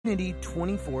community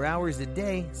 24 hours a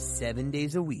day, 7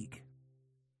 days a week.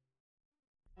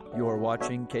 You're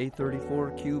watching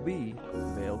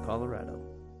K34QB, Vail, Colorado.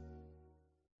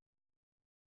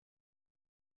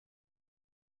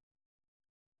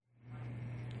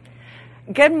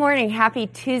 Good morning. Happy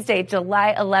Tuesday,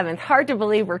 July 11th. Hard to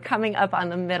believe we're coming up on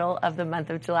the middle of the month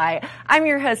of July. I'm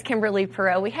your host, Kimberly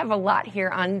Perot. We have a lot here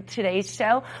on today's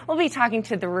show. We'll be talking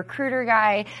to the recruiter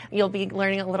guy. You'll be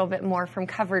learning a little bit more from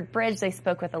Covered Bridge. They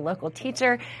spoke with a local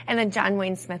teacher. And then John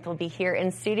Wayne Smith will be here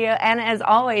in studio. And as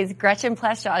always, Gretchen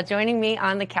Pleshaw joining me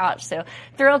on the couch. So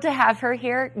thrilled to have her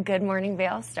here. Good Morning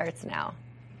Vail starts now.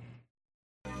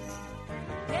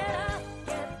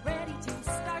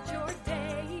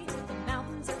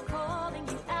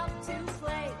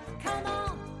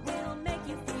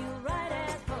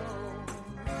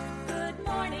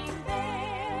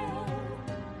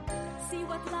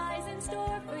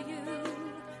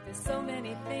 So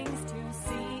many things to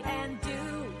see and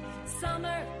do.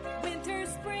 Summer, winter,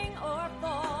 spring, or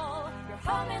fall. Your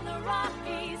home in the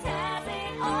Rockies has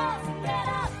it all. So get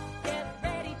up, get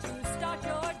ready to start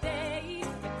your day.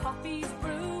 The coffee's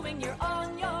brewing, you're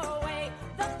on your way.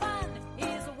 The fun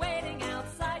is waiting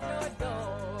outside your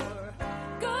door.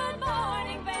 Good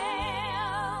morning,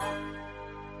 Vail.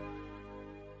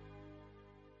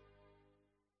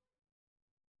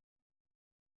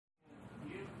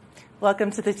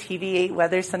 Welcome to the TV8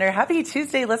 Weather Center. Happy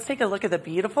Tuesday. Let's take a look at the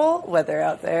beautiful weather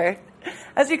out there.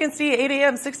 As you can see, 8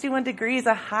 a.m., 61 degrees,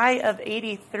 a high of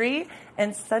 83,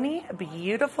 and sunny,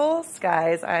 beautiful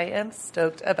skies. I am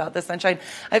stoked about the sunshine.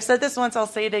 I've said this once, I'll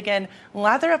say it again.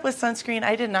 Lather up with sunscreen.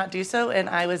 I did not do so, and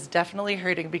I was definitely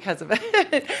hurting because of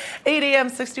it. 8 a.m.,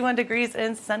 61 degrees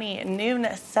and sunny. Noon,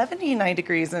 79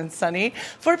 degrees and sunny.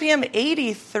 4 p.m.,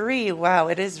 83. Wow,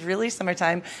 it is really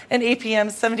summertime. And 8 p.m.,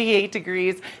 78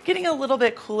 degrees. Getting a little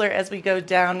bit cooler as we go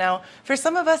down. Now, for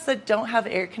some of us that don't have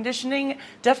air conditioning,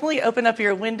 definitely open up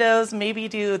your windows, maybe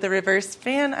do the reverse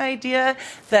fan idea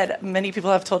that many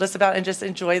people have told us about, and just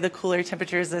enjoy the cooler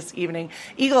temperatures this evening.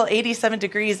 Eagle, 87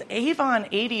 degrees, Avon,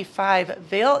 85,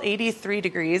 Vail, 83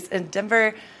 degrees, and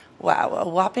Denver, wow, a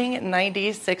whopping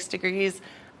 96 degrees.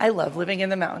 I love living in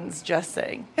the mountains, just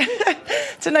saying.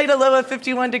 Tonight, a low of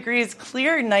 51 degrees,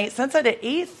 clear night, sunset at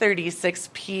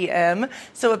 8:36 p.m.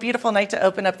 So a beautiful night to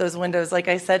open up those windows, like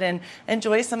I said, and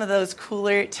enjoy some of those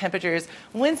cooler temperatures.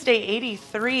 Wednesday,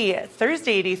 83,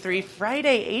 Thursday, 83,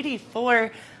 Friday,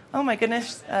 84. Oh my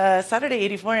goodness, Saturday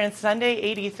 84 and Sunday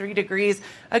 83 degrees.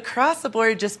 Across the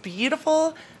board, just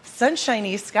beautiful,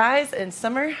 sunshiny skies, and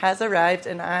summer has arrived,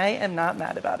 and I am not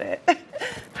mad about it.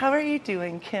 How are you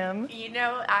doing, Kim? You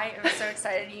know, I am so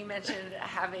excited you mentioned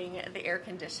having the air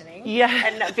conditioning. Yeah.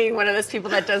 And not being one of those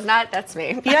people that does not, that's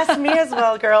me. Yes, me as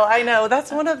well, girl. I know.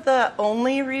 That's one of the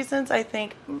only reasons, I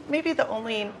think, maybe the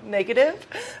only negative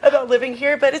about living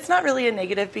here, but it's not really a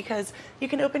negative because you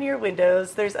can open your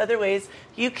windows. There's other ways.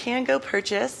 You can go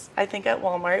purchase, I think at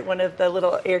Walmart, one of the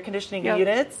little air conditioning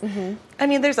units. Mm-hmm. I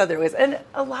mean, there's other ways. And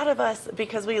a lot of us,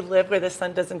 because we live where the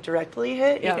sun doesn't directly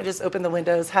hit, you can just open the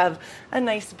windows, have a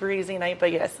nice breezy night.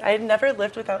 But yes, I've never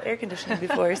lived without air conditioning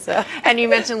before. So. And you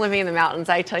mentioned living in the mountains.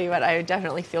 I tell you what, I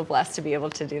definitely feel blessed to be able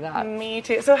to do that. Me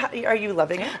too. So are you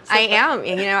loving it? So I am.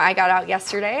 You know, I got out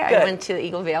yesterday. Good. I went to the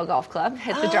Eagle Vale Golf Club,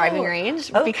 hit the driving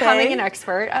range, becoming an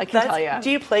expert, I can tell you. Do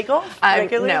you play golf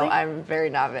regularly? No, I'm very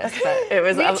novice. But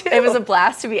it was a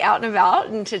blast to be out and about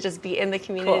and to just be in the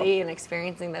community and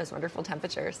experiencing those wonderful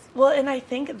temperatures. Well, and I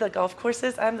think the golf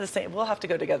courses, I'm the same. We'll have to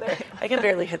go together. I can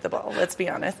barely hit the ball, let's be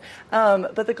honest.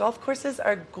 But the golf courses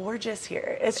are gorgeous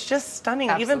here. It's just stunning.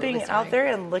 Absolutely Even being out there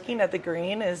and looking at the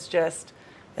green is just...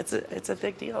 It's a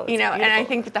big deal. It's beautiful. And I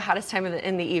think with the hottest time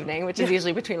in the evening, which is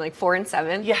usually between like 4 and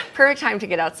 7, perfect time to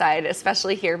get outside,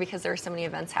 especially here because there are so many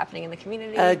events happening in the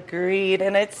community. Agreed.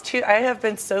 And I have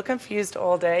been so confused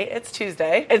all day. It's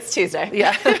Tuesday. It's Tuesday.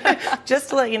 Yeah. Just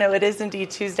to let you know, it is indeed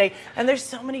Tuesday. And there's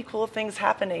so many cool things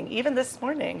happening, even this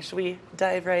morning. Should we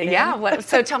dive right in? Yeah.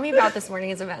 So tell me about this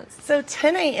morning's events. So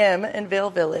 10 a.m. in Vail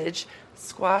Village,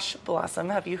 Squash Blossom.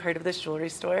 Have you heard of this jewelry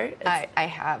store? I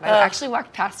have. I actually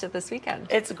walked past it this weekend.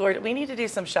 It's gorgeous. We need to do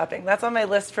some shopping. That's on my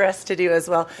list for us to do as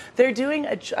well. They're doing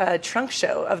a trunk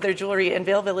show of their jewelry in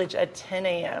Vail Village at 10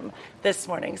 a.m. this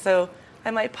morning. So I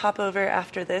might pop over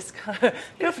after this,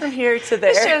 go from here to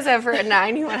there. The show's over at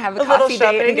 9. You want to have a coffee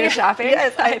date and go shopping?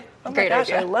 Yes. Oh Great my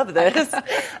gosh, idea. I love this.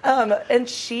 And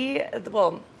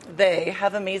they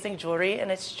have amazing jewelry,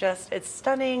 and it's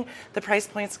stunning. The price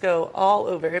points go all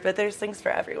over, but there's things for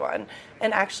everyone.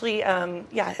 And actually,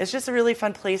 it's just a really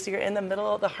fun place. You're in the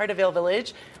middle of the heart of Vail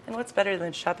Village, and what's better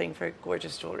than shopping for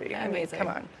gorgeous jewelry? Amazing. I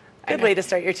mean, come on. Good way to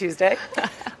start your Tuesday.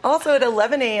 Also at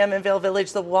 11 a.m. in Vail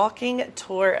Village, the walking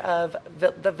tour of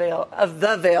the Vail.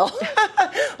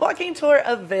 Walking tour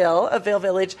of Vail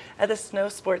Village at the Snow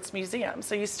Sports Museum.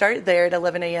 So you start there at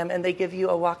 11 a.m. and they give you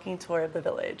a walking tour of the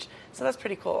village. So that's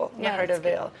pretty cool. In the heart of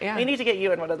Vail. Yeah. We need to get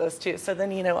you in one of those too. So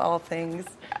then you know all things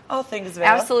Vail.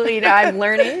 Absolutely. I'm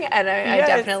learning, and I Yes.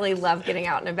 definitely love getting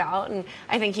out and about. And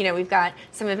I think, we've got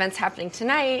some events happening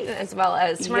tonight as well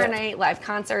as tomorrow night, live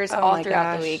concerts all my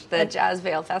throughout the gosh. week. The Jazz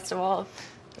Vail Festival.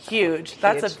 Huge.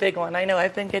 That's a big one. I know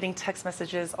I've been getting text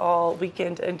messages all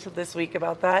weekend into this week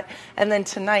about that. And then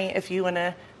tonight, if you want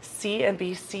to see and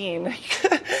be seen,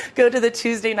 go to the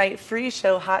Tuesday night free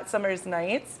show, Hot Summers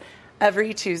Nights,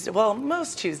 every Tuesday, well,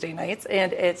 most Tuesday nights.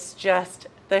 And it's just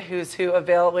the who's who of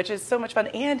Vail, which is so much fun.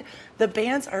 And the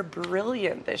bands are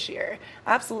brilliant this year.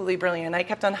 Absolutely brilliant. I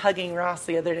kept on hugging Ross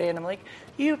the other day, and I'm like,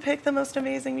 you pick the most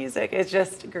amazing music. It's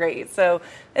just great. So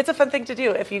it's a fun thing to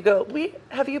do. If you go,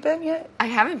 have you been yet? I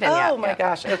haven't been yet. Oh my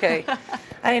gosh. Okay.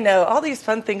 I know all these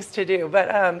fun things to do,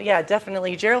 but yeah,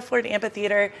 definitely Gerald Ford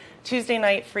Amphitheater, Tuesday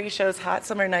night, free shows, Hot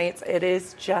Summer Nights. It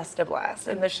is just a blast,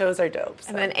 and the shows are dope. So.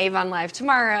 And then Avon Live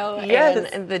tomorrow,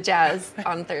 Yes. and the Jazz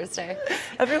on Thursday.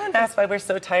 Everyone asks why we're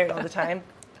so tired all the time.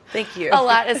 Thank you. A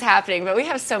lot is happening, but we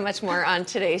have so much more on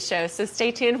today's show, so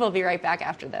stay tuned. We'll be right back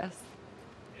after this.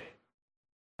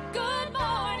 Good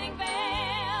morning, Vail.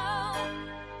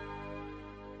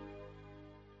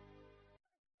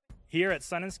 Here at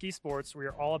Sun and Ski Sports, we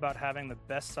are all about having the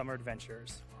best summer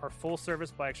adventures. Our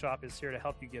full-service bike shop is here to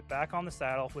help you get back on the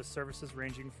saddle with services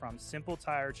ranging from simple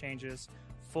tire changes,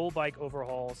 full bike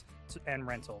overhauls, and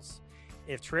rentals.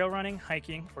 If trail running,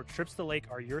 hiking, or trips to the lake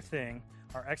are your thing,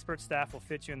 our expert staff will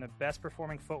fit you in the best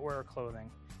performing footwear or clothing.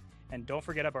 And don't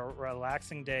forget about a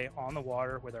relaxing day on the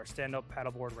water with our stand-up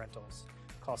paddleboard rentals.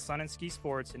 Call Sun and Ski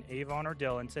Sports in Avon or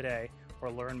Dillon today, or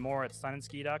learn more at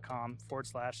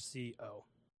sunandski.com/CO.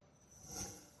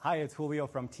 Hi, it's Julio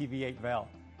from TV8 Vail.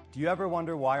 Do you ever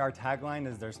wonder why our tagline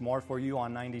is "There's more for you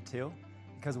on 92"?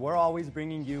 Because we're always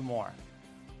bringing you more.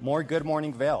 More Good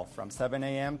Morning Vail from 7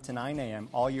 a.m. to 9 a.m.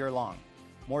 all year long.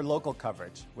 More local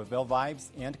coverage with Vail Vibes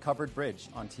and Covered Bridge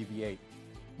on TV8.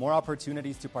 More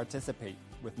opportunities to participate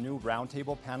with new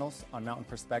roundtable panels on Mountain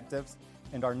Perspectives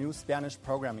and our new Spanish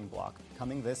programming block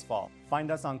coming this fall.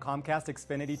 Find us on Comcast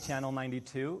Xfinity Channel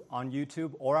 92, on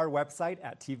YouTube, or our website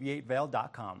at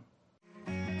tv8vail.com.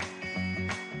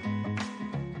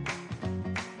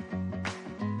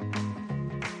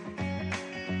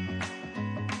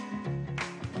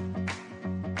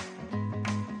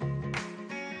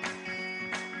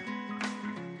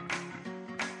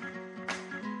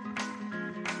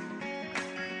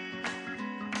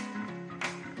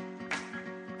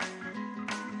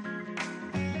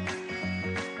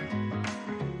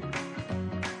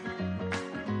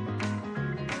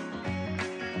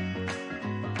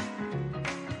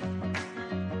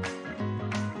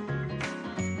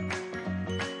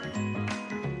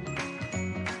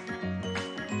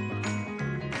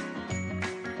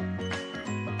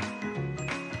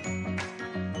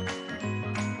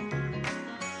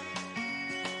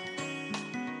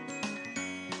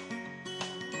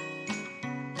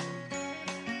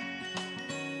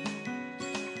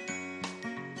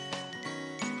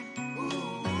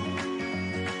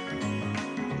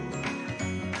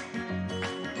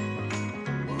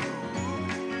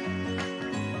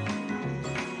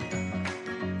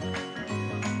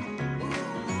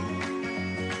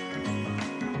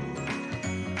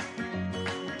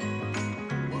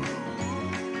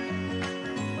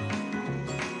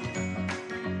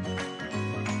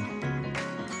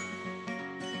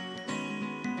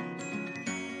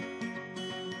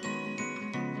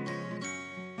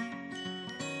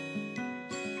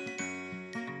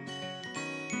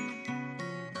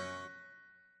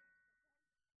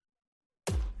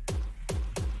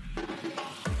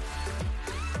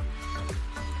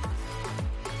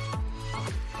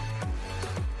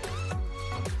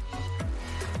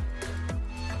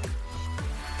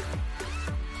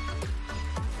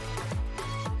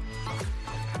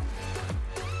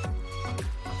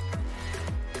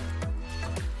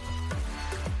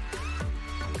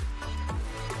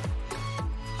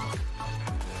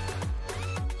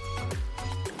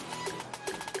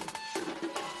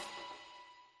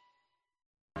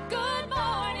 Good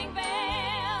morning,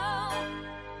 Vail.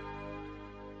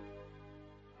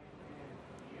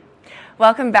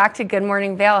 Welcome back to Good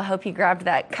Morning Vail. I hope you grabbed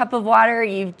that cup of water,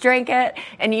 you've drank it,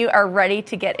 and you are ready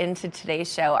to get into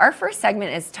today's show. Our first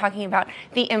segment is talking about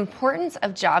the importance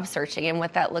of job searching and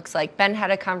what that looks like. Ben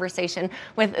had a conversation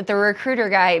with the recruiter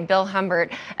guy, Bill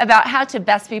Humbert, about how to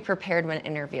best be prepared when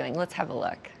interviewing. Let's have a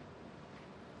look.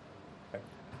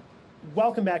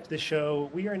 Welcome back to the show.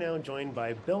 We are now joined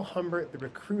by Bill Humbert, the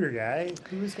recruiter guy,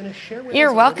 who is going to share with us You're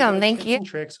a little welcome. bit of Thank tips you. and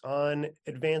tricks on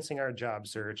advancing our job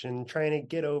search and trying to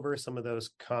get over some of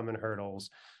those common hurdles.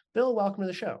 Bill, welcome to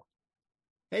the show.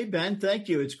 Hey, Ben, thank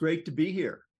you. It's great to be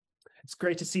here. It's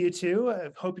great to see you too. I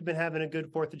hope you've been having a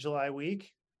good 4th of July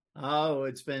week. Oh,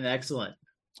 it's been excellent.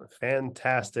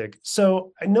 Fantastic.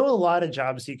 So I know a lot of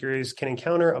job seekers can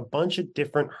encounter a bunch of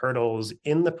different hurdles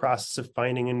in the process of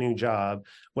finding a new job,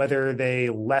 whether they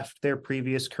left their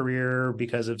previous career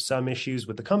because of some issues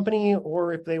with the company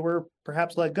or if they were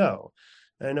perhaps let go.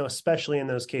 And I know especially in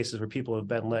those cases where people have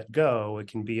been let go, it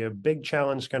can be a big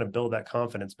challenge to kind of build that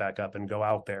confidence back up and go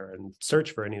out there and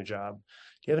search for a new job.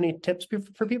 Do you have any tips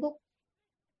for people?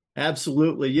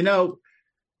 Absolutely. You know,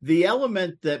 the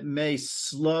element that may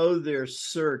slow their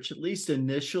search, at least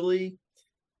initially,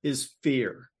 is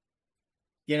fear.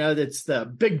 You know, that's the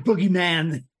big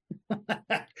boogeyman.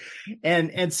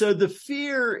 and so the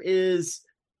fear is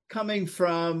coming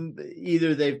from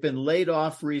either they've been laid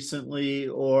off recently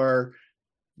or,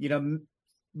 you know,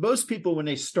 most people when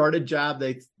they start a job,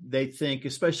 they think,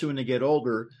 especially when they get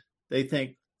older, they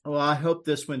think, well, I hope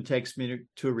this one takes me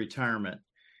to retirement.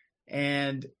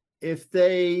 And if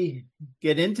they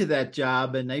get into that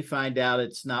job and they find out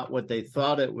it's not what they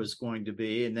thought it was going to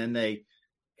be, and then they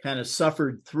kind of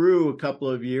suffered through a couple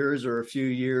of years or a few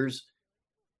years,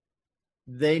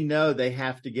 they know they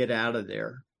have to get out of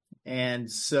there.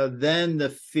 And so then the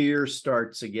fear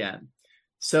starts again.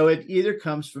 So it either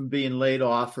comes from being laid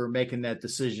off or making that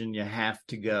decision you have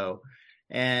to go.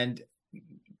 And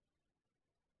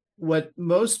what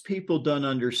most people don't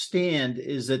understand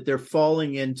is that they're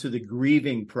falling into the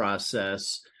grieving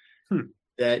process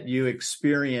that you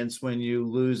experience when you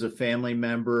lose a family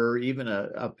member or even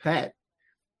a pet.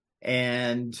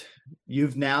 And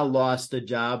you've now lost a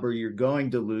job or you're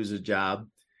going to lose a job.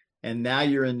 And now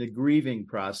you're in the grieving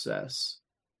process.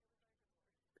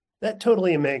 That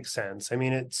totally makes sense. I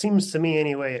mean, it seems to me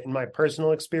anyway, in my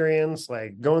personal experience,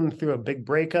 like going through a big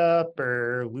breakup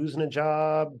or losing a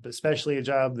job, especially a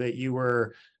job that you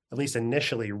were at least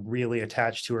initially really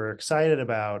attached to or excited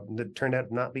about, that turned out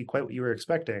to not be quite what you were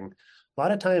expecting. A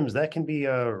lot of times that can be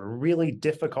a really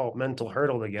difficult mental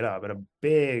hurdle to get up and a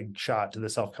big shot to the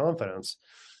self-confidence.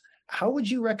 How would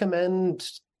you recommend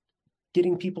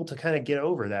getting people to kind of get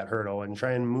over that hurdle and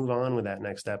try and move on with that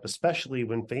next step, especially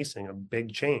when facing a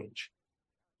big change?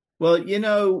 Well, you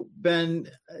know, Ben,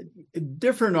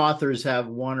 different authors have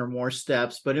one or more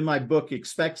steps, but in my book,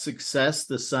 Expect Success,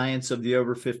 The Science of the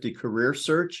Over 50 Career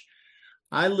Search,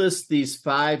 I list these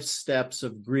 5 steps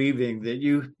of grieving that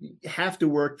you have to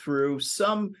work through.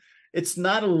 It's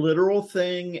not a literal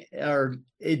thing, or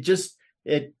it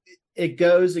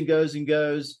goes and goes and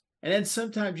goes. And then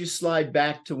sometimes you slide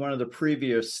back to one of the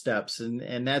previous steps,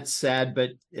 and that's sad, but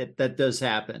that does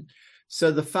happen. So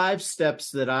the 5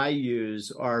 steps that I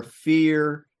use are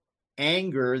fear,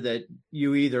 anger that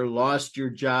you either lost your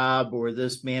job or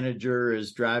this manager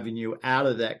is driving you out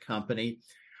of that company,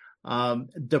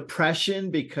 depression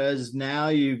because now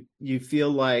you feel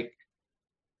like,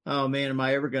 oh man, am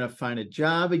I ever going to find a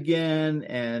job again?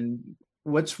 And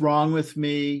what's wrong with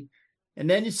me? And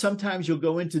then sometimes you'll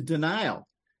go into denial.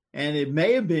 And it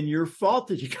may have been your fault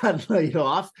that you got laid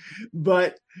off,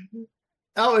 but it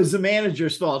was the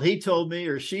manager's fault. He told me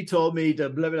or she told me to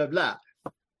blah, blah, blah.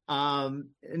 And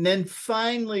then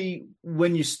finally,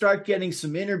 when you start getting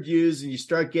some interviews and you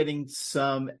start getting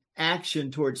some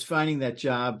action towards finding that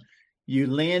job, you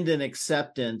land in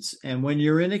acceptance. And when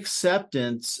you're in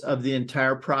acceptance of the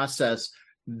entire process,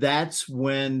 that's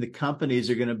when the companies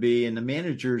are going to be and the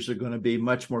managers are going to be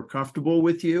much more comfortable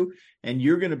with you, and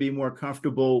you're going to be more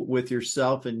comfortable with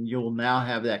yourself, and you'll now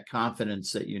have that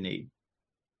confidence that you need.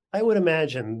 I would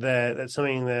imagine that that's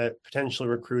something that potential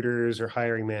recruiters or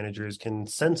hiring managers can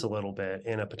sense a little bit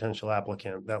in a potential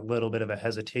applicant, that little bit of a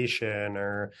hesitation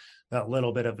or that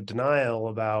little bit of denial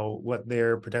about what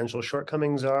their potential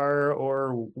shortcomings are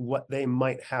or what they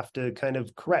might have to kind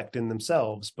of correct in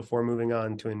themselves before moving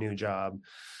on to a new job.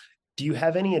 Do you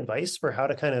have any advice for how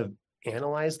to kind of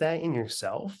analyze that in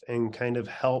yourself and kind of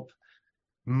help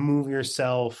move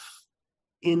yourself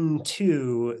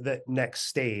into the next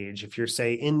stage? If you're,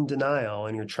 say, in denial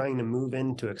and you're trying to move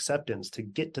into acceptance to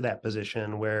get to that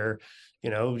position where,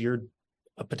 you know, you're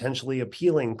a potentially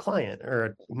appealing client,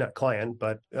 or not client,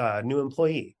 but new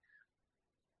employee.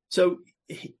 So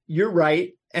you're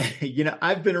right. You know,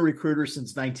 I've been a recruiter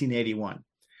since 1981,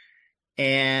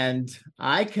 and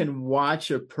I can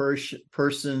watch a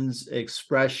person's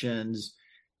expressions,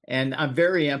 and I'm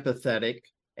very empathetic.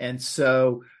 And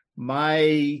so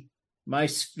my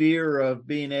sphere of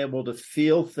being able to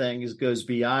feel things goes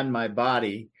beyond my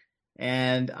body.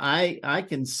 And I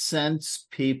can sense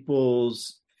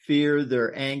people's fear,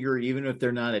 their anger, even if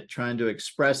they're not trying to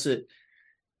express it.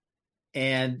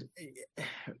 And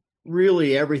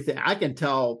really everything, I can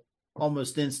tell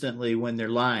almost instantly when they're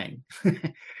lying.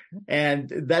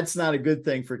 And that's not a good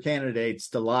thing for candidates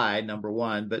to lie, number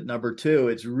one. But number two,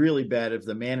 it's really bad if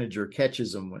the manager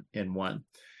catches them in one.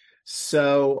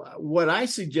 So what I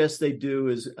suggest they do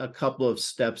is a couple of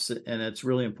steps, and it's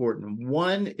really important.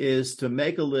 One is to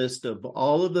make a list of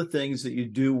all of the things that you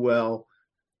do well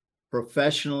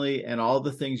professionally and all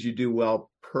the things you do well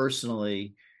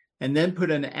personally, and then put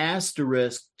an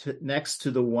asterisk next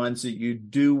to the ones that you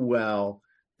do well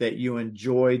that you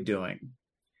enjoy doing.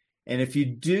 And if you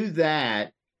do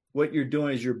that, what you're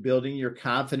doing is you're building your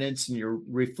confidence and you're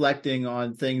reflecting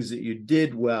on things that you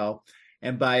did well.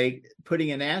 And by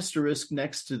putting an asterisk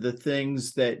next to the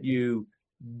things that you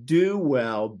do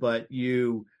well, but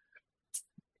you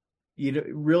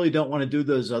really don't want to do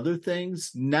those other things,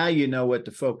 now you know what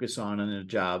to focus on in a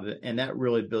job. And that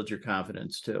really builds your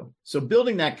confidence too. So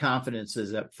building that confidence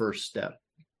is that first step.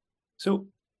 So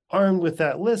armed with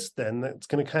that list, then, that's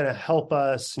going to kind of help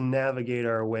us navigate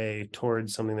our way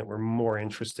towards something that we're more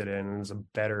interested in and is a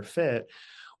better fit.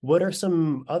 What are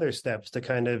some other steps to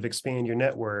kind of expand your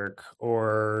network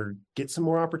or get some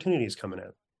more opportunities coming in?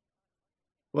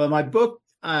 Well, my book,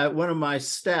 one of my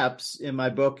steps in my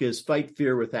book is Fight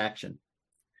Fear with Action.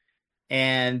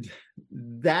 And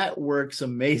that works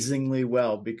amazingly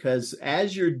well because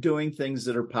as you're doing things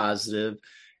that are positive,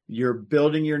 you're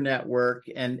building your network,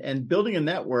 and building a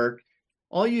network,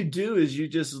 all you do is you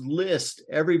just list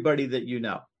everybody that you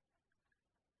know.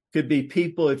 Could be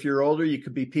people, if you're older, you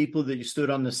could be people that you stood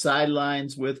on the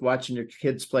sidelines with watching your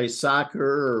kids play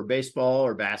soccer or baseball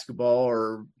or basketball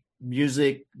or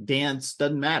music, dance,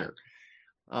 doesn't matter.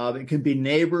 It could be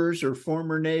neighbors or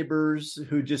former neighbors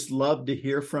who just love to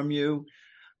hear from you.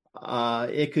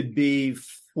 It could be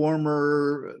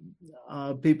former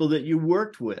people that you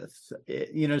worked with,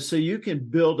 so you can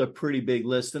build a pretty big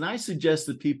list. And I suggest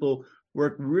that people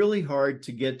work really hard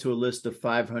to get to a list of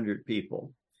 500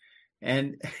 people.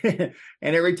 And and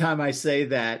every time I say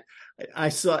that, I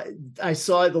saw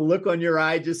the look on your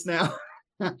eye just now.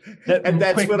 And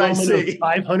that's what I see.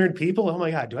 500 people. Oh my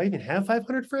God. Do I even have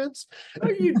 500 friends? Oh,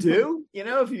 you do.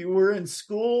 If you were in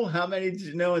school, how many did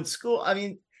you know in school? I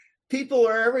mean, people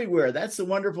are everywhere. That's the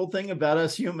wonderful thing about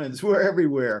us humans. We're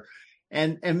everywhere.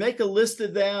 And make a list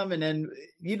of them. And then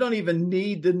you don't even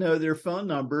need to know their phone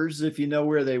numbers if you know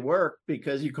where they work,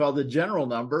 because you call the general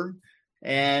number.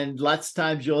 And lots of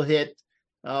times you'll hit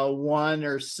 1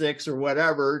 or 6 or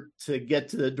whatever to get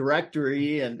to the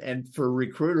directory. And for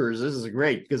recruiters, this is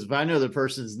great because if I know the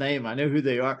person's name, I know who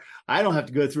they are. I don't have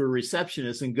to go through a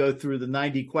receptionist and go through the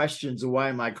 90 questions of why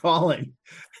am I calling.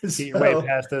 Get way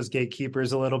past those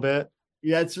gatekeepers a little bit.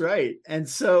 Yeah, that's right. And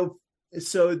so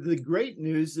the great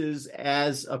news is,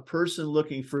 as a person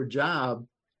looking for a job,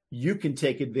 you can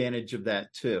take advantage of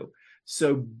that too.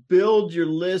 So build your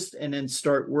list and then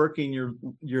start working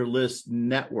your list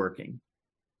networking.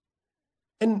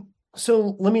 And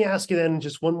so let me ask you then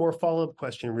just one more follow-up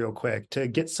question real quick. To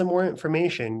get some more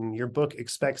information, your book,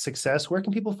 Expect Success, where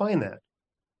can people find that?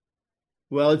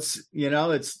 Well,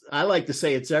 I like to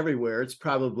say it's everywhere. It's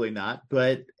probably not,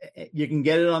 but you can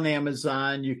get it on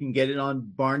Amazon. You can get it on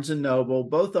Barnes & Noble,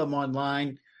 both of them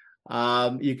online.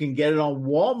 You can get it on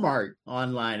Walmart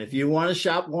online. If you want to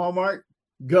shop Walmart,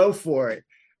 go for it.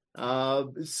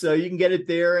 So you can get it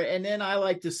there. And then I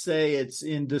like to say it's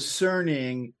in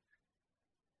discerning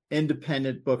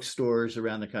independent bookstores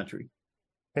around the country.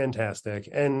 Fantastic.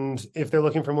 And if they're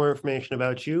looking for more information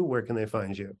about you, where can they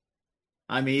find you?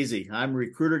 I'm easy. I'm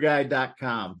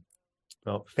recruiterguy.com.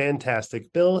 Well,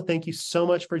 fantastic. Bill, thank you so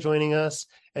much for joining us,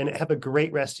 and have a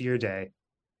great rest of your day.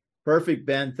 Perfect,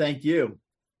 Ben. Thank you.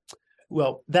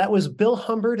 Well, that was Bill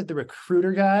Humbard, the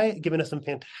Recruiter Guy, giving us some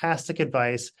fantastic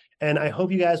advice. And I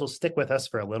hope you guys will stick with us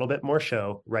for a little bit more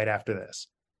show right after this.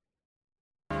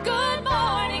 Good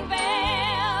morning, Vale.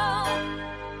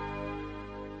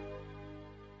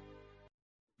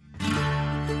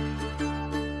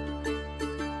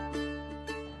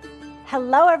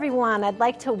 Hello, everyone. I'd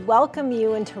like to welcome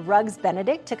you into Rugs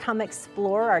Benedict to come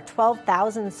explore our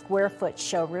 12,000 square foot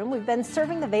showroom. We've been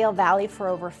serving the Vail Valley for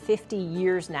over 50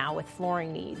 years now with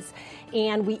flooring needs,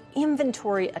 and we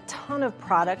inventory a ton of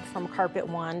product from Carpet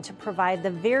One to provide the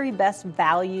very best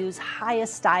values,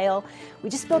 highest style. We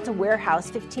just built a warehouse,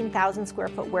 15,000 square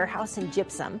foot warehouse in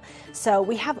gypsum. So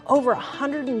we have over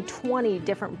 120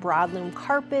 different broadloom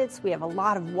carpets. We have a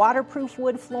lot of waterproof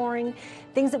wood flooring,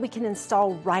 things that we can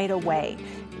install right away. way.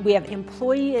 We have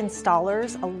employee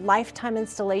installers, a lifetime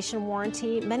installation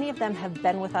warranty. Many of them have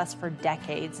been with us for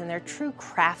decades, and they're true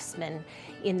craftsmen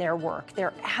in their work.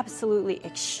 They're absolutely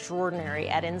extraordinary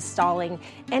at installing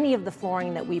any of the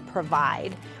flooring that we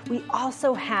provide. We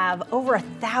also have over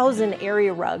 1,000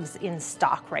 area rugs in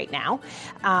stock right now,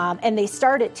 and they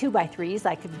start at 2x3s.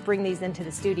 I could bring these into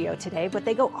the studio today, but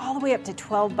they go all the way up to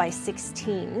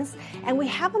 12x16s, and we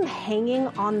have them hanging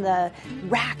on the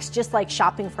racks just like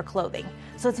shopping for clothing.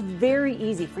 So it's very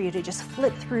easy for you to just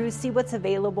flip through, see what's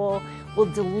available.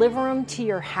 We'll deliver them to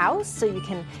your house so you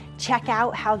can check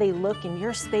out how they look in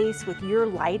your space with your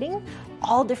lighting.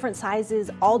 All different sizes,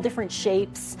 all different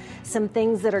shapes, some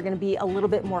things that are going to be a little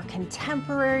bit more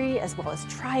contemporary as well as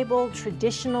tribal,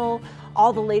 traditional,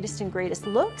 all the latest and greatest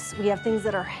looks. We have things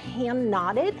that are hand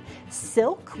knotted,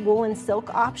 silk, woolen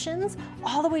silk options,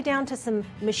 all the way down to some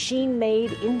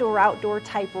machine-made indoor-outdoor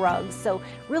type rugs. So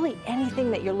really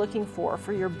anything that you're looking for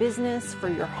your business, for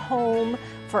your home,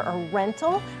 for a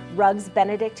rental, Rugs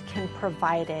Benedict can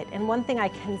provide it. And one thing I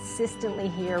consistently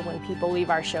hear when people leave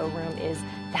our showroom is,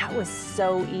 that was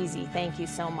so easy, thank you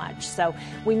so much. So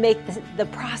we make the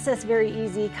process very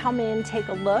easy. Come in, take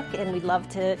a look, and we'd love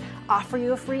to offer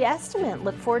you a free estimate.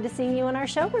 Look forward to seeing you in our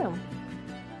showroom.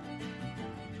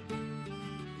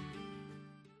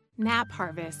 Knapp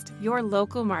Harvest, your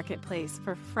local marketplace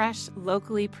for fresh,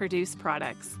 locally produced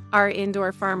products. Our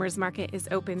indoor farmers market is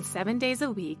open 7 days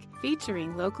a week,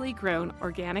 featuring locally grown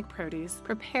organic produce,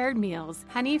 prepared meals,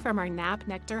 honey from our Knapp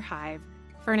Nectar hive,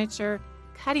 furniture,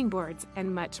 cutting boards,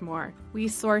 and much more. We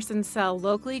source and sell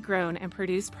locally grown and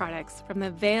produced products from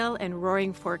the Vail and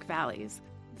Roaring Fork Valleys.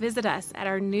 Visit us at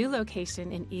our new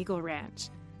location in Eagle Ranch,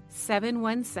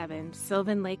 717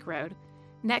 Sylvan Lake Road,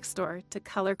 next door to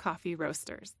Color Coffee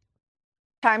Roasters.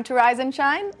 Time to rise and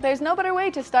shine? There's no better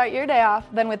way to start your day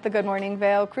off than with the Good Morning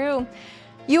Vail crew.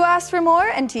 You asked for more,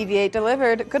 and TV8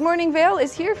 delivered. Good Morning Vail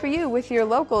is here for you with your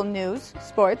local news,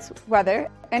 sports, weather,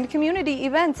 and community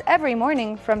events every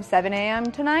morning from 7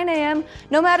 a.m. to 9 a.m.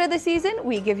 No matter the season,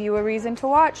 we give you a reason to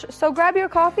watch, so grab your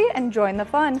coffee and join the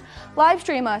fun. Live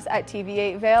stream us at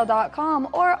tv8vail.com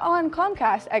or on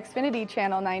Comcast Xfinity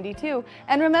Channel 92.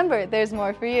 And remember, there's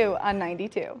more for you on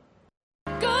 92.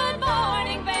 Good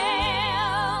Morning Vail.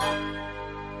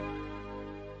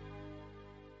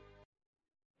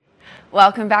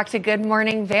 Welcome back to Good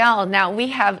Morning Vail. Now, we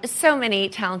have so many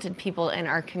talented people in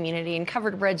our community, and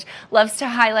Covered Bridge loves to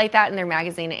highlight that in their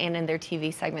magazine and in their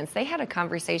TV segments. They had a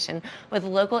conversation with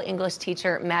local English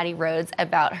teacher Maddie Rhodes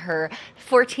about her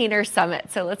 14er summit.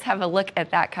 So let's have a look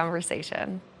at that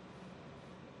conversation.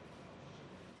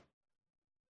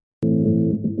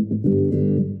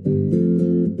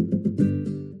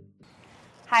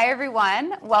 Hi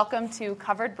everyone, welcome to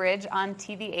Covered Bridge on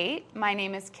TV8. My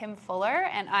name is Kim Fuller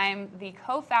and I'm the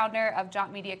co-founder of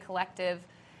Jaunt Media Collective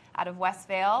out of West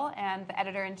Vail and the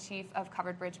editor-in-chief of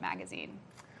Covered Bridge magazine.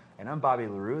 And I'm Bobby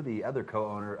LaRue, the other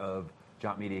co-owner of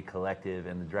Jaunt Media Collective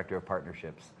and the director of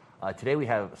partnerships. Today we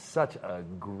have such a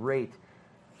great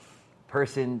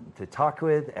person to talk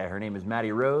with. Her name is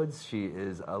Maddie Rhodes. She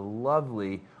is a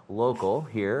lovely local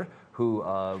here who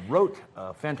wrote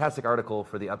a fantastic article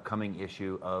for the upcoming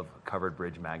issue of Covered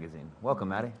Bridge magazine. Welcome,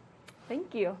 Maddie.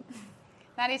 Thank you.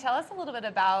 Maddie, tell us a little bit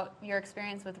about your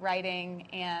experience with writing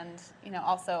and,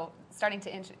 also starting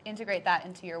to integrate that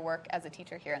into your work as a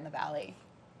teacher here in the Valley.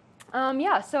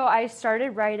 So I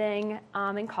started writing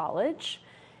in college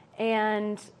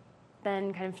and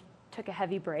then kind of took a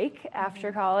heavy break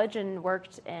after college and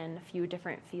worked in a few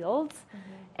different fields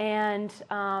and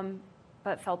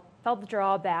but felt the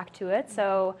draw back to it,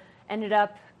 so ended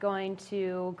up going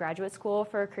to graduate school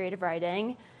for creative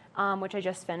writing, which I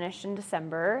just finished in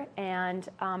December, and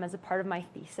as a part of my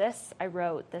thesis, I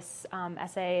wrote this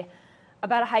essay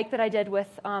about a hike that I did with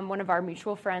one of our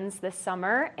mutual friends this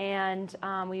summer, and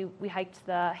we hiked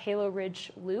the Halo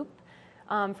Ridge Loop.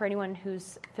 For anyone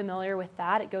who's familiar with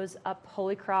that, it goes up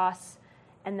Holy Cross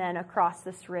and then across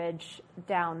this ridge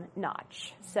down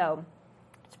Notch. So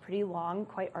pretty long,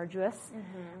 quite arduous,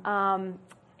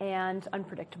 and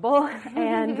unpredictable.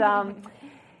 And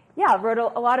wrote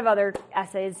a lot of other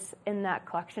essays in that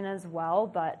collection as well.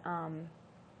 But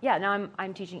now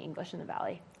I'm teaching English in the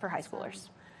Valley for high schoolers.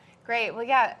 Great. Well,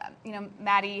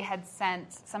 Maddie had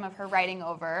sent some of her writing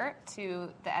over to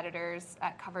the editors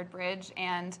at Covered Bridge,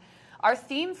 and our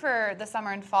theme for the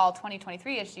summer and fall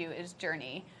 2023 issue is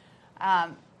Journey.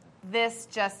 This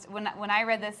just, when I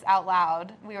read this out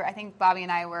loud, I think Bobby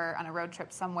and I were on a road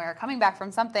trip somewhere, coming back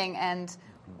from something, and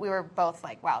we were both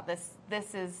like, wow,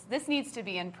 this needs to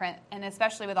be in print, and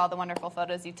especially with all the wonderful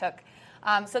photos you took.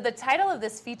 So the title of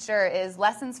this feature is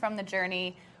Lessons from the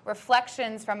Journey,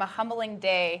 Reflections from a Humbling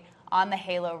Day on the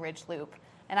Halo Ridge Loop.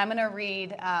 And I'm going to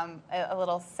read a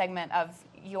little segment of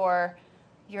your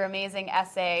amazing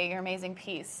essay, your amazing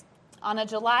piece. On a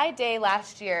July day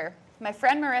last year, my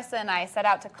friend Marissa and I set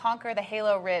out to conquer the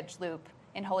Halo Ridge Loop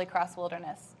in Holy Cross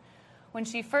Wilderness. When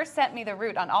she first sent me the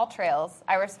route on All Trails,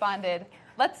 I responded,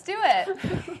 "Let's do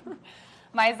it."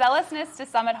 My zealousness to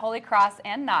summit Holy Cross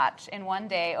and Notch in one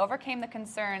day overcame the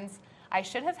concerns I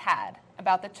should have had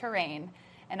about the terrain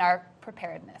and our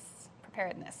preparedness.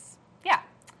 Yeah.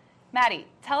 Maddie,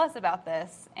 tell us about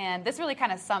this. And this really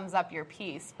kind of sums up your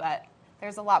piece, but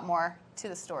there's a lot more to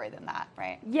the story than that,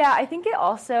 right? Yeah, I think it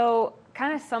also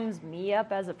kind of sums me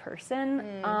up as a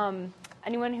person.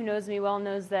 Anyone who knows me well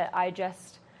knows that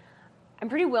I'm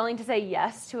pretty willing to say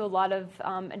yes to a lot of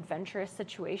adventurous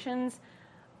situations,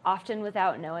 often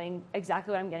without knowing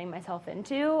exactly what I'm getting myself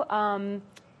into.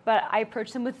 But I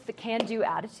approach them with the can-do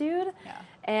attitude. Yeah.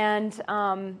 And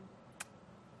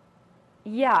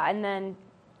and then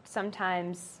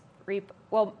oftentimes reap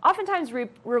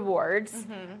rewards,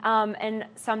 and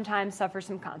sometimes suffer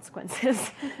some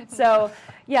consequences. So,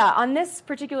 on this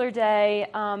particular day,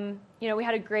 we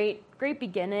had a great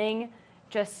beginning,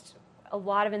 just a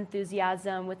lot of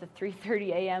enthusiasm with the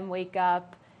 3:30 a.m. wake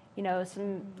up,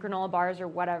 some granola bars or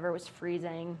whatever. It was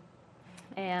freezing.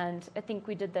 And I think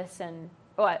we did this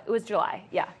it was July.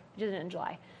 Yeah, we did it in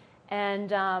July. And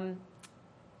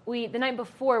the night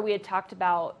before, we had talked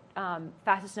about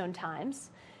fastest known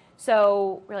times.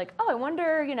 So we're like, I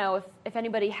wonder, if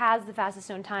anybody has the fastest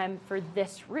known time for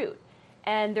this route.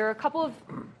 And there are a couple of,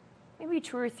 maybe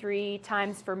 2 or 3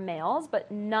 times for males,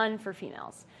 but none for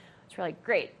females. So we're like,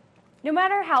 great. No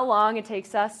matter how long it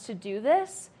takes us to do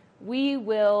this, we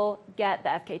will get the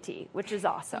FKT, which is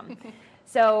awesome.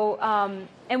 So,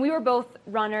 and we were both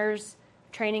runners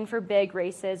training for big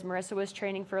races. Marissa was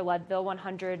training for a Leadville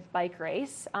 100 bike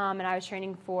race, and I was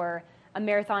training for a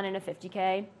marathon and a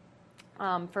 50K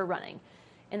for running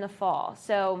in the fall.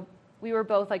 So we were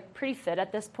both pretty fit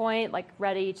at this point,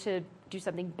 ready to do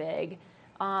something big.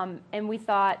 And we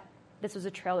thought this was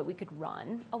a trail that we could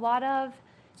run a lot of.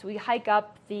 So we hike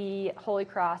up the Holy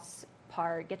Cross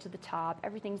part, get to the top.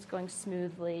 Everything's going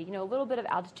smoothly. A little bit of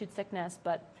altitude sickness,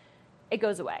 but it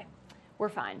goes away. We're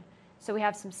fine. So we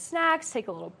have some snacks, take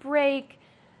a little break,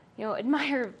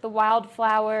 admire the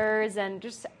wildflowers, and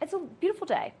it's a beautiful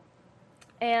day.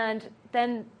 And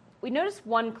then we noticed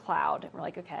one cloud. We're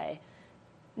like, okay,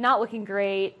 not looking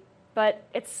great, but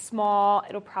it's small.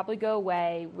 It'll probably go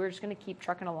away. We're just going to keep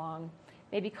trucking along,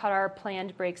 maybe cut our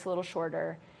planned breaks a little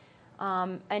shorter,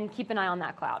 and keep an eye on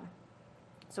that cloud.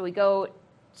 So we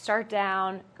start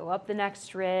down, go up the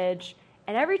next ridge,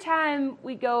 and every time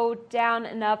we go down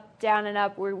and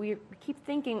up, where we keep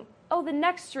thinking, the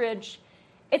next ridge,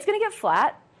 it's going to get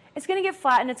flat. It's going to get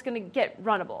flat, and it's going to get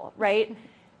runnable, right?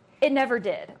 It never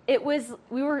did.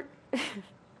 We were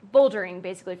bouldering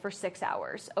basically for 6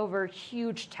 hours over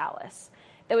huge talus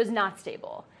that was not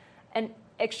stable and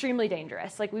extremely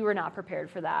dangerous. We were not prepared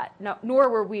for that, nor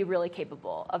were we really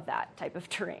capable of that type of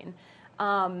terrain.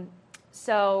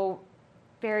 So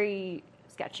very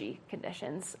sketchy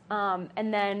conditions.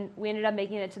 And then we ended up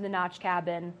making it to the Notch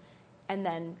cabin. And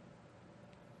then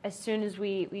as soon as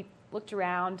we looked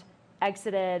around,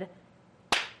 exited,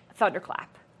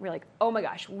 thunderclap. We're like, oh my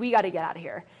gosh, we got to get out of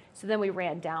here. So then we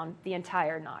ran down the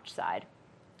entire Notch side.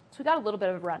 So we got a little bit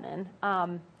of a run in,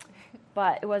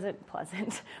 but it wasn't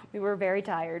pleasant. We were very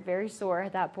tired, very sore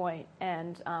at that point,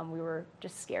 and we were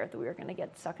just scared that we were going to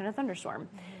get stuck in a thunderstorm,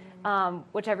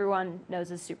 which everyone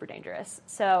knows is super dangerous.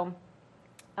 So,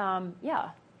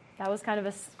 that was kind of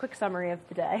a quick summary of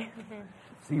the day.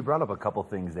 So you brought up a couple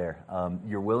things there.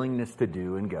 Your willingness to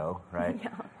do and go, right? Yeah.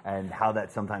 And how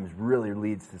that sometimes really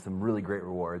leads to some really great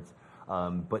rewards.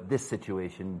 But this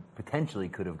situation potentially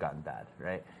could have gotten bad,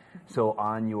 right? So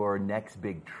on your next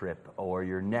big trip or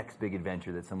your next big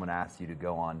adventure that someone asks you to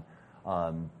go on,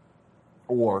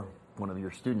 or one of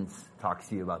your students talks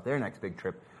to you about their next big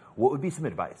trip, what would be some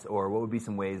advice or what would be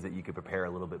some ways that you could prepare a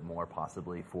little bit more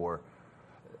possibly for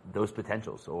those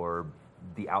potentials or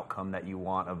the outcome that you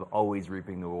want of always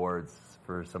reaping the rewards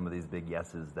for some of these big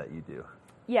yeses that you do?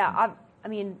 Yeah, I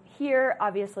mean, here,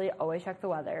 obviously, always check the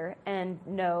weather and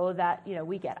know that,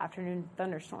 we get afternoon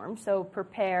thunderstorms. So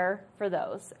prepare for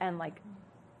those and,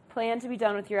 plan to be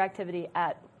done with your activity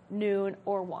at noon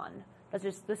or 1. That's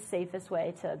just the safest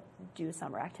way to do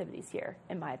summer activities here,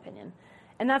 in my opinion.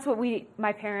 And that's what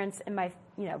my parents and my,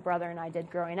 brother and I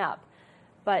did growing up.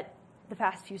 But the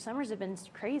past few summers have been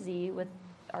crazy with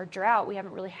our drought. We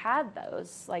haven't really had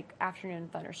those, afternoon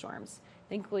thunderstorms.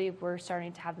 Thankfully, we're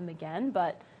starting to have them again,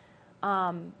 but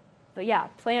but yeah,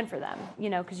 plan for them,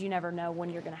 because you never know when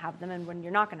you're going to have them and when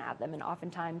you're not going to have them. And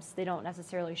oftentimes they don't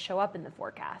necessarily show up in the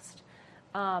forecast.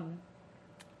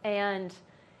 And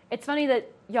it's funny that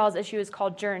y'all's issue is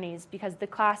called Journeys, because the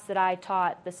class that I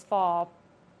taught this fall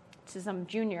to some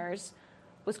juniors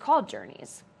was called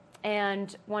Journeys.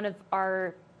 And one of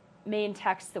our main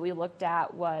texts that we looked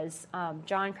at was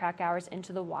Jon Krakauer's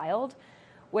Into the Wild,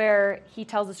 where he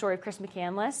tells the story of Chris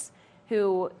McCandless,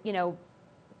 who,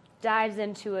 dives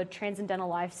into a transcendental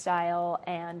lifestyle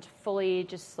and fully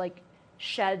just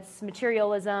sheds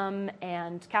materialism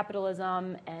and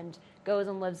capitalism and goes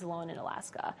and lives alone in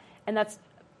Alaska. And that's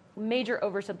major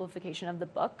oversimplification of the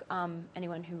book.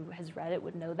 Anyone who has read it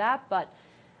would know that. But,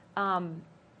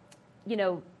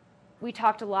 we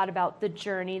talked a lot about the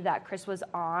journey that Chris was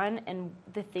on and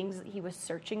the things that he was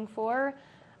searching for.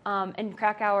 And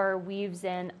Krakauer weaves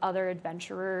in other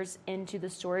adventurers into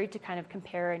the story to kind of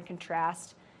compare and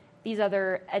contrast these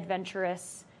other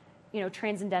adventurous,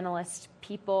 transcendentalist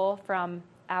people from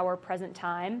our present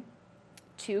time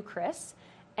to Chris.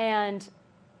 And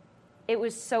it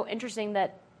was so interesting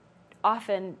that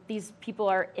often these people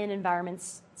are in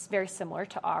environments very similar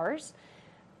to ours,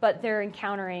 but they're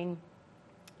encountering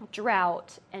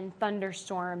drought and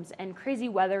thunderstorms and crazy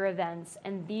weather events,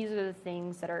 and these are the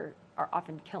things that are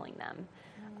often killing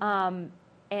them.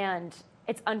 And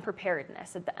it's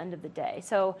unpreparedness at the end of the day.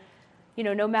 So,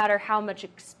 no matter how much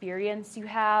experience you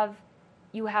have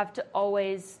to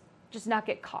always just not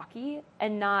get cocky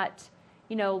and not,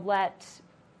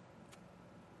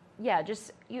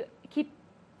 just you keep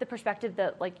the perspective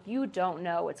that you don't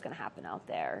know what's going to happen out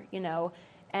there,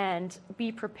 and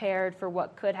be prepared for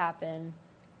what could happen.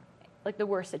 The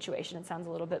worst situation, it sounds a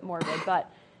little bit morbid, but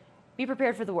be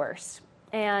prepared for the worst.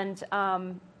 And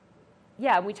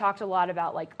we talked a lot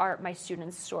about my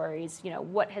students' stories.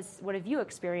 What have you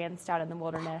experienced out in the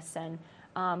wilderness, and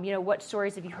what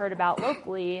stories have you heard about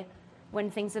locally when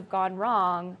things have gone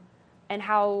wrong, and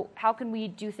how can we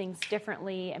do things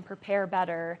differently and prepare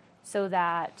better so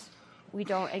that we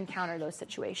don't encounter those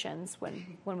situations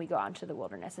when we go out into the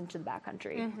wilderness, into the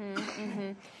backcountry. Mm-hmm,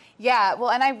 mm-hmm. Yeah, well,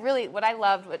 and what I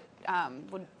loved,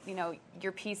 when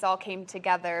your piece all came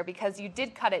together, because you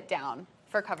did cut it down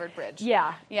for Covered Bridge.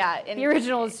 Yeah. Yeah. And the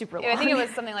original is super long. I think it was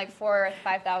something like 4,000 or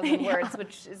 5,000 words,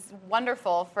 which is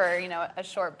wonderful for, a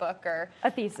short book or a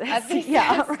thesis.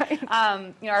 Yeah, right.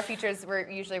 Our features were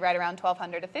usually right around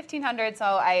 1,200 to 1,500, so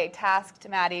I tasked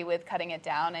Maddie with cutting it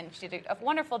down, and she did a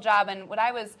wonderful job. And what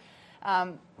I was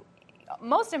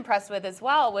most impressed with as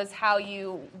well was how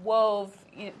you wove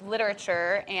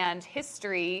literature and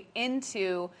history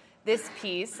into this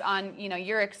piece on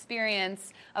your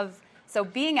experience of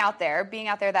being out there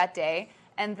that day,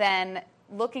 and then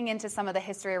looking into some of the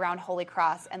history around Holy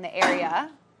Cross and the area,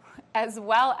 as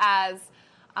well as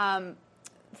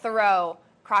Thoreau,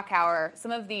 Krakauer,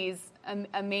 some of these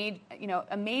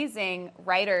amazing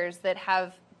writers that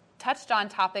have touched on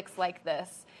topics like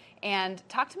this. And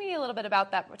talk to me a little bit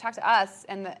about that. Talk to us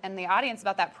and the audience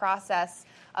about that process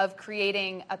of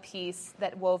creating a piece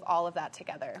that wove all of that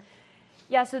together.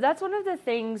 Yeah, so that's one of the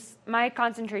things. My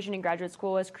concentration in graduate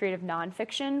school was creative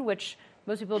nonfiction, which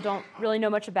most people don't really know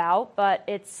much about, but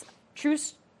it's true.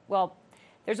 Well,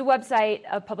 there's a website,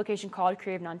 a publication called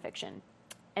Creative Nonfiction,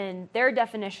 and their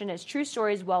definition is true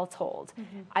stories well told.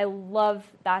 Mm-hmm. I love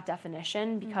that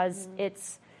definition because it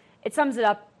sums it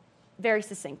up very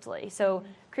succinctly. So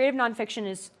creative nonfiction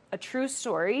is a true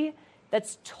story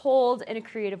that's told in a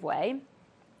creative way.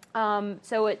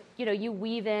 So it, you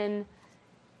weave in,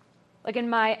 like in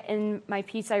my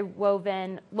piece, I wove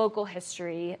in local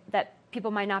history that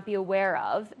people might not be aware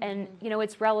of, and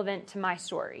it's relevant to my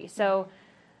story. So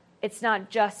it's not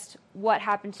just what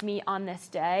happened to me on this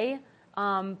day,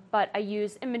 but I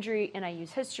use imagery and I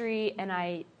use history, and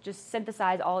I just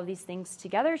synthesize all of these things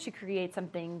together to create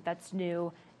something that's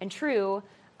new and true,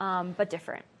 but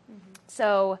different. Mm-hmm.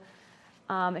 So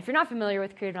if you're not familiar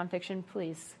with creative nonfiction,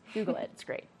 please Google it. It's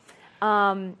great.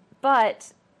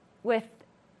 But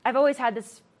I've always had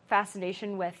this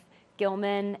fascination with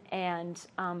Gilman and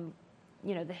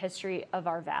the history of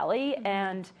our valley. Mm-hmm.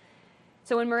 And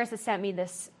so when Marissa sent me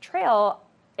this trail,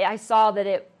 I saw that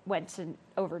it went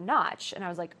over Notch, and I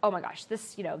was like, oh my gosh,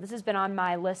 this has been on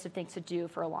my list of things to do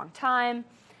for a long time.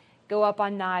 Go up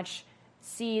on Notch,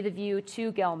 see the view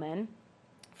to Gilman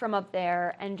from up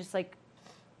there, and just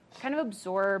kind of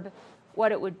absorb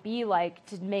what it would be like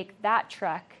to make that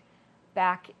trek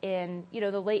back in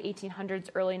the late 1800s,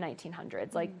 early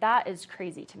 1900s. Like, that is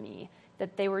crazy to me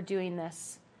that they were doing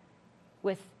this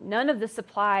with none of the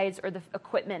supplies or the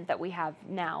equipment that we have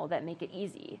now that make it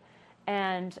easy,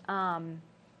 and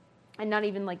not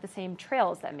even the same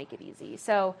trails that make it easy.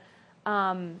 So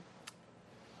that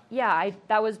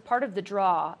was part of the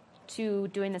draw to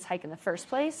doing this hike in the first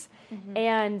place.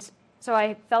 And so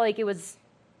I felt like it was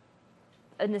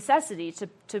a necessity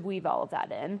to weave all of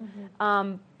that in.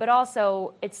 But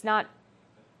also, it's not,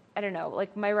 I don't know,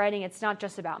 like my writing, it's not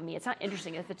just about me. It's not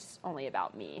interesting if it's only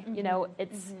about me. You know,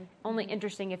 it's only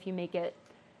interesting if you make it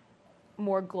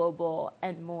more global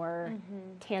and more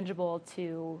tangible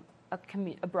to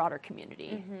a broader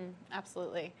community.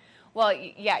 Absolutely. Well,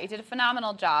 yeah, you did a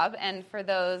phenomenal job. And for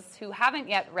those who haven't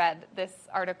yet read this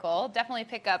article, definitely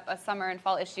pick up a summer and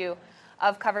fall issue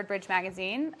of Covered Bridge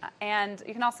magazine. And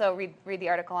you can also read the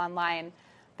article online.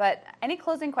 But any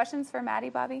closing questions for Maddie,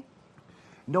 Bobby?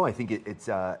 No, I think it's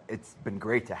been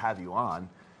great to have you on,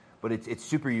 but it's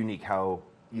super unique how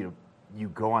you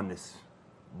go on this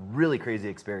really crazy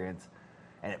experience,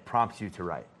 and it prompts you to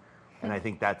write. And I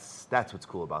think that's what's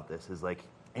cool about this is like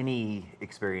any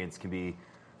experience can be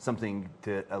something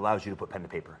that allows you to put pen to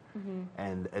paper,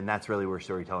 and that's really where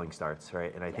storytelling starts,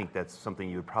 right? And I think that's something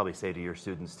you would probably say to your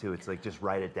students too. It's like just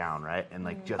write it down, right? And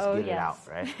like just get it out,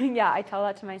 right? Yeah, I tell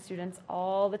that to my students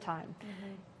all the time.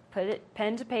 Put it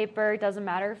pen to paper. It doesn't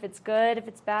matter if it's good, if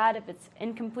it's bad, if it's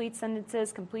incomplete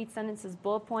sentences, complete sentences,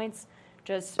 bullet points.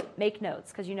 Just make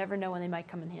notes because you never know when they might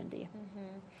come in handy.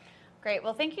 Great.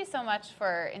 Well, thank you so much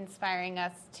for inspiring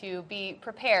us to be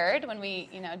prepared when we,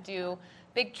 do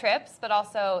big trips, but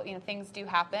also, things do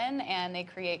happen and they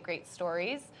create great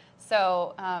stories.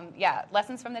 So,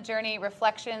 lessons from the journey,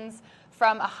 reflections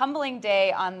from a humbling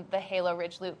day on the Halo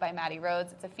Ridge Loop by Maddie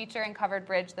Rhodes. It's a feature in Covered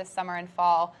Bridge this summer and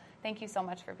fall. Thank you so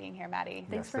much for being here, Maddie.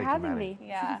 Thanks for having me.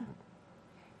 Yeah.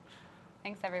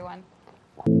 Thanks, everyone.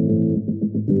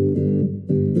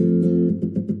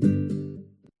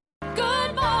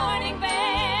 Good morning, Vale.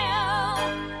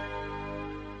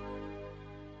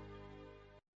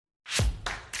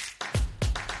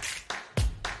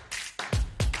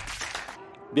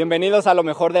 Bienvenidos a lo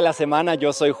mejor de la semana.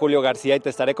 Yo soy Julio García y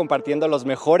te estaré compartiendo los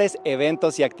mejores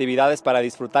eventos y actividades para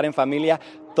disfrutar en familia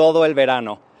todo el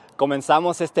verano.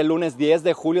 Comenzamos este lunes 10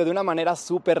 de julio de una manera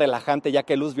súper relajante, ya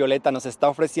que Luz Violeta nos está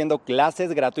ofreciendo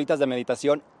clases gratuitas de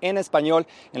meditación en español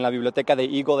en la biblioteca de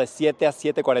Eagle de 7 a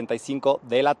 7:45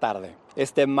 de la tarde.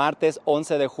 Este martes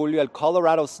 11 de julio, el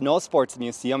Colorado Snow Sports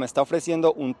Museum está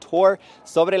ofreciendo un tour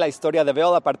sobre la historia de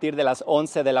Vail a partir de las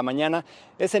 11 de la mañana.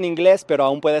 Es en inglés, pero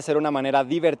aún puede ser una manera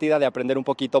divertida de aprender un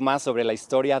poquito más sobre la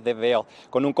historia de Vail,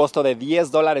 con un costo de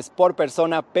 $10 por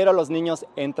persona, pero los niños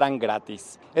entran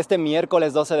gratis. Este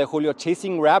miércoles 12 de julio,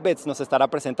 Chasing Rabbits nos estará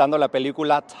presentando la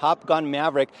película Top Gun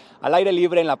Maverick al aire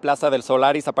libre en la Plaza del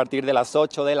Solaris a partir de las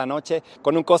 8 de la noche,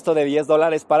 con un costo de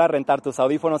 $10 para rentar tus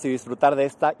audífonos y disfrutar de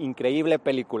esta increíble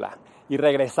película. Y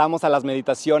regresamos a las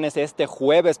meditaciones este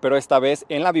jueves, pero esta vez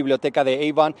en la biblioteca de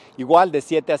Avon, igual de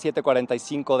 7 a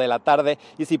 7:45 de la tarde.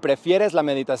 Y si prefieres la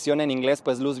meditación en inglés,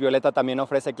 pues Luz Violeta también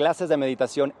ofrece clases de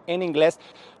meditación en inglés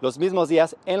los mismos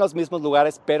días, en los mismos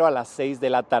lugares, pero a las 6 de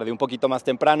la tarde, un poquito más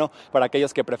temprano para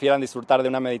aquellos que prefieran disfrutar de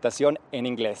una meditación en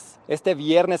inglés. Este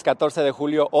viernes 14 de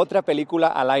julio, otra película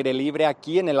al aire libre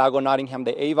aquí en el lago Nottingham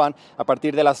de Avon. A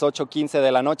partir de las 8:15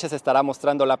 de la noche se estará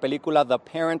mostrando la película The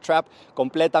Parent Trap,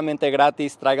 completamente gratis.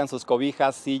 Traigan sus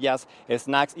cobijas, sillas,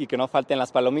 snacks y que no falten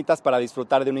las palomitas para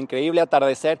disfrutar de un increíble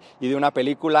atardecer y de una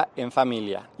película en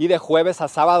familia. Y de jueves a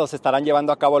sábado se estarán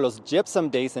llevando a cabo los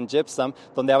Gypsum Days en Gypsum,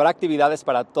 donde habrá actividades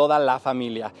para toda la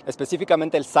familia.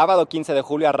 Específicamente el sábado 15 de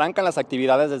julio arrancan las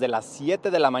actividades desde las 7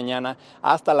 de la mañana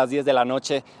hasta las 10 de la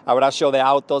noche. Habrá show de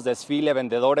autos, desfile,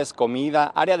 vendedores,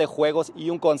 comida, área de juegos y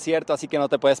un concierto, así que no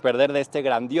te puedes perder de este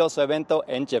grandioso evento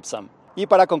en Gypsum. Y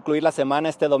para concluir la semana,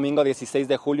 este domingo 16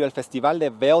 de julio, el Festival de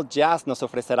Vail Jazz nos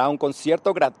ofrecerá un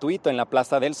concierto gratuito en la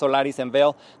Plaza del Solaris en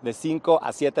Vail de 5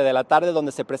 a 7 de la tarde,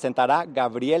 donde se presentará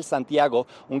Gabriel Santiago,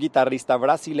 un guitarrista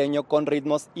brasileño con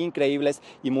ritmos increíbles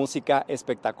y música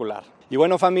espectacular. Y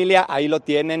bueno, familia, ahí lo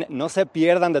tienen. No se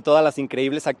pierdan de todas las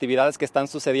increíbles actividades que están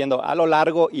sucediendo a lo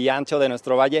largo y ancho de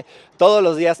nuestro valle. Todos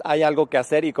los días hay algo que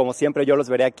hacer y como siempre yo los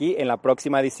veré aquí en la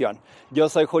próxima edición. Yo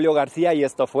soy Julio García y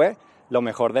esto fue Lo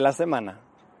Mejor de la Semana.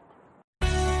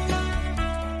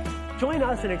 Join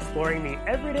us in exploring the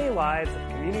everyday lives of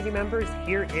community members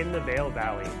here in the Vail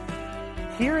Valley.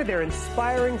 Hear their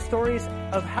inspiring stories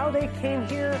of how they came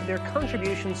here, their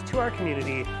contributions to our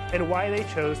community, and why they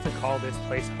chose to call this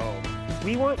place home.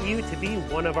 We want you to be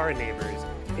one of our neighbors.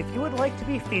 If you would like to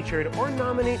be featured or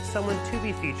nominate someone to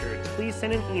be featured, please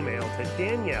send an email to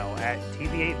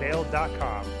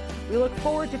Danielle@tv8vail.com. We look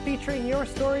forward to featuring your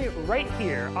story right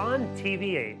here on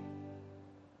TV8.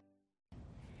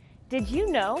 Did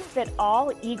you know that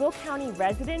all Eagle County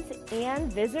residents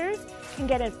and visitors can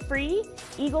get a free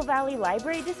Eagle Valley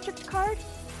Library District card?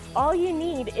 all you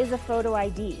need is a photo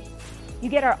ID. You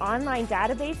get our online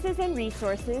databases and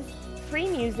resources, free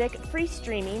music, free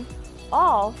streaming,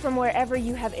 all from wherever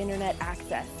you have internet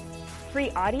access. Free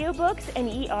audiobooks and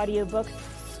e-audiobooks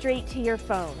straight to your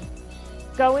phone.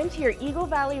 Go into your Eagle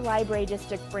Valley Library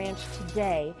District branch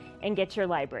today and get your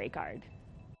library card.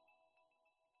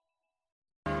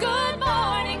 Good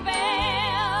morning, Vale.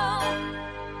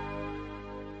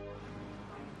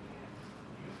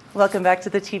 Welcome back to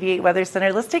the TV8 Weather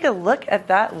Center. Let's take a look at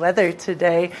that weather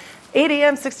today. 8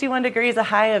 a.m., 61 degrees, a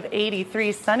high of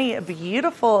 83. Sunny, a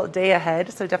beautiful day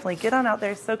ahead. So definitely get on out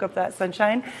there, soak up that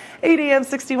sunshine. 8 a.m.,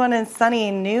 61 and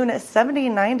sunny. Noon,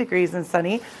 79 degrees and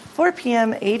sunny. 4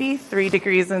 p.m., 83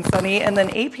 degrees and sunny. And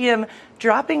then 8 p.m.,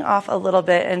 dropping off a little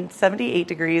bit and 78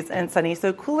 degrees and sunny.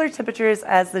 So cooler temperatures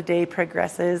as the day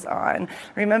progresses on.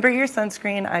 Remember your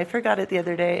sunscreen. I forgot it the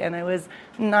other day and I was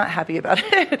not happy about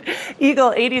it.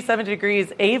 Eagle, 87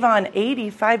 degrees. Avon,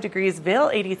 85 degrees. Vail,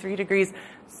 83 degrees.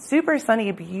 Super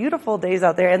sunny, beautiful days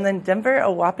out there. And then Denver,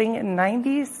 a whopping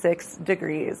 96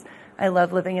 degrees. I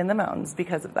love living in the mountains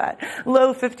because of that.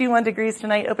 Low 51 degrees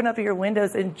tonight. Open up your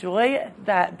windows. Enjoy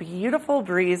that beautiful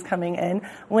breeze coming in.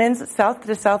 Winds south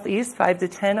to southeast, 5 to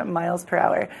 10 miles per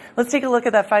hour. Let's take a look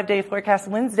at that 5-day forecast.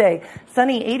 Wednesday,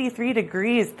 sunny, 83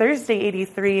 degrees. Thursday,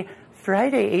 83.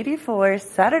 Friday, 84,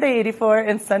 Saturday, 84,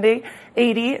 and Sunday,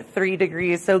 83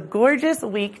 degrees. So gorgeous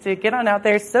week to get on out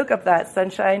there, soak up that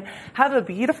sunshine, have a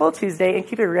beautiful Tuesday, and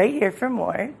keep it right here for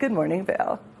more Good Morning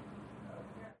Vail.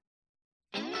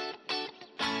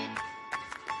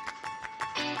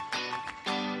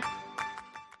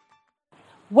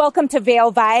 Welcome to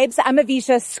Vail Vibes. I'm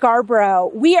Avisha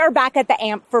Scarborough. We are back at the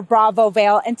AMP for Bravo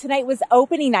Vail, and tonight was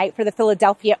opening night for the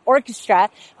Philadelphia Orchestra,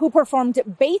 who performed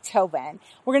Beethoven.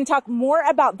 We're going to talk more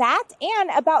about that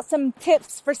and about some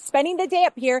tips for spending the day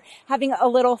up here, having a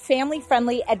little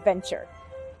family-friendly adventure.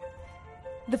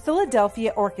 The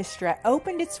Philadelphia Orchestra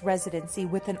opened its residency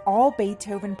with an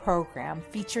all-Beethoven program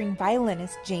featuring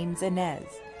violinist James Inez.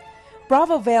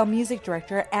 Bravo Vail music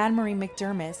director Anne-Marie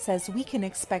McDermott says we can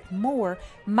expect more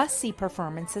must-see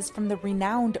performances from the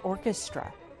renowned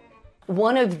orchestra.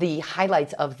 One of the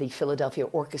highlights of the Philadelphia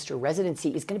Orchestra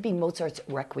residency is going to be Mozart's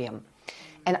Requiem.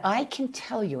 And I can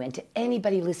tell you, and to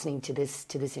anybody listening to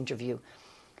this interview,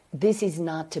 this is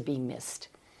not to be missed.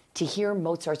 To hear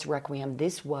Mozart's Requiem,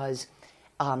 this was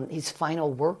his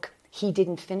final work. He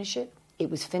didn't finish it. It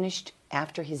was finished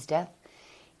after his death.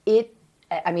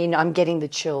 I'm getting the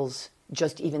chills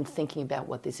just even thinking about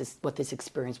what this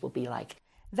experience will be like.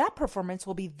 That performance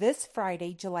will be this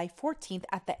Friday, July 14th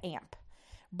at the AMP.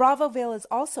 Bravo Vail is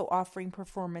also offering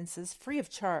performances free of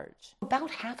charge.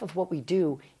 About half of what we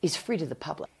do is free to the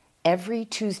public. Every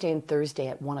Tuesday and Thursday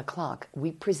at 1 o'clock,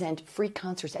 we present free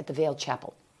concerts at the Vail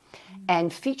Chapel.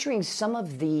 And featuring some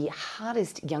of the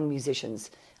hottest young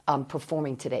musicians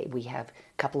performing today. We have a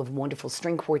couple of wonderful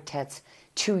string quartets,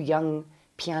 2 young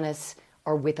pianists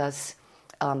are with us,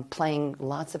 playing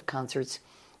lots of concerts.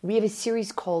 We have a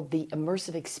series called the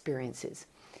Immersive Experiences.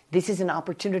 This is an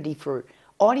opportunity for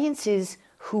audiences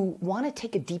who want to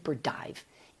take a deeper dive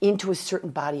into a certain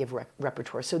body of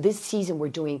repertoire. So this season we're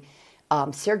doing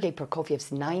Sergei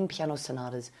Prokofiev's 9 piano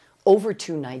sonatas over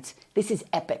 2 nights. This is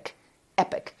epic.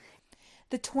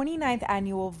 The 29th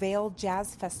annual Vail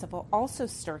Jazz Festival also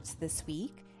starts this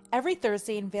week. Every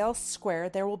Thursday in Vail Square,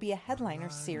 there will be a headliner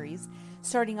series,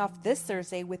 starting off this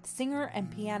Thursday with singer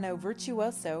and piano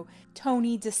virtuoso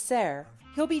Tony Desser.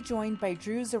 He'll be joined by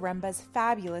Drew Zaremba's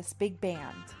fabulous big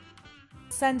band.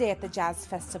 Sunday at the Jazz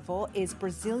Festival is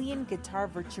Brazilian guitar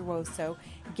virtuoso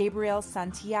Gabriel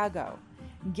Santiago.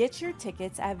 Get your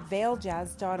tickets at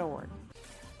vailjazz.org.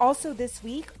 Also this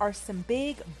week are some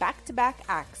big back-to-back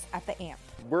acts at the AMP.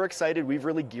 We're excited. We've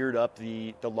really geared up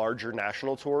the larger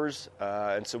national tours,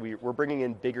 and so we're bringing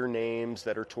in bigger names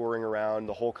that are touring around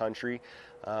the whole country,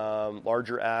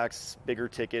 larger acts, bigger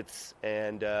tickets,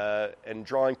 and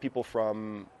drawing people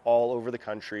from all over the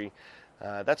country.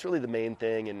 That's really the main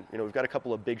thing, and we've got a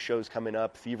couple of big shows coming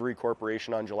up. Thievery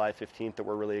Corporation on July 15th that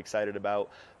we're really excited about,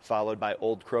 followed by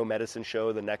Old Crow Medicine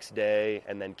Show the next day,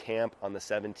 and then Camp on the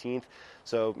 17th.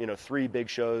 So 3 big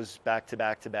shows back to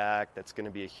back to back. That's going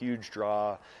to be a huge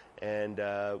draw, and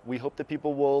we hope that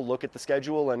people will look at the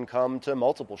schedule and come to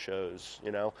multiple shows.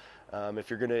 If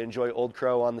you're going to enjoy Old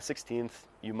Crow on the 16th,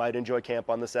 you might enjoy Camp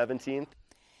on the 17th.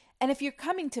 And if you're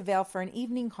coming to Vail for an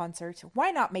evening concert, why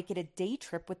not make it a day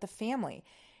trip with the family?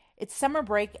 It's summer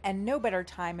break and no better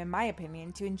time, in my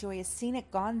opinion, to enjoy a scenic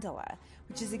gondola,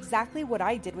 which is exactly what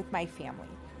I did with my family.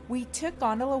 We took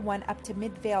Gondola 1 up to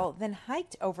Mid-Vail, then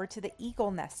hiked over to the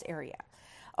Eagle Nest area.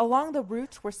 Along the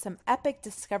route were some epic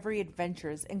discovery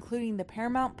adventures, including the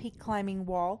Paramount Peak Climbing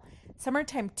Wall,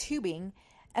 summertime tubing,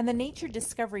 and the Nature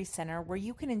Discovery Center, where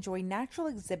you can enjoy natural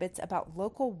exhibits about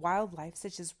local wildlife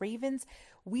such as ravens,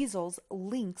 weasels,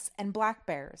 lynx, and black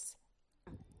bears.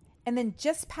 And then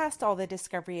just past all the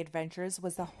discovery adventures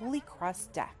was the Holy Cross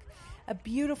Deck, a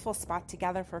beautiful spot to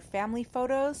gather for family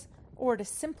photos or to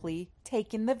simply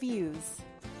take in the views.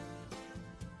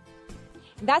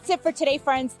 That's it for today,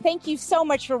 friends. Thank you so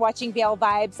much for watching Vail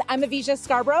Vibes. I'm Avisha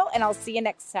Scarborough, and I'll see you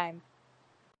next time.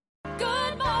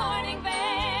 Good morning, Vail.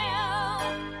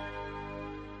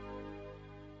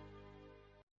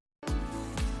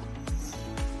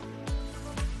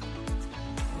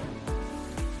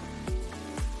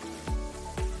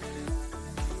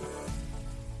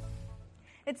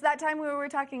 It's that time where we're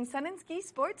talking Sun and Ski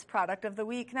Sports Product of the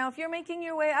Week. Now, if you're making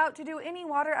your way out to do any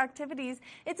water activities,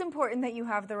 it's important that you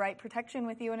have the right protection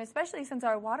with you, and especially since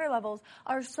our water levels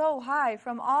are so high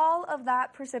from all of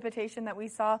that precipitation that we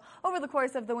saw over the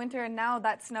course of the winter and now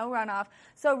that snow runoff.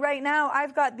 So right now,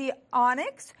 I've got the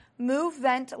Onyx Move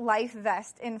Vent Life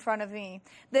Vest in front of me.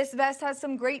 This vest has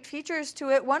some great features to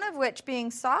it, one of which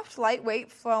being soft,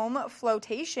 lightweight foam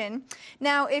flotation.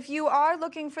 Now, if you are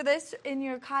looking for this in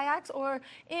your kayaks or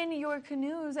in your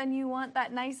canoes and you want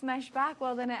that nice mesh back,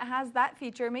 well, then it has that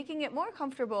feature, making it more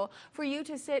comfortable for you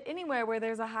to sit anywhere where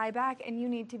there's a high back and you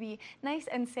need to be nice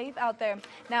and safe out there.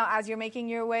 Now, as you're making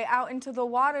your way out into the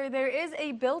water, there is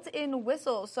a built-in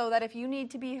whistle so that if you need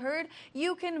to be heard,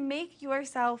 you can make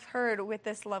yourself heard with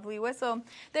this lovely whistle.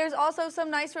 There's also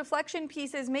some nice reflection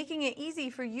pieces, making it easy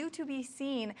for you to be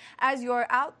seen as you're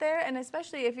out there, and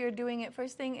especially if you're doing it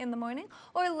first thing in the morning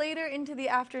or later into the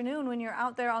afternoon when you're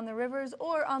out there on the rivers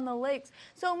or on the lakes.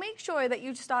 So make sure that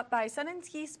you stop by Sun and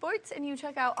Ski Sports and you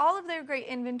check out all of their great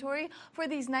inventory for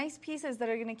these nice pieces that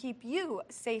are going to keep you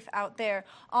safe out there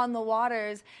on the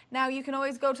waters. Now, you can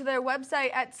always go to their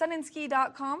website at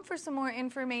sunandski.com for some more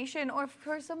information or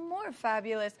for some more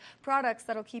fabulous products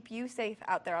that'll keep you safe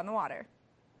out there on the water.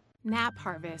 Nap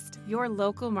Harvest, your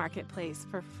local marketplace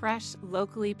for fresh,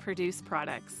 locally produced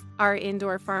products. Our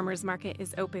indoor farmers market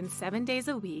is open 7 days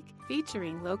a week,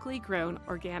 featuring locally grown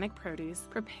organic produce,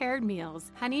 prepared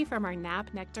meals, honey from our Nap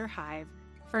Nectar hive,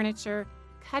 furniture,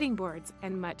 cutting boards,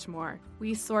 and much more.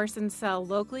 We source and sell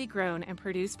locally grown and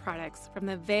produced products from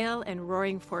the Vail and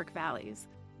Roaring Fork Valleys.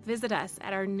 Visit us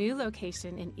at our new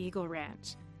location in Eagle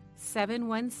Ranch,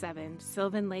 717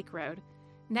 Sylvan Lake Road,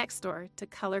 next door to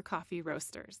Color Coffee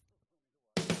Roasters.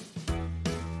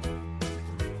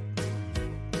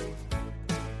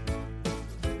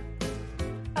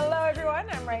 Hello, everyone.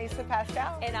 I'm Raisa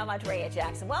Pascal. And I'm Andrea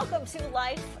Jackson. Welcome to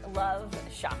Life, Love,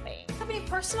 Shopping. Have any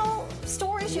personal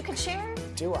stories you can share?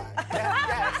 Do I?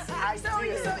 Yes, I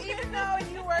do. So even though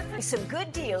you work for some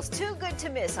good deals, too good to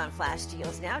miss on flash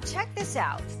deals now, check this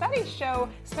out. Studies show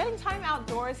spending time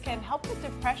outdoors can help with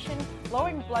depression,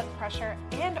 lowering blood pressure,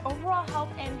 and overall health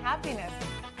and happiness.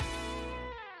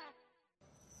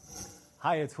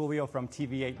 Hi, it's Julio from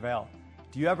TV8 Vail.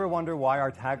 Do you ever wonder why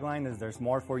our tagline is "There's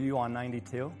more for you on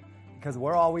 92"? Because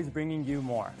we're always bringing you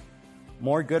more.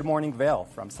 More Good Morning Vail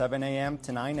from 7 a.m.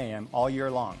 to 9 a.m. all year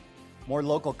long. More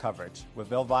local coverage with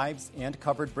Vail Vibes and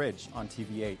Covered Bridge on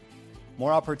TV8.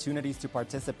 More opportunities to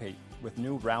participate with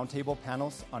new roundtable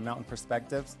panels on mountain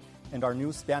perspectives and our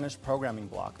new Spanish programming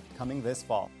block coming this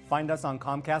fall. Find us on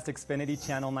Comcast Xfinity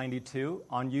Channel 92,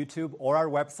 on YouTube, or our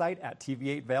website at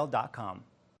tv8vail.com.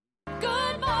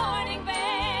 Good morning, Vail.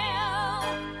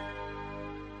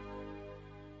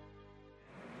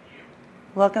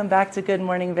 Welcome back to Good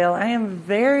Morning Vail. I am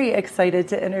very excited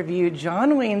to interview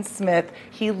John Wayne Smith.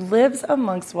 He lives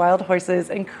amongst wild horses.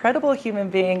 Incredible human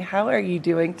being. How are you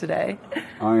doing today?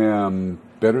 I am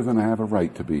better than I have a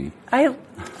right to be. I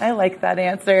like that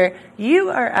answer.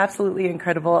 You are absolutely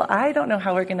incredible. I don't know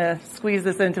how we're going to squeeze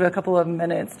this into a couple of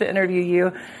minutes to interview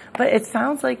you, but it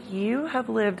sounds like you have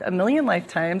lived a million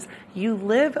lifetimes. You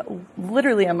live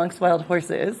literally amongst wild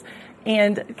horses.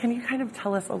 And can you kind of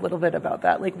tell us a little bit about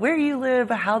that? Like where you live,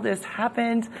 how this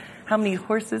happened, how many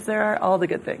horses there are, all the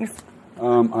good things.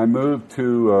 I moved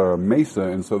to Mesa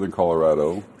in southern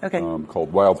Colorado,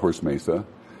 called Wild Horse Mesa.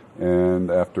 And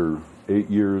after 8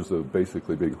 years of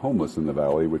basically being homeless in the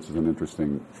valley, which is an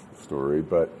interesting story,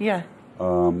 but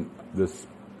this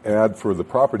ad for the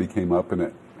property came up and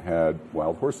it had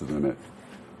wild horses in it.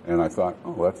 And I thought,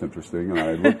 oh, that's interesting. And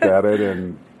I looked at it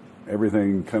and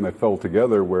everything kind of fell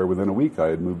together where within a week I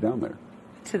had moved down there.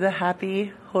 To the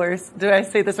Happy Horse, do I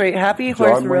say this right? Happy Horse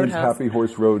John Wayne's Roadhouse. Happy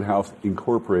Horse Roadhouse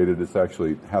Incorporated. It's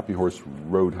actually Happy Horse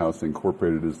Roadhouse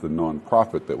Incorporated is the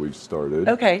nonprofit that we've started.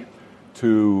 Okay.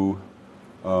 To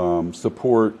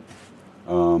support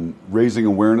raising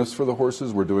awareness for the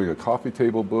horses. We're doing a coffee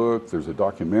table book. There's a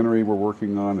documentary we're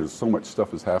working on. There's so much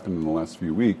stuff has happened in the last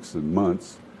few weeks and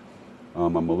months.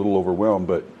 I'm a little overwhelmed,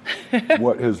 but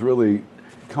what has really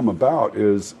come about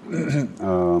is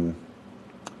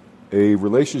a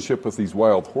relationship with these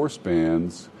wild horse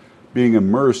bands, being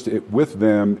immersed with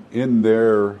them in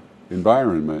their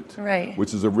environment, right,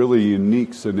 which is a really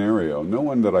unique scenario. No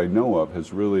one that I know of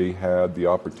has really had the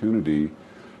opportunity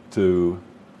to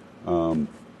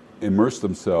immerse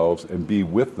themselves and be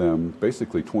with them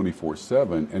basically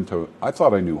 24/7. And I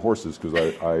thought I knew horses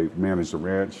because I managed a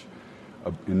ranch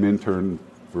in Minturn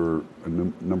for a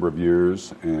number of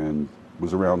years and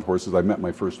was around horses. I met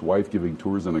my first wife giving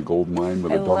tours in a gold mine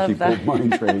with a donkey-pulled mine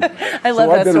train. I love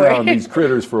so I've that been story. around these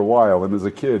critters for a while, and as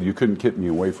a kid, you couldn't keep me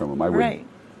away from them. I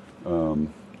would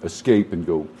escape and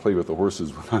go play with the horses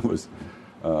when I was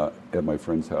at my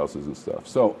friends' houses and stuff.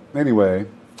 So anyway,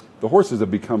 the horses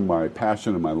have become my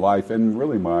passion in my life, and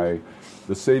really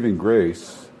the saving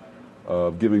grace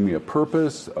of giving me a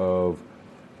purpose, of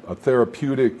a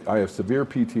therapeutic. I have severe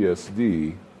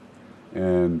PTSD,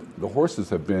 and the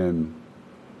horses have been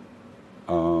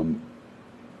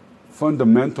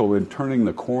fundamental in turning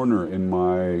the corner in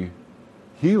my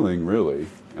healing, really,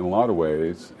 in a lot of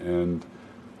ways, and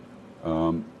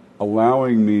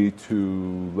allowing me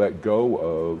to let go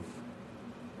of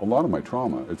a lot of my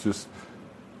trauma. It's just,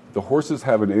 the horses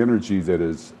have an energy that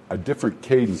is a different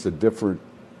cadence, a different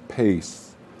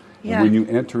pace. Yeah. And when you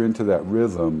enter into that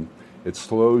rhythm, it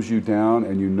slows you down,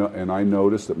 and I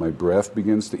notice that my breath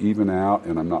begins to even out,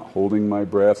 and I'm not holding my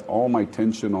breath. All my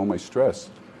tension, all my stress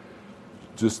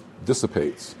just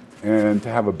dissipates. And to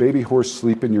have a baby horse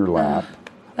sleep in your lap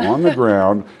on the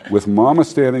ground with Mama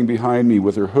standing behind me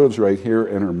with her hooves right here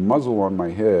and her muzzle on my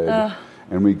head,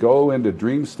 and we go into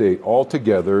dream state all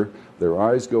together. Their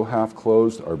eyes go half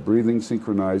closed, our breathing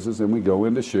synchronizes, and we go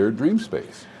into shared dream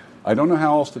space. I don't know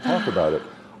how else to talk about it.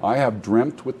 I have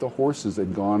dreamt with the horses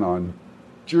and gone on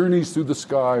journeys through the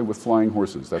sky with flying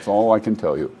horses. That's all I can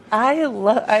tell you.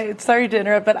 Sorry to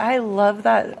interrupt, but I love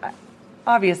that.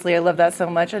 Obviously, I love that so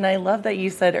much. And I love that you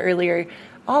said earlier,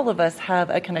 all of us have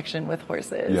a connection with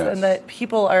horses, Yes. and that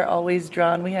people are always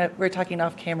drawn. We're talking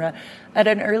off camera. At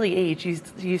an early age,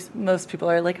 most people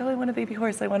are like, oh, I want a baby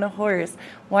horse, I want a horse.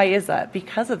 Why is that?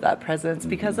 Because of that presence,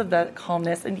 because of that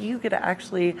calmness, and you get to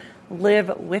actually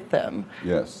live with them.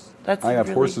 Yes. I have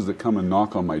horses that come and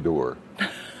knock on my door.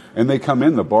 And they come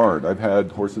in the barn. I've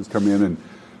had horses come in, and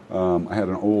I had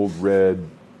an old red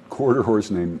quarter horse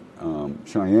named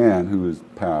Cheyenne, who has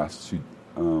passed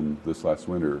this last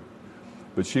winter.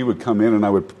 But she would come in, and I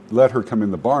would let her come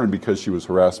in the barn because she was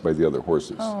harassed by the other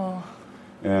horses. Oh.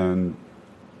 And,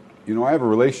 I have a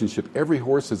relationship. Every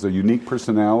horse has a unique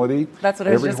personality. That's what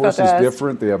I was Every just horse about to is ask.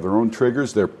 different. They have their own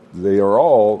triggers. They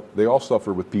all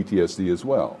suffer with PTSD as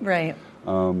well. Right.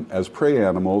 As prey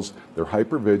animals, they're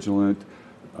hypervigilant,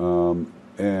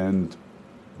 and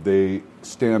they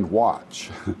stand watch.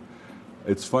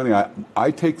 It's funny,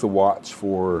 I take the watch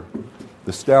for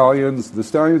the stallions. The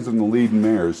stallions and the lead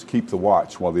mares keep the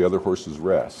watch while the other horses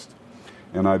rest.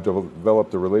 And I've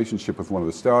developed a relationship with one of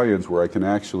the stallions where I can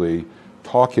actually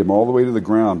talk him all the way to the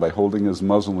ground by holding his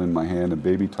muzzle in my hand and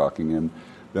baby talking him.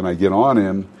 Then I get on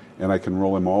him, and I can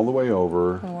roll him all the way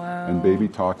over and baby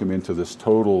talk him into this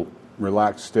total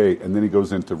relaxed state, and then he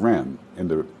goes into REM,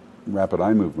 into rapid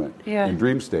eye movement, in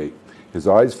dream state. His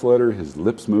eyes flutter, his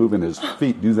lips move, and his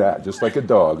feet do that, just like a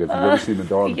dog, if you've ever seen a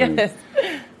dog Yes. move.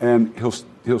 And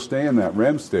he'll stay in that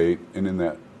REM state and in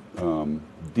that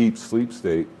deep sleep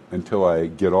state until I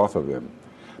get off of him.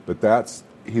 But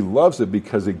he loves it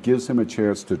because it gives him a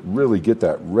chance to really get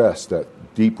that rest, that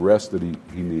deep rest that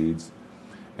he needs.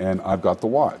 And I've got the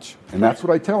watch. And that's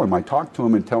what I tell him. I talk to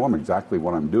him and tell him exactly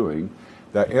what I'm doing.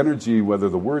 That energy, whether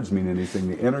the words mean anything,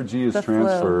 the energy is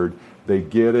transferred. They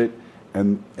get it,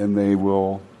 and they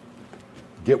will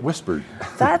get whispered.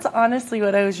 That's honestly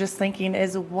what I was just thinking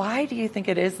is, why do you think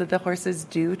it is that the horses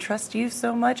do trust you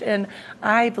so much? And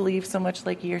I believe so much,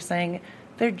 like you're saying,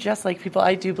 they're just like people.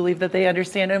 I do believe that they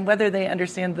understand, and whether they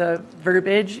understand the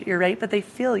verbiage, you're right, but they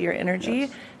feel your energy.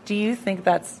 Yes. Do you think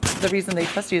that's the reason they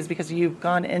trust you is because you've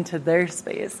gone into their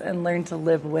space and learned to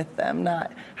live with them,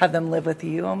 not have them live with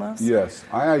you almost? Yes.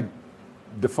 I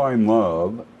define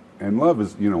love, and love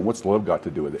is, what's love got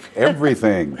to do with it?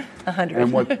 Everything. 100.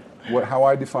 And how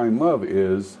I define love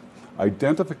is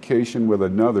identification with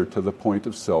another to the point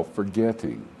of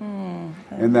self-forgetting.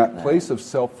 And that place of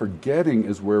self-forgetting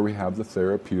is where we have the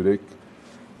therapeutic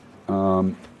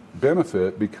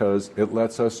benefit, because it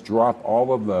lets us drop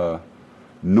all of the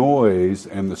noise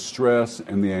and the stress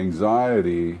and the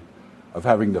anxiety of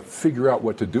having to figure out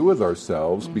what to do with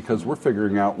ourselves because we're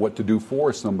figuring out what to do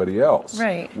for somebody else.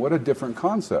 Right. What a different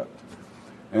concept.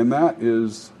 And that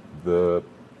is the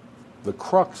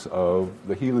crux of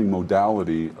the healing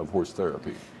modality of horse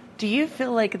therapy. Do you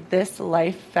feel like this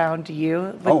life found you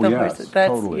with Oh, the yes, horses? That's,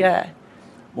 totally. Yeah.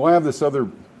 Well, I have this other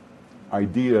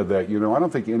idea that, I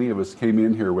don't think any of us came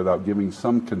in here without giving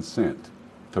some consent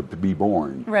to be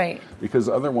born. Right. Because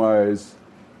otherwise,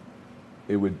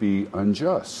 it would be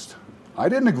unjust. I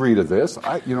didn't agree to this.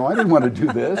 I didn't want to do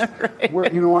this.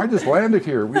 I just landed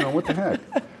here. What the heck?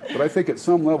 But I think at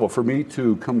some level, for me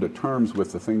to come to terms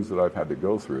with the things that I've had to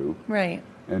go through, right,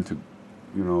 and to,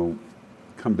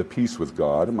 come to peace with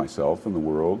God and myself and the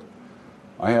world,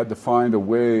 I had to find a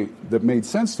way that made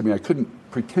sense to me. I couldn't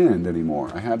pretend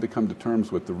anymore. I had to come to terms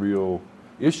with the real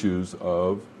issues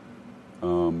of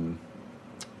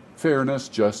fairness,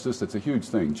 justice. It's a huge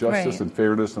thing. Justice and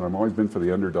fairness, and I've always been for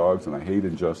the underdogs, and I hate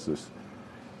injustice.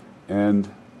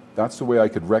 And that's the way I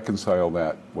could reconcile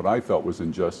that, what I felt was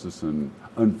injustice and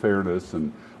unfairness,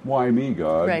 and why me,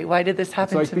 God? Right, why did this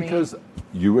happen to me? Because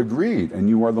you agreed, and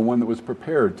you are the one that was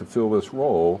prepared to fill this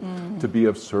role, to be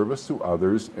of service to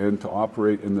others, and to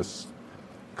operate in this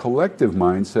collective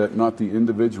mindset, not the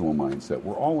individual mindset.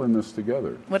 We're all in this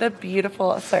together. What a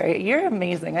beautiful, sorry, you're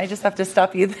amazing. I just have to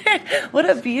stop you there. What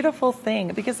a beautiful thing,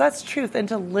 because that's truth. And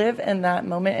to live in that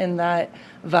moment, in that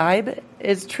vibe,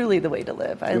 is truly the way to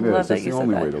live. I love that you said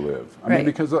that. It's the only way to live. I mean,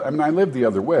 because I lived the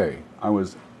other way. I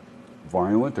was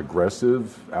violent,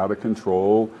 aggressive, out of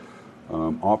control,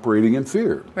 operating in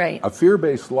fear. Right. A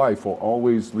fear-based life will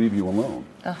always leave you alone.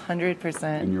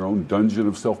 100%. In your own dungeon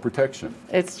of self-protection.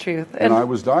 It's truth. And I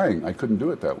was dying. I couldn't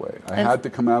do it that way. I had to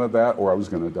come out of that or I was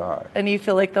going to die. And you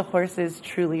feel like the horses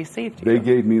truly saved you. They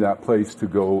gave me that place to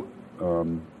go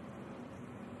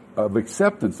of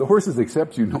acceptance. The horses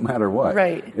accept you no matter what.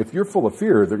 Right. If you're full of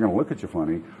fear, they're going to look at you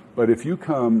funny. But if you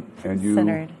come and you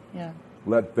centered, yeah,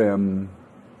 let them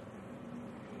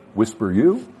whisper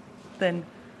you, then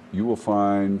you will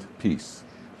find peace.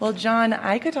 Well, John,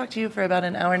 I could talk to you for about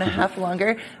an hour and a half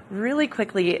longer. Really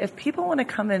quickly, if people want to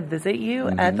come and visit you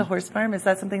at the horse farm, is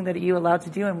that something that you allowed to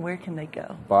do, and where can they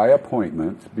go? By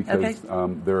appointment, because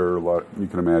there are a lot, you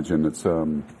can imagine it's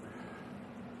a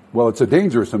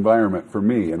dangerous environment for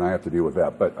me, and I have to deal with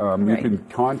that. But you can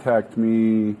contact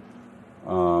me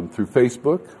through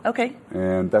Facebook. Okay.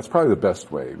 And that's probably the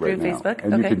best way right through now. Facebook?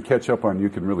 And you can catch up on, you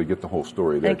can really get the whole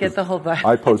story there. And get the whole vibe.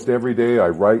 I post every day, I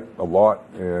write a lot,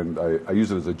 and I use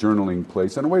it as a journaling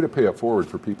place and a way to pay it forward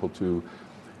for people to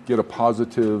get a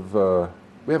positive,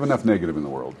 we have enough negative in the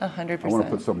world. 100%. I want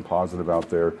to put something positive out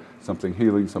there, something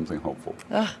healing, something hopeful.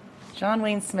 John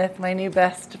Wayne Smith, my new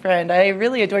best friend. I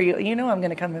really adore you. You know I'm going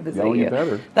to come and visit you. You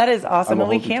Better. That is awesome. And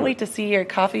we can't wait to see your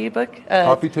coffee book.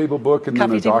 Coffee table book, and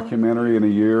then a documentary in a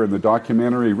year. And the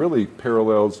documentary really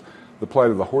parallels the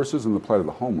plight of the horses and the plight of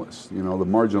the homeless. The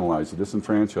marginalized, the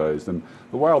disenfranchised. And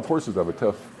the wild horses have a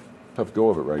tough go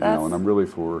of it right now. And I'm really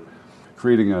for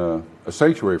creating a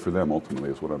sanctuary for them, ultimately,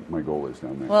 is what my goal is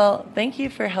down there. Well, thank you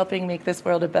for helping make this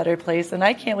world a better place, and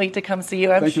I can't wait to come see you.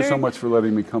 Thank you so much for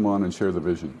letting me come on and share the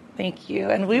vision. Thank you,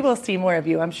 and we will see more of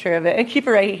you, I'm sure of it. And keep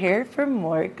it right here for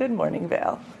more Good Morning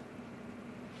Vail.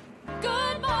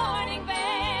 Good Morning Vail.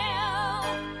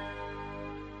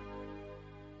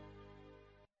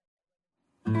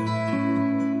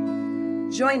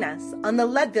 Join us on the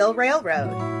Leadville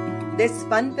Railroad. This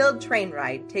fun-filled train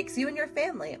ride takes you and your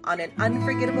family on an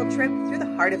unforgettable trip through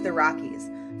the heart of the Rockies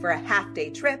for a half-day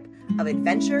trip of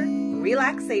adventure,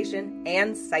 relaxation,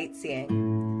 and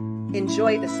sightseeing.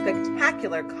 Enjoy the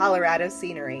spectacular Colorado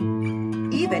scenery.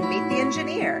 Even meet the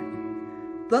engineer.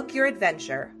 Book your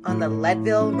adventure on the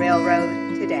Leadville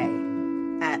Railroad today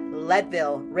at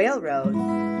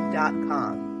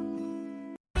leadvillerailroad.com.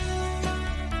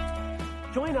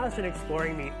 Join us in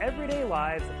exploring the everyday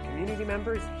lives of community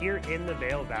members here in the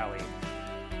Vail Valley.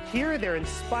 Hear their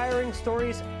inspiring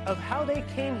stories of how they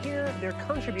came here, their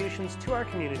contributions to our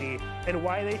community, and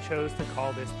why they chose to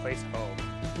call this place home.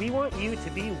 We want you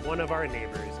to be one of our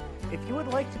neighbors. If you would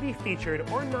like to be featured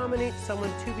or nominate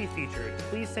someone to be featured,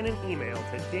 please send an email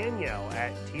to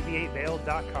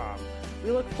Danielle@tv8vail.com.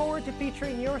 We look forward to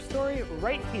featuring your story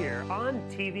right here on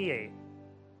TV8.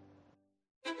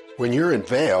 When you're in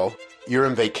Vail, you're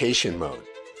in vacation mode,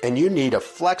 and you need a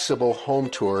flexible home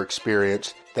tour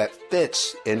experience that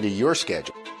fits into your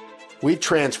schedule. We've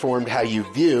transformed how you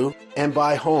view and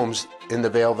buy homes in the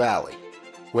Vail Valley.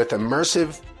 With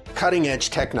immersive, cutting-edge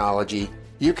technology,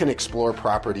 you can explore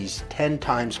properties 10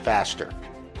 times faster.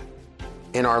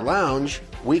 In our lounge,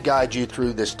 we guide you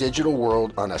through this digital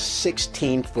world on a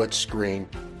 16-foot screen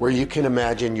where you can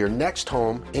imagine your next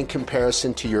home in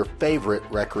comparison to your favorite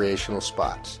recreational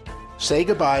spots. Say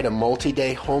goodbye to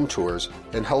multi-day home tours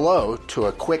and hello to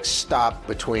a quick stop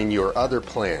between your other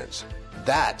plans.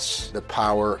 That's the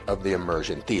power of the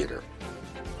Immersion Theater.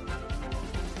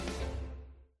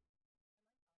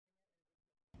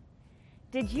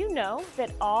 Did you know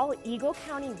that all Eagle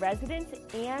County residents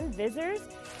and visitors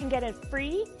can get a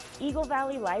free Eagle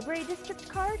Valley Library District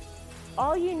card?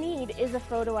 All you need is a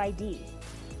photo ID.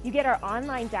 You get our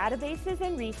online databases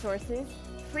and resources,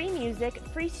 free music,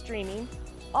 free streaming,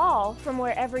 all from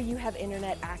wherever you have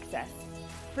internet access.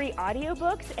 Free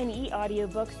audiobooks and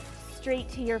e-audiobooks straight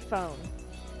to your phone.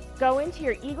 Go into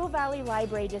your Eagle Valley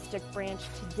Library District branch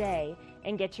today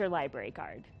and get your library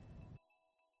card.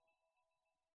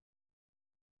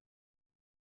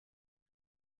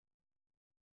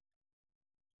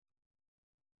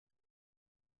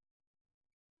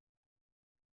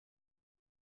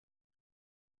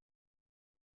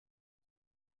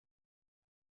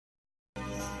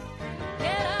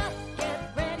 Get up,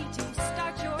 get ready to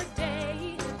start your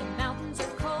day. The mountains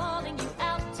are calling you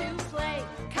out to play.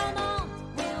 Come on,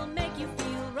 we'll make you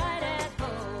feel right at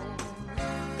home.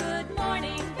 Good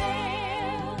morning,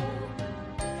 Vale.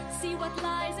 See what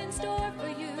lies in store for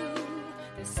you.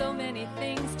 There's so many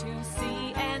things to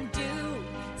see and do.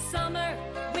 Summer,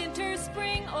 winter,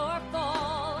 spring, or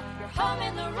fall. Your home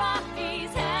in the Rockies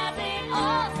has it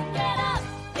all. So get up,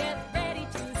 get ready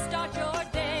to start your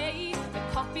day. The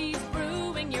coffee's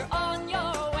brewing, you're on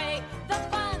your way. The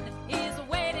fun is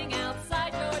waiting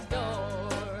outside your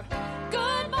door.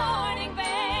 Good morning,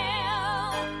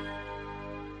 Vale.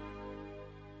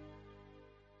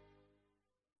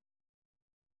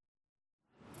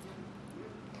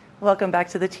 Welcome back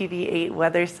to the TV8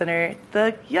 Weather Center.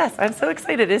 Yes, I'm so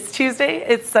excited. It's Tuesday.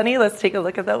 It's sunny. Let's take a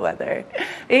look at the weather.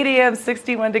 8 a.m.,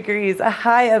 61 degrees, a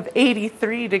high of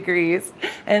 83 degrees,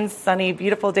 and sunny.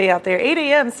 Beautiful day out there. 8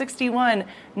 a.m., 61,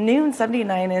 noon,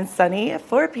 79 and sunny.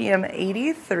 4 p.m.,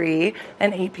 83,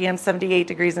 and 8 p.m., 78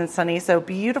 degrees and sunny. So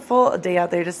beautiful day out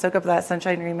there. Just soak up that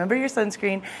sunshine. Remember your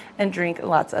sunscreen and drink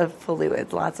lots of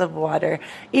fluids, lots of water.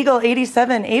 Eagle,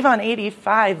 87, Avon,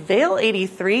 85, Vail,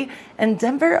 83, and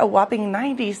Denver, a whopping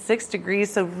 96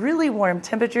 degrees, so really warm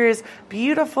temperatures,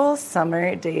 beautiful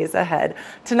summer days ahead.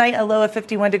 Tonight, a low of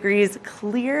 51 degrees,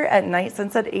 clear at night,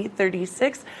 sunset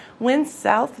 8:36, winds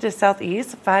south to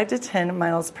southeast 5 to 10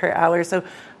 miles per hour. So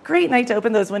great night to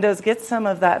open those windows, get some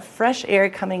of that fresh air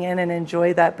coming in and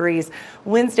enjoy that breeze.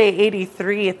 Wednesday,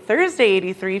 83, Thursday,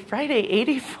 83, Friday,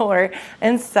 84,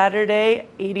 and Saturday,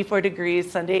 84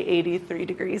 degrees, Sunday, 83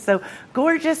 degrees. So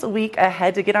gorgeous week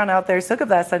ahead to get on out there, soak up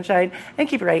that sunshine, and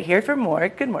keep it right here for more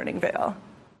Good Morning Vail.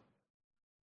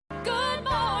 Good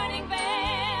morning, Vale.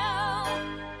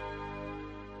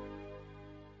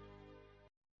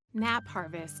 Nap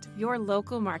Harvest, your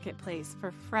local marketplace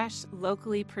for fresh,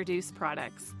 locally produced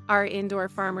products. Our indoor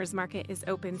farmers market is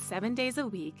open 7 days a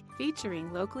week,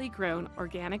 featuring locally grown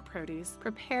organic produce,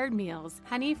 prepared meals,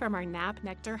 honey from our Nap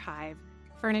Nectar hive,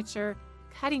 furniture,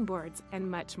 cutting boards, and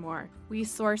much more. We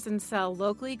source and sell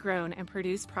locally grown and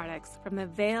produced products from the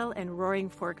Vail and Roaring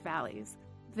Fork Valleys.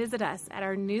 Visit us at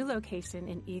our new location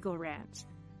in Eagle Ranch,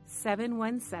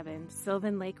 717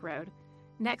 Sylvan Lake Road,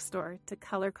 next door to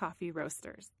Color Coffee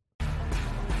Roasters.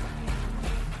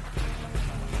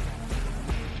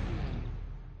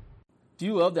 Do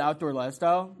you love the outdoor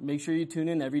lifestyle? Make sure you tune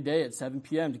in every day at 7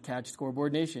 p.m. to catch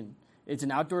Scoreboard Nation. It's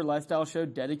an outdoor lifestyle show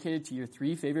dedicated to your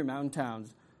 3 favorite mountain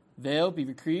towns, Vail,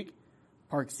 Beaver Creek,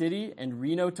 Park City, and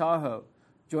Reno, Tahoe.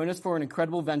 Join us for an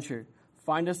incredible venture.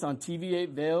 Find us on TV8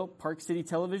 Vail, Park City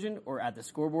Television, or at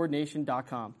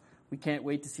thescoreboardnation.com. We can't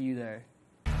wait to see you there.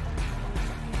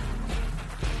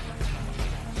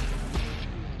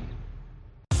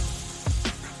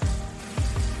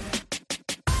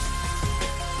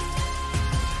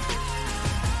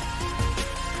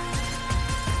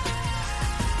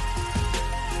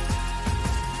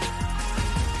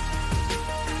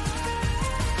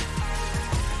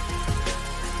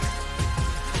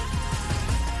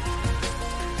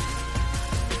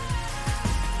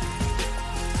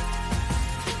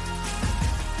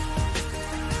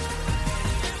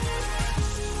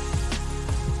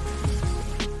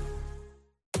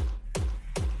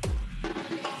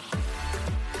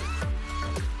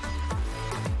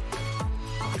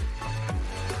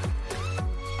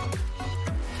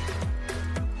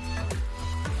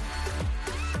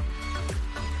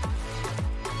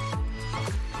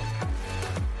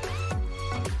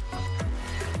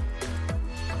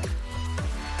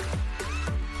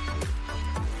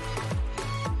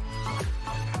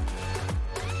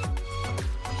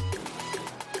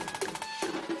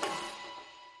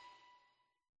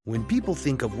 When people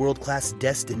think of world-class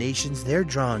destinations, they're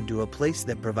drawn to a place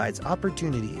that provides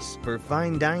opportunities for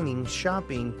fine dining,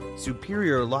 shopping,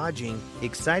 superior lodging,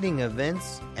 exciting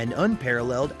events, and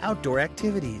unparalleled outdoor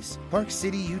activities. Park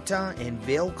City, Utah and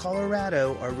Vail,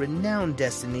 Colorado are renowned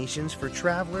destinations for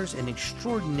travelers and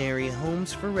extraordinary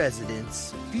homes for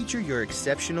residents. Feature your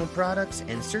exceptional products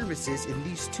and services in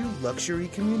these two luxury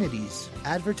communities.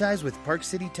 Advertise with Park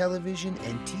City Television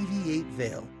and TV8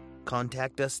 Vail.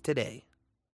 Contact us today.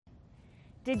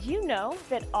 Did you know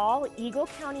that all Eagle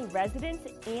County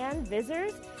residents and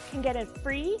visitors can get a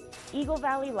free Eagle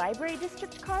Valley Library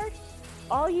District card?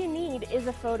 All you need is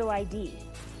a photo ID.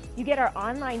 You get our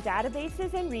online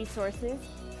databases and resources,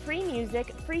 free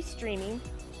music, free streaming,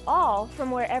 all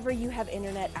from wherever you have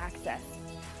internet access.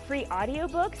 Free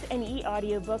audiobooks and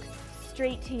e-audiobooks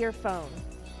straight to your phone.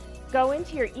 Go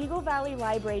into your Eagle Valley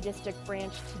Library District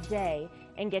branch today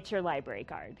and get your library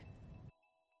card.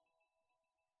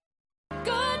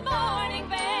 Good morning,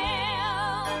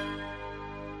 Vail.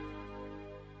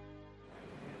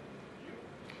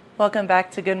 Welcome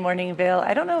back to Good Morning Vail.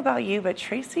 I don't know about you, but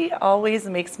Tracy always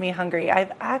makes me hungry.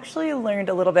 I've actually learned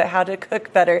a little bit how to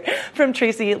cook better from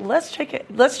Tracy. Let's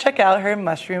check out her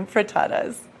mushroom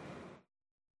frittatas.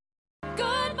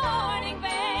 Good morning,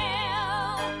 Vail.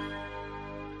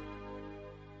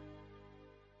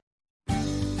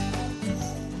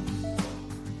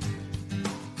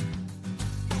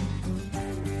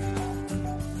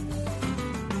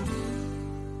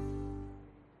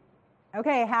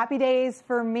 Okay, happy days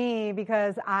for me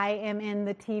because I am in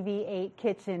the TV8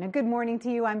 kitchen. A good morning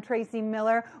to you. I'm Tracy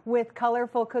Miller with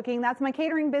Colorful Cooking. That's my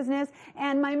catering business,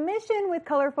 and my mission with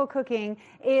Colorful Cooking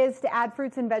is to add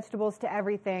fruits and vegetables to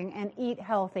everything and eat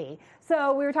healthy.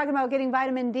 So we were talking about getting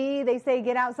vitamin D. They say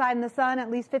get outside in the sun at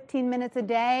least 15 minutes a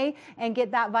day and get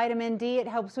that vitamin D. It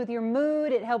helps with your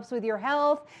mood, it helps with your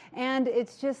health, and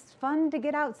it's just fun to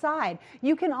get outside.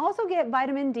 You can also get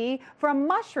vitamin D from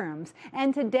mushrooms,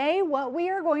 and today what we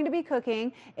are going to be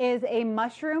cooking is a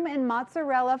mushroom and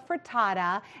mozzarella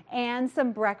frittata and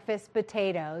some breakfast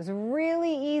potatoes.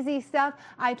 Really easy stuff.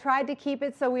 I tried to keep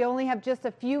it so we only have just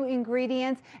a few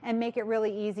ingredients and make it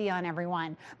really easy on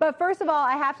everyone. But first of all,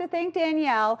 I have to thank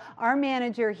Danielle, our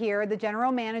manager here, the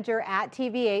general manager at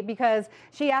TV8, because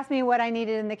she asked me what I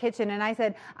needed in the kitchen, and I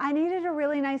said, I needed a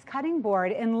really nice cutting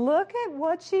board, and look at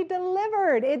what she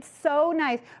delivered. It's so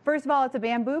nice. First of all, it's a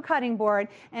bamboo cutting board,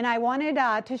 and I wanted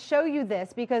to show you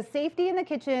this because safety in the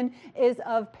kitchen is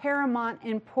of paramount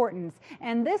importance.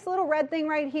 And this little red thing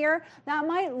right here, that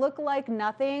might look like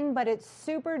nothing, but it's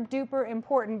super duper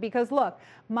important because look,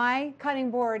 my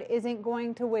cutting board isn't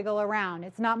going to wiggle around.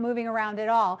 It's not moving around at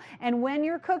all. And when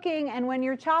you're cooking and when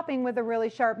you're chopping with a really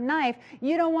sharp knife,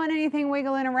 you don't want anything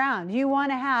wiggling around. You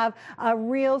want to have a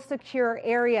real secure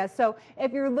area. So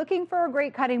if you're looking for a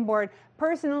great cutting board,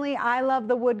 personally, I love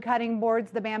the wood cutting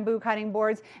boards, the bamboo cutting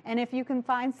boards. And if you can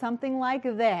find something like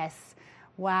this,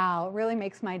 wow, it really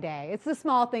makes my day. It's the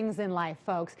small things in life,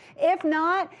 folks. If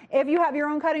not, if you have your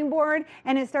own cutting board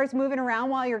and it starts moving around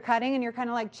while you're cutting and you're kind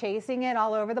of like chasing it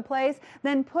all over the place,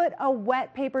 then put a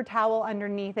wet paper towel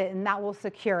underneath it and that will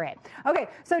secure it. Okay,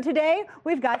 so today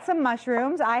we've got some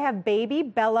mushrooms. I have baby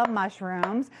Bella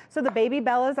mushrooms. So the baby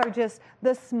Bellas are just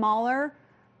the smaller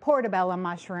portobello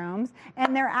mushrooms,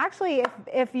 and they're actually,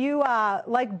 if you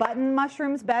like button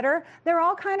mushrooms better, they're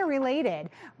all kind of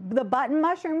related. The button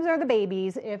mushrooms are the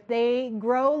babies. If they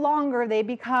grow longer, they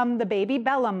become the baby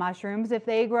Bella mushrooms. If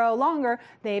they grow longer,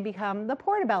 they become the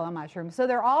portobello mushrooms. So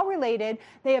they're all related.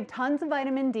 They have tons of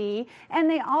vitamin D, and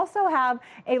they also have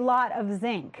a lot of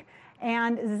zinc.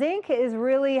 And zinc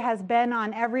has been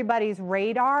on everybody's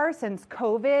radar since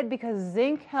COVID because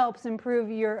zinc helps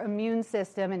improve your immune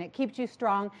system and it keeps you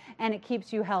strong and it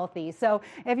keeps you healthy. So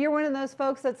if you're one of those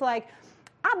folks that's like,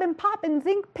 I've been popping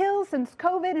zinc pills since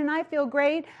COVID and I feel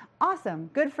great,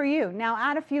 awesome, good for you. Now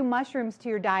add a few mushrooms to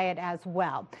your diet as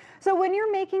well. So when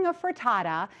you're making a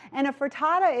frittata, and a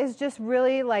frittata is just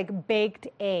really like baked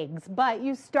eggs, but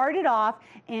you start it off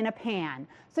in a pan.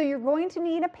 So you're going to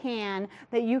need a pan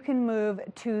that you can move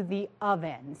to the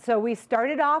oven. So we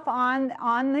started off on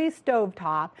the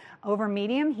stovetop over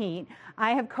medium heat.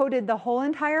 I have coated the whole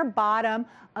entire bottom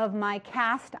of my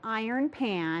cast iron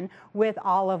pan with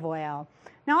olive oil.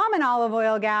 Now I'm an olive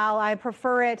oil gal. I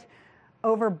prefer it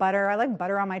over butter. I like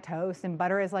butter on my toast, and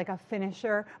butter is like a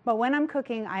finisher. But when I'm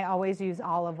cooking, I always use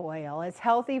olive oil. It's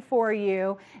healthy for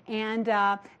you, and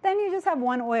then you just have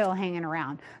one oil hanging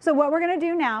around. So what we're going to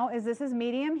do now is, this is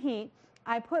medium heat.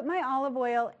 I put my olive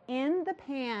oil in the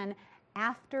pan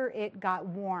after it got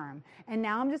warm. And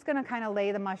now I'm just going to kind of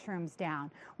lay the mushrooms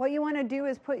down. What you want to do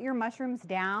is put your mushrooms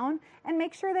down and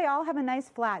make sure they all have a nice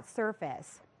flat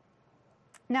surface.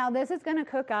 Now this is going to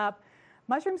cook up.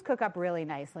 Mushrooms cook up really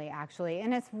nicely, actually,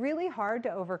 and it's really hard to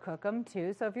overcook them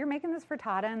too. So if you're making this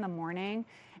frittata in the morning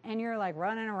and you're like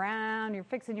running around, you're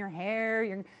fixing your hair,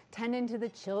 you're tending to the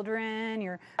children,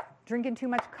 you're drinking too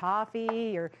much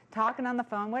coffee, you're talking on the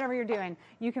phone, whatever you're doing,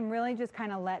 you can really just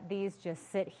kind of let these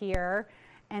just sit here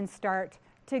and start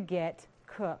to get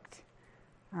cooked.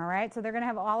 All right, so they're going to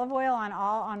have olive oil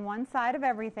on one side of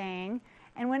everything.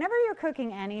 And whenever you're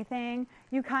cooking anything,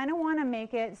 you kind of want to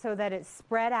make it so that it's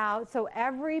spread out so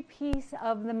every piece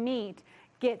of the meat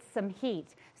gets some heat.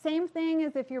 Same thing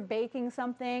as if you're baking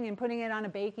something and putting it on a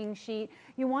baking sheet.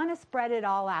 You want to spread it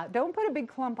all out. Don't put a big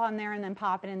clump on there and then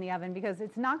pop it in the oven because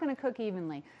it's not going to cook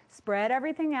evenly. Spread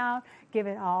everything out, give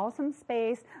it all some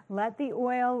space, let the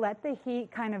oil, let the heat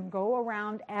kind of go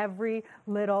around every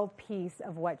little piece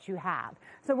of what you have.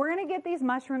 So we're going to get these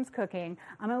mushrooms cooking.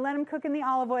 I'm going to let them cook in the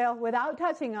olive oil without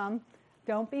touching them.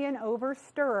 Don't be an over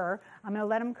stirrer. I'm going to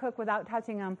let them cook without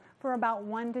touching them for about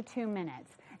 1 to 2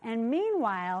 minutes. And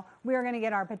meanwhile, we're going to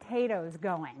get our potatoes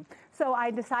going. So I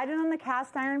decided on the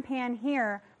cast iron pan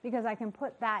here because I can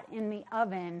put that in the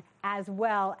oven as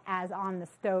well as on the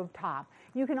stove top.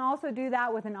 You can also do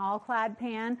that with an all-clad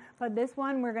pan, but this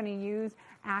one we're going to use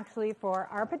actually for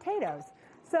our potatoes.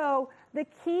 So the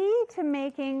key to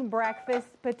making breakfast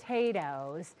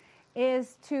potatoes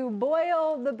is to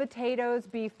boil the potatoes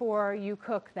before you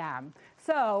cook them.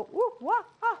 So,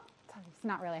 it's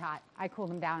not really hot. I cooled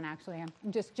them down, actually.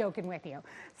 I'm just joking with you.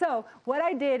 So what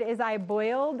I did is I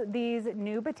boiled these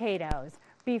new potatoes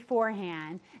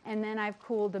beforehand, and then I've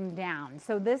cooled them down.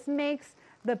 So this makes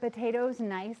the potatoes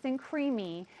nice and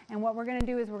creamy, and what we're going to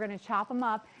do is we're going to chop them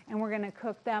up, and we're going to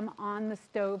cook them on the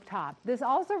stove top. This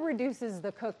also reduces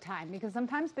the cook time, because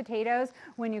sometimes potatoes,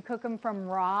 when you cook them from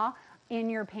raw in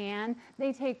your pan,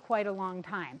 they take quite a long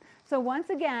time. So once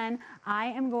again, I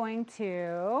am going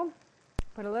to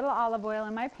put a little olive oil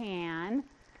in my pan.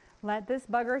 Let this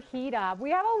bugger heat up.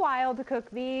 We have a while to cook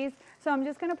these, so I'm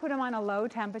just going to put them on a low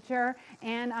temperature,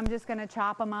 and I'm just going to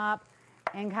chop them up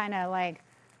and kind of like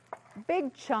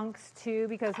big chunks too,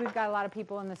 because we've got a lot of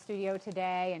people in the studio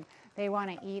today, and they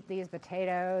want to eat these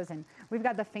potatoes. And we've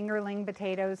got the fingerling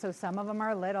potatoes, so some of them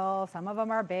are little, some of them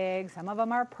are big, some of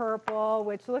them are purple,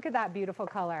 which look at that beautiful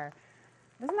color.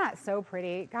 Isn't that so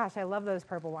pretty? Gosh, I love those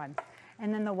purple ones.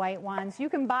 And then the white ones. You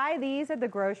can buy these at the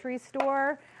grocery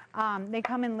store. They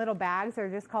come in little bags. They're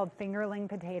just called fingerling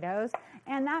potatoes.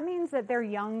 And that means that they're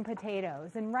young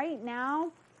potatoes. And right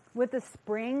now, with the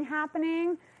spring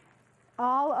happening,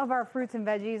 all of our fruits and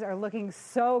veggies are looking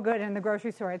so good in the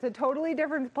grocery store. It's a totally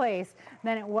different place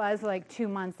than it was like 2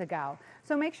 months ago.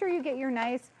 So make sure you get your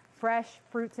nice, fresh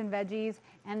fruits and veggies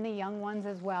and the young ones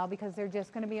as well, because they're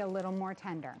just going to be a little more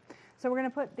tender. So we're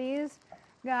going to put these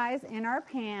guys in our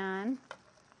pan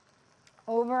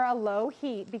over a low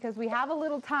heat because we have a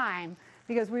little time,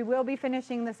 because we will be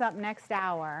finishing this up next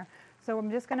hour. So I'm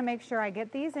just going to make sure I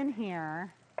get these in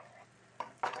here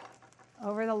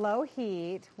over the low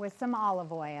heat with some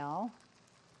olive oil.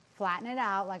 Flatten it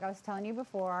out like I was telling you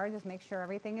before. Just make sure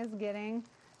everything is getting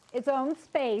its own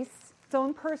space, its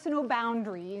own personal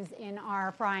boundaries in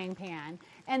our frying pan.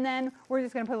 And then we're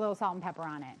just going to put a little salt and pepper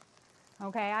on it.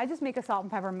 Okay, I just make a salt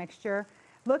and pepper mixture.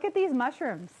 Look at these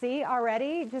mushrooms. See,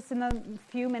 already, just in the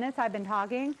few minutes I've been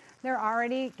talking, they're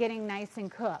already getting nice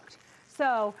and cooked.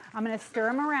 So I'm going to stir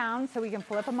them around so we can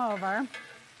flip them over.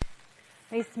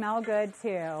 They smell good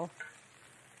too.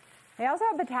 They also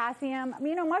have potassium.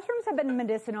 You know, mushrooms have been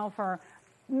medicinal for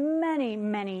many,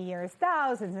 many years,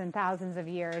 thousands and thousands of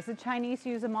years. The Chinese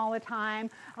use them all the time.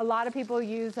 A lot of people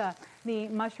use the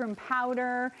mushroom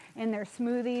powder in their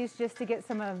smoothies just to get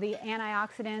some of the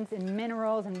antioxidants and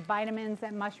minerals and vitamins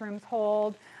that mushrooms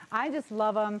hold. I just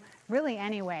love them really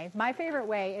anyway. My favorite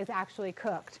way is actually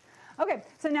cooked. Okay,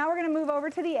 so now we're going to move over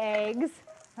to the eggs.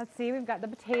 Let's see, we've got the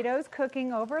potatoes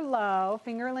cooking over low,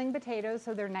 fingerling potatoes,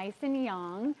 so they're nice and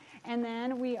young. And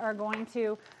then we are going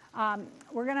to,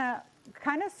 we're going to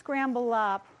kind of scramble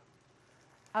up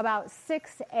about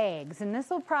 6 eggs, and this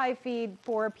will probably feed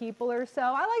 4 people or so.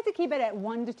 I like to keep it at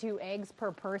 1 to 2 eggs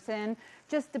per person,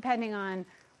 just depending on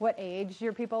what age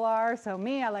your people are. So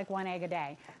me, I like 1 egg a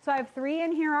day. So I have 3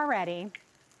 in here already.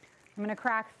 I'm going to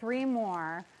crack 3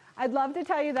 more. I'd love to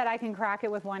tell you that I can crack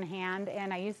it with 1 hand,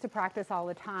 and I used to practice all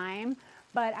the time,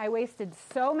 but I wasted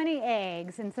so many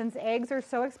eggs, and since eggs are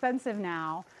so expensive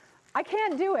now, I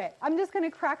can't do it. I'm just going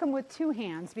to crack them with 2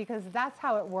 hands because that's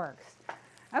how it works.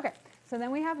 Okay, so then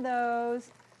we have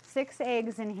those 6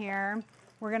 eggs in here.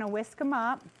 We're going to whisk them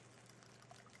up.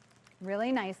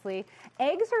 really nicely.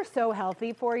 Eggs are so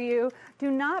healthy for you.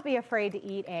 Do not be afraid to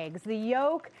eat eggs. The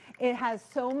yolk, it has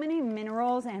so many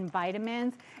minerals and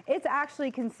vitamins. It's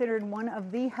actually considered one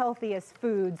of the healthiest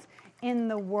foods in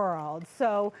the world.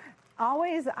 So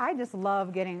always, I just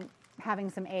love having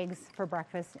some eggs for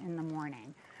breakfast in the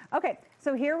morning. Okay,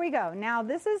 so here we go. Now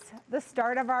this is the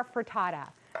start of our frittata.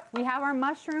 We have our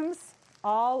mushrooms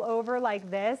all over like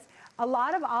this. A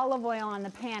lot of olive oil on the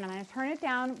pan. I'm going to turn it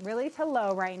down really to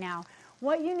low right now.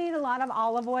 What you need a lot of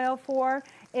olive oil for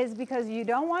is because you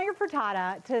don't want your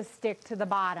frittata to stick to the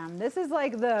bottom. This is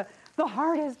like the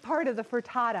hardest part of the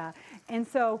frittata. And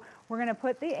so we're going to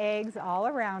put the eggs all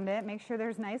around it. Make sure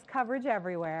there's nice coverage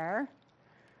everywhere.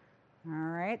 All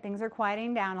right, things are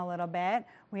quieting down a little bit.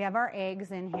 We have our eggs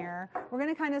in here. We're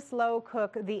going to kind of slow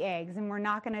cook the eggs, and we're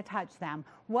not going to touch them.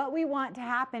 What we want to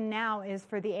happen now is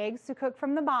for the eggs to cook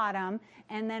from the bottom,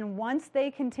 and then once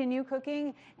they continue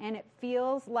cooking and it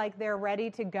feels like they're ready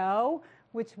to go,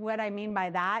 which what I mean by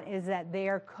that is that they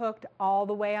are cooked all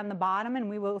the way on the bottom, and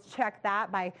we will check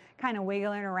that by kind of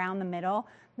wiggling around the middle.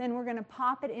 Then we're going to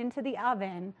pop it into the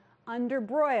oven under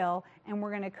broil, and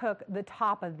we're going to cook the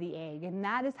top of the egg, and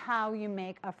that is how you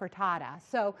make a frittata.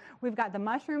 So we've got the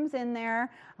mushrooms in there.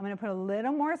 I'm going to put a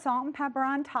little more salt and pepper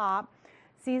on top.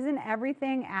 Season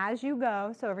everything as you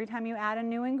go. So every time you add a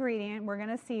new ingredient, we're going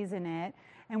to season it,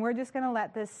 and we're just going to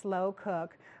let this slow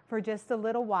cook for just a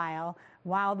little while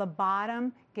the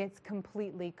bottom gets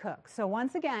completely cooked. So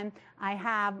once again, I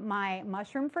have my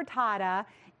mushroom frittata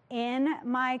in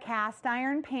my cast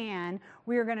iron pan.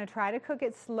 We are going to try to cook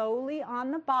it slowly on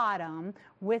the bottom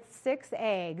with 6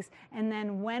 eggs, and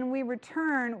then when we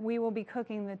return, we will be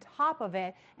cooking the top of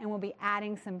it, and we'll be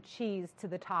adding some cheese to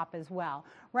the top as well.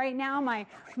 Right now, my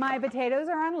potatoes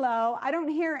are on low. I don't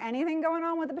hear anything going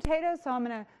on with the potatoes, so I'm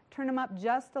going to turn them up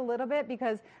just a little bit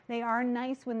because they are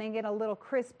nice when they get a little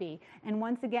crispy. And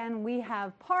once again, we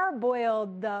have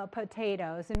parboiled the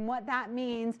potatoes, and what that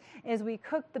means is we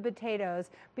cook the potatoes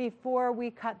before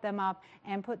we cut them up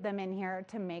and put them in here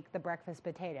to make the breakfast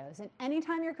potatoes. And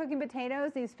anytime you're cooking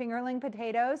potatoes, these fingerling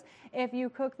potatoes, if you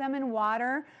cook them in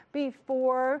water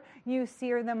before you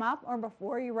sear them up or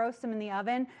before you roast them in the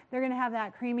oven, they're going to have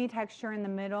that creamy texture in the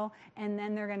middle, and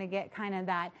then they're going to get kind of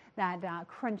that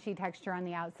crunchy texture on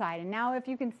the outside. And now if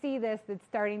you can see this, it's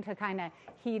starting to kind of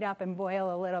heat up and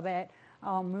boil a little bit.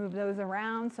 I'll move those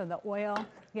around so the oil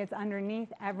gets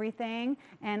underneath everything.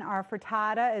 And our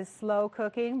frittata is slow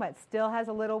cooking, but still has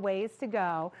a little ways to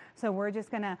go. So we're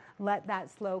just going to let that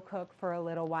slow cook for a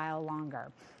little while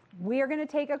longer. We are going to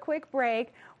take a quick break.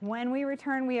 When we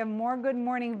return, we have more Good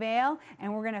Morning Vail,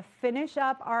 and we're going to finish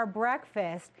up our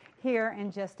breakfast here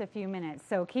in just a few minutes.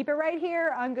 So keep it right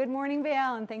here on Good Morning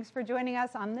Vail, and thanks for joining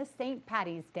us on this St.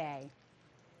 Patty's Day.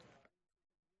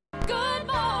 Good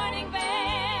Morning Vail.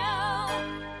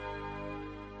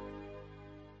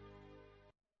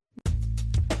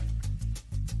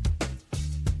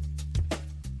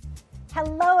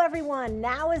 Hello everyone,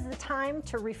 now is the time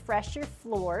to refresh your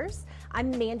floors. I'm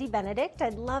Mandy Benedict.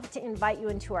 I'd love to invite you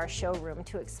into our showroom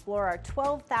to explore our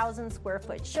 12,000 square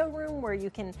foot showroom where you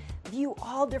can view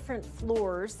all different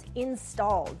floors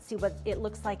installed, see what it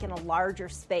looks like in a larger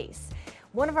space.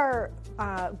 One of our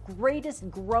greatest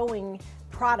growing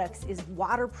products is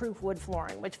waterproof wood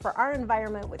flooring, which for our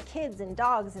environment with kids and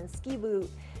dogs and ski boot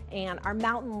and our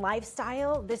mountain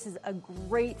lifestyle, this is a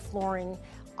great flooring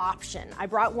option. I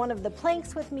brought one of the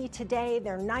planks with me today.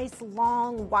 They're nice,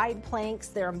 long, wide planks.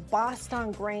 They're embossed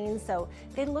on grain, so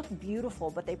they look beautiful,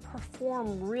 but they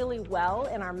perform really well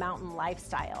in our mountain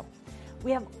lifestyle.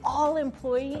 We have all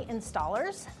employee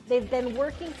installers. They've been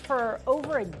working for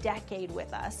over a decade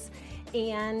with us,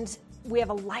 and we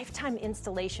have a lifetime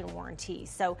installation warranty.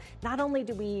 So not only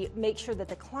do we make sure that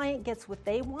the client gets what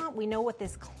they want, we know what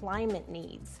this climate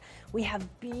needs. We have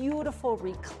beautiful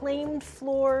reclaimed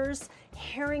floors,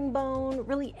 herringbone,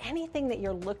 really anything that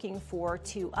you're looking for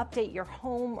to update your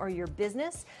home or your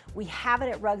business. We have it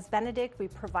at Rugs Benedict. We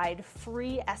provide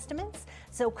free estimates.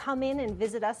 So come in and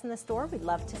visit us in the store. We'd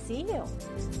love to see you.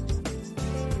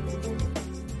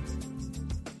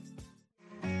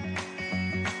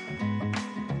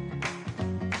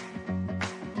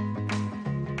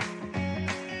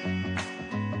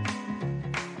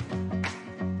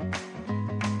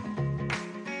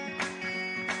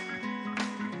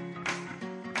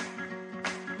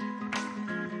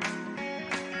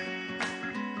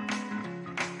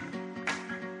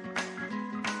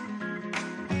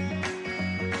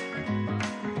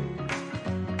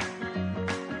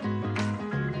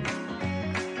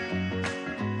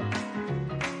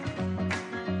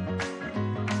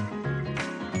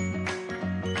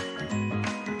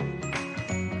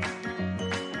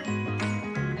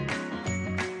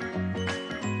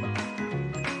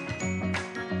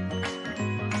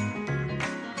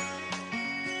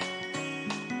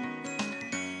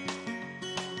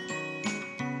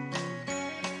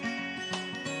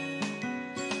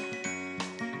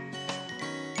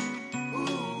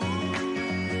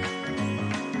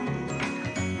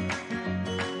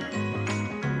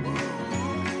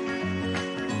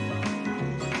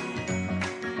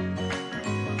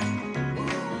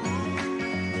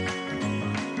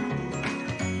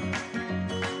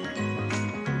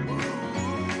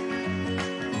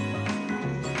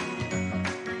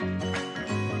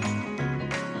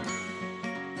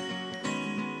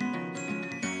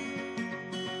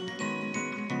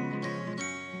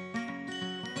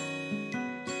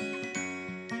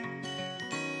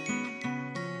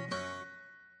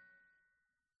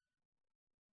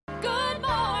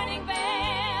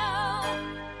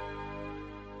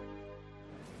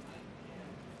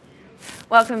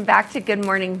 Welcome back to Good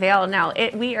Morning Vail. Now,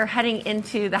 we are heading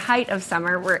into the height of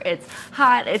summer where it's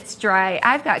hot, it's dry.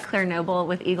 I've got Claire Noble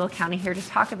with Eagle County here to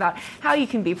talk about how you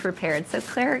can be prepared. So,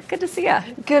 Claire, good to see you.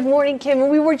 Good morning, Kim.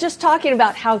 We were just talking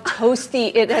about how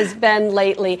toasty it has been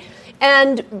lately.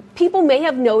 And people may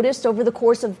have noticed over the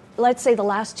course of, let's say, the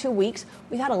last 2 weeks,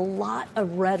 we've had a lot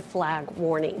of red flag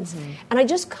warnings. And I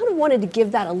just kind of wanted to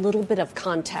give that a little bit of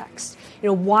context. You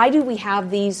know, why do we have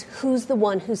these? Who's the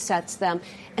one who sets them?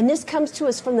 And this comes to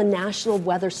us from the National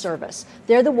Weather Service.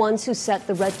 They're the ones who set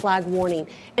the red flag warning.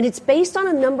 And it's based on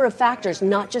a number of factors,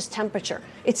 not just temperature.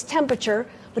 It's temperature,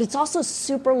 but it's also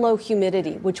super low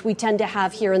humidity, which we tend to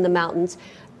have here in the mountains.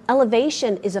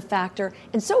 Elevation is a factor,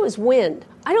 and so is wind.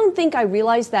 I don't think I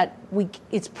realized that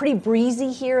it's pretty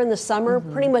breezy here in the summer,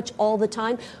 pretty much all the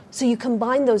time. So you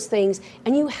combine those things,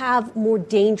 and you have more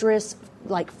dangerous,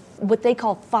 like what they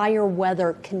call fire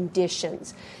weather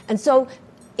conditions. And so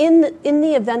in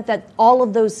the event that all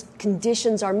of those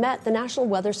conditions are met, the National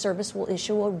Weather Service will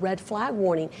issue a red flag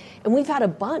warning. And we've had a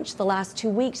bunch the last 2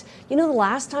 weeks. You know, the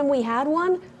last time we had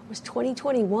one was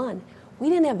 2021. We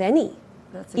didn't have any.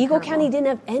 Eagle County didn't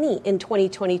have any in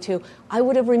 2022. I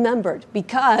would have remembered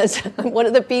because I'm one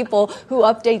of the people who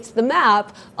updates the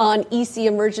map on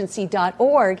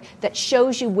ecemergency.org that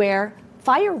shows you where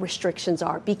fire restrictions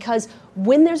are. Because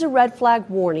when there's a red flag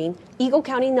warning, Eagle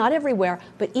County, not everywhere,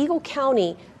 but Eagle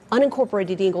County,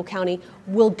 unincorporated Eagle County,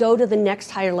 will go to the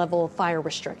next higher level of fire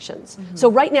restrictions.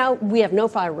 So right now, we have no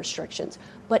fire restrictions.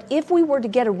 But if we were to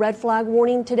get a red flag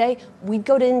warning today, we'd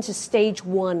go into stage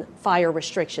 1 fire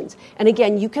restrictions. And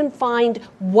again, you can find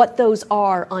what those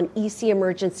are on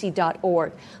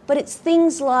ecemergency.org. But it's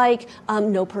things like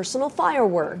no personal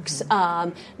fireworks,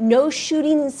 no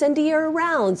shooting incendiary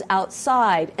rounds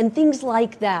outside, and things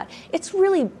like that. It's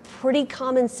really pretty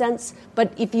common sense,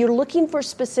 but if you're looking for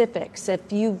specifics,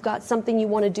 if you've got something you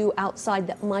want to do outside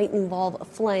that might involve a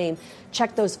flame,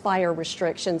 check those fire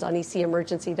restrictions on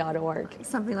ecemergency.org.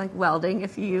 Something like welding,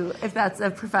 if that's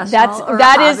a professional or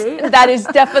that a hobby. that is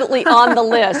definitely on the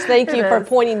list. Thank you for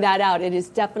pointing that out. It is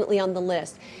definitely on the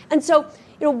list. And so,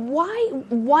 you know,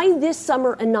 why this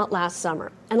summer and not last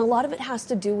summer? And a lot of it has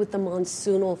to do with the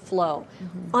monsoonal flow.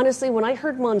 Honestly, when I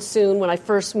heard monsoon when I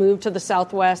first moved to the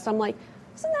Southwest, I'm like,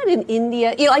 isn't that in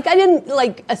India? You know, like I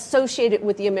didn't associate it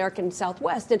with the American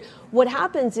Southwest. And what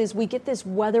happens is we get this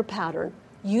weather pattern.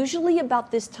 Usually about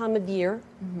this time of year,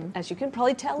 as you can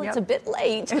probably tell, it's a bit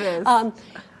late. It is.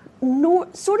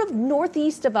 Sort of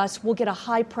northeast of us, we'll get a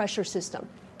high pressure system,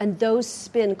 and those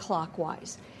spin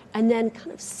clockwise. And then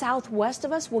kind of southwest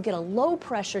of us, we'll get a low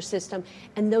pressure system,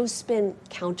 and those spin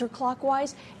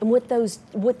counterclockwise. And when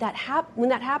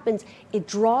that happens, it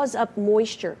draws up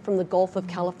moisture from the Gulf of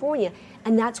California,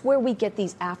 and that's where we get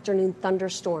these afternoon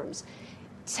thunderstorms.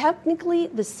 Technically,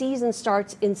 the season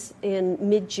starts in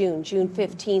mid-June, June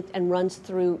 15th, and runs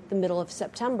through the middle of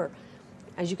September.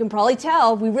 As you can probably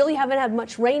tell, we really haven't had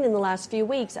much rain in the last few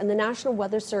weeks, and the National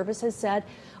Weather Service has said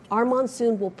our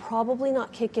monsoon will probably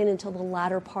not kick in until the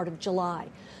latter part of July.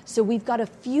 So we've got a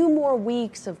few more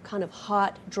weeks of kind of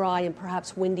hot, dry, and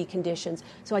perhaps windy conditions.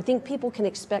 So I think people can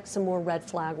expect some more red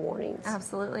flag warnings.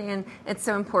 Absolutely, and it's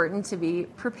so important to be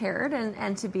prepared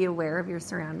and to be aware of your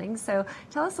surroundings. So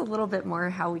tell us a little bit more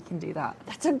how we can do that.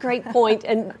 That's a great point,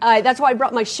 and that's why I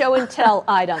brought my show and tell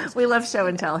items. We love show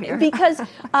and tell here. Because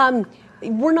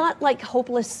we're not like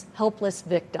hopeless, helpless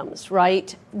victims,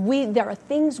 right? There are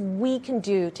things we can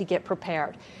do to get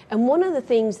prepared. And one of the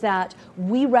things that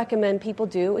we recommend people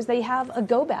do is they have a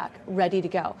go bag ready to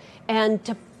go. And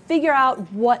to figure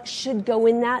out what should go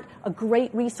in that, a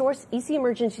great resource,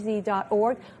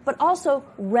 ecemergency.org, but also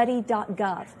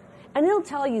ready.gov. And it'll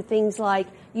tell you things like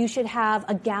you should have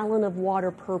a gallon of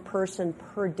water per person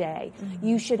per day.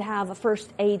 You should have a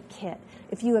first aid kit.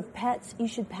 If you have pets, you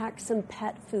should pack some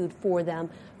pet food for them.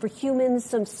 For humans,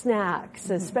 some snacks,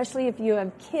 especially if you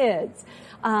have kids.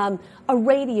 A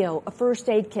radio, a first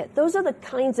aid kit. Those are the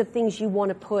kinds of things you want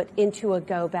to put into a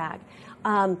go bag.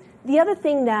 The other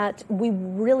thing that we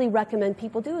really recommend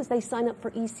people do is they sign up for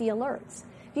EC Alerts.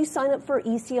 If you sign up for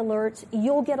EC Alerts,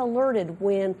 you'll get alerted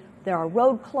when there are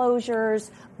road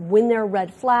closures, when there are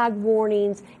red flag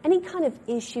warnings, any kind of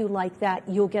issue like that,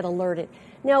 you'll get alerted.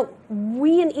 Now,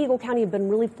 we in Eagle County have been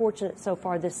really fortunate so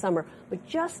far this summer, but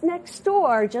just next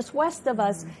door, just west of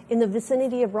us, in the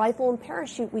vicinity of Rifle and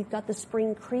Parachute, we've got the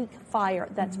Spring Creek fire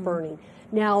that's burning.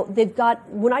 Now, they've got,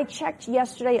 when I checked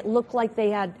yesterday, it looked like they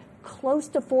had close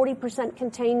to 40%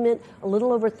 containment, a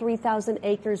little over 3,000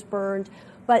 acres burned.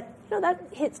 But, you know, that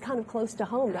hits kind of close to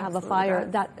home to have a fire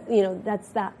that, you know, that's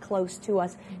that close to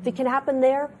us. If it can happen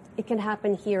there, it can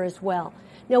happen here as well.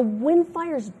 Now, when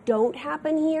fires don't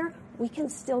happen here, we can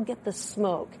still get the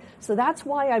smoke. So that's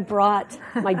why I brought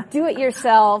my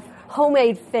do-it-yourself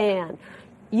homemade fan.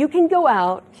 You can go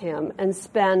out, Kim, and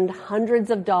spend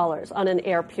hundreds of dollars on an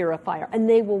air purifier, and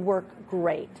they will work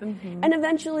great. And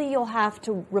eventually you'll have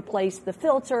to replace the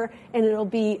filter, and it'll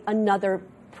be another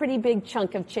pretty big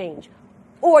chunk of change.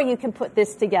 Or you can put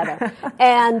this together.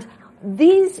 And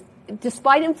these,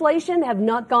 despite inflation, have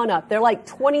not gone up. They're like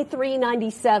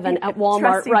 $23.97 at Walmart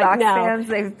Trusty right box now. fans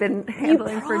they've been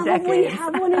handling for You decades. probably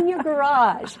have one in your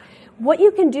garage. What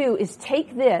you can do is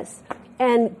take this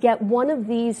and get one of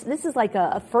these. This is like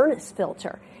a furnace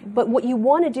filter. But what you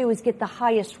want to do is get the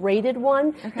highest rated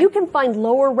one. You can find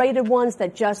lower rated ones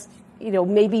that just,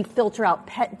 maybe filter out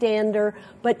pet dander.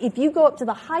 But if you go up to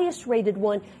the highest rated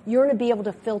one, you're going to be able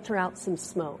to filter out some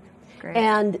smoke. Great.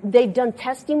 And they've done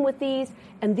testing with these,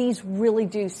 and these really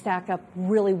do stack up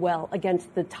really well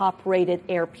against the top rated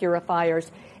air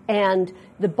purifiers. And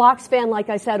the box fan, like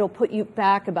I said, will put you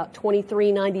back about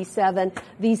 $23.97.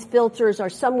 These filters are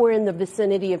somewhere in the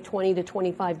vicinity of $20 to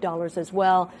 $25 as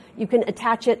well. You can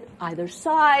attach it either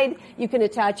side. You can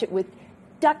attach it with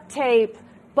duct tape,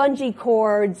 bungee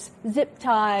cords, zip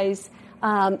ties.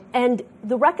 And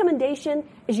the recommendation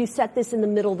is you set this in the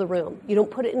middle of the room. You don't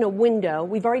put it in a window.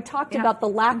 We've already talked about the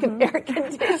lack of air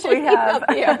conditioning up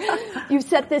here. You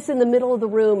set this in the middle of the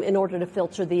room in order to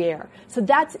filter the air. So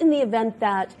that's in the event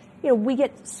that we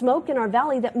get smoke in our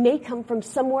valley that may come from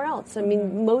somewhere else. I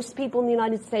mean, most people in the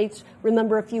United States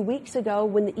remember a few weeks ago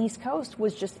when the East Coast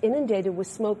was just inundated with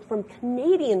smoke from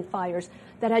Canadian fires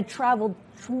that had traveled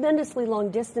tremendously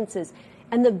long distances.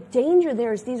 And the danger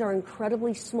there is these are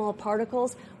incredibly small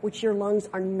particles, which your lungs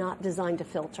are not designed to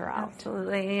filter out.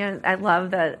 Absolutely. And I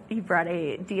love that you brought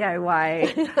a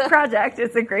DIY project.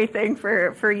 It's a great thing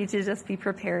for you to just be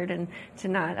prepared and to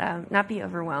not be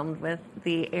overwhelmed with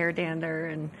the air dander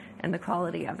and the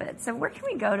quality of it. So where can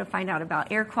we go to find out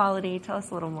about air quality? Tell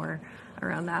us a little more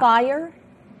around that.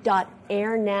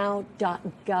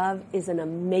 Fire.airnow.gov is an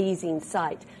amazing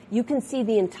site. You can see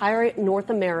the entire North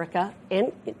America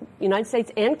and United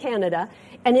States and Canada,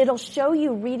 and it'll show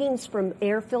you readings from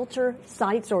air filter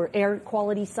sites or air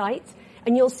quality sites,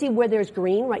 and you'll see where there's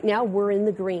green. Right now, we're in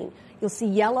the green. You'll see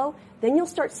yellow, then you'll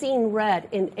start seeing red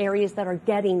in areas that are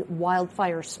getting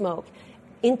wildfire smoke.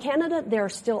 In Canada, there are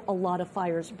still a lot of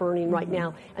fires burning right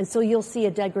now, and so you'll see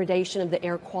a degradation of the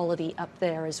air quality up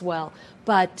there as well.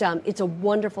 But it's a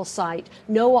wonderful site.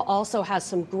 NOAA also has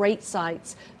some great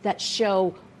sites that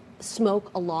show smoke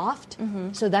aloft.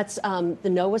 So that's the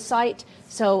NOAA site.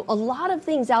 So a lot of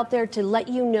things out there to let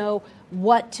you know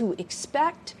what to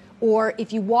expect. Or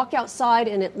if you walk outside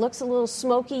and it looks a little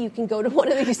smoky, you can go to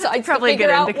one of these sites Probably to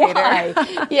figure a good out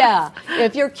indicator. why. Yeah.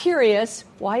 If you're curious,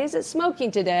 why is it smoking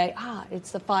today?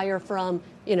 It's the fire from,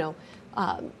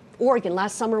 Oregon.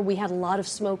 Last summer, we had a lot of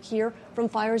smoke here from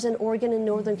fires in Oregon and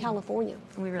Northern California.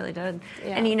 We really did.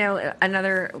 Yeah. And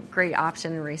another great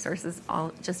option and resource is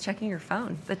just checking your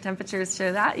phone. The temperatures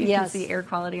show that. You can see air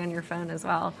quality on your phone as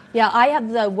well. Yeah, I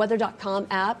have the weather.com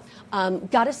app.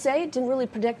 Gotta say, it didn't really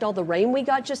predict all the rain we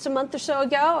got just a month or so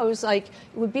ago. I was like, it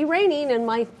would be raining, and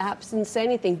my app didn't say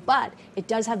anything. But it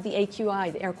does have the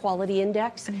AQI, the Air Quality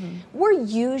Index. We're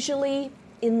usually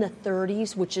in the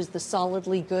 30s, which is the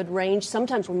solidly good range.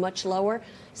 Sometimes we're much lower.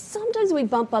 Sometimes we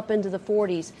bump up into the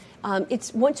 40s.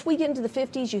 It's once we get into the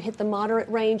 50s, you hit the moderate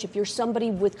range. If you're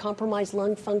somebody with compromised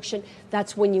lung function,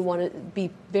 that's when you want to be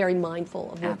very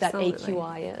mindful of what that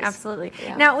AQI is. Absolutely.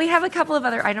 Yeah. Now, we have a couple of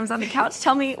other items on the couch.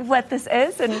 Tell me what this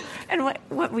is and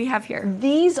what we have here.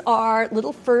 These are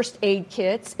little first aid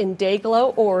kits in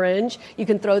Dayglow Orange. You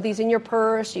can throw these in your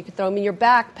purse. You can throw them in your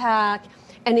backpack.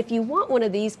 And if you want one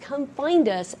of these, come find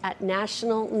us at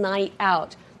National Night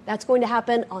Out. That's going to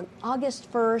happen on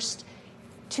August 1st,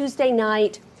 Tuesday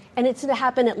night. And it's going to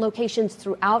happen at locations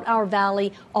throughout our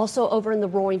valley, also over in the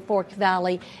Roaring Fork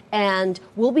Valley. And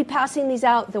we'll be passing these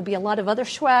out. There'll be a lot of other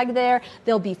swag there.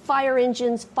 There'll be fire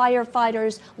engines,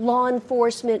 firefighters, law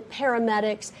enforcement,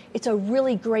 paramedics. It's a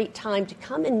really great time to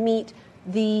come and meet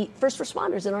the first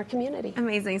responders in our community.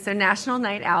 Amazing. So National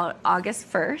Night Out,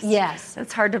 August 1st. Yes.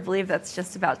 It's hard to believe that's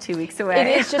just about 2 weeks away.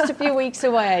 It is just a few weeks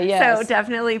away, yes. So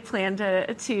definitely plan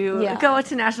to go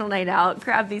to National Night Out,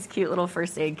 grab these cute little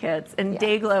first aid kits, and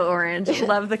Dayglow Orange.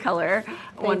 Love the color.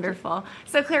 Wonderful.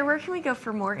 So Claire, where can we go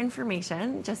for more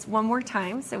information? Just one more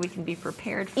time so we can be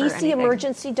prepared for anything.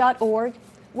 ECemergency.org.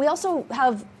 We also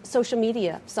have social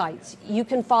media sites. You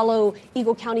can follow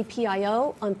Eagle County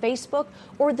PIO on Facebook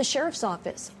or the Sheriff's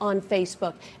Office on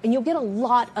Facebook, and you'll get a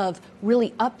lot of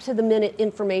really up-to-the-minute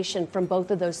information from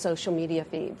both of those social media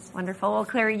feeds. Wonderful. Well,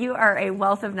 Claire, you are a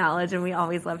wealth of knowledge, and we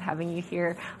always love having you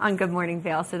here on Good Morning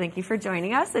Vail. So thank you for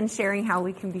joining us and sharing how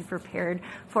we can be prepared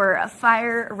for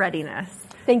fire readiness.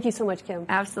 Thank you so much, Kim.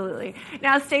 Absolutely.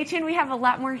 Now, stay tuned. We have a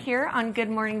lot more here on Good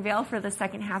Morning Vail for the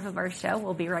second half of our show.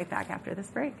 We'll be right back after this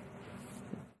break.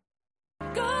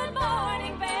 Good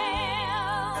Morning Vail.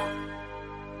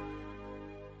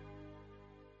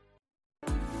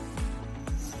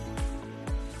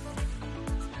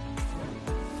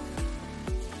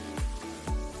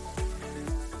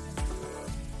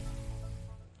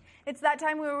 It's that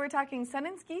time where we're talking Sun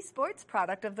and Ski Sports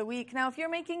Product of the Week. Now, if you're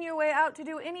making your way out to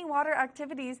do any water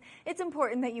activities, it's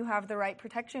important that you have the right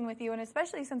protection with you, and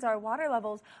especially since our water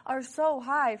levels are so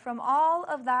high from all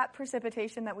of that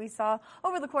precipitation that we saw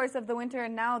over the course of the winter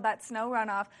and now that snow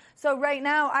runoff. So right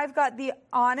now, I've got the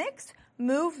Onyx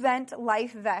Move Vent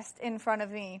Life Vest in front of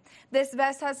me. This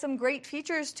vest has some great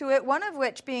features to it, one of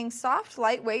which being soft,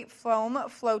 lightweight foam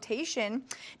flotation.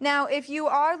 Now, if you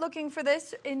are looking for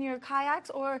this in your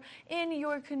kayaks or in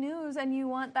your canoes and you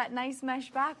want that nice mesh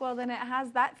back, well, then it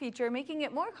has that feature, making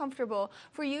it more comfortable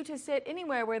for you to sit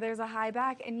anywhere where there's a high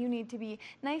back and you need to be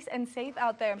nice and safe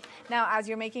out there. Now, as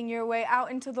you're making your way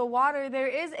out into the water, there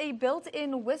is a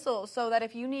built-in whistle so that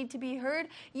if you need to be heard,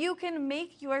 you can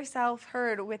make yourself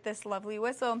heard with this lovely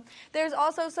whistle. There's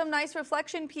also some nice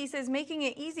reflection pieces making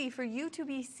it easy for you to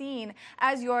be seen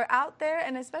as you're out there,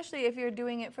 and especially if you're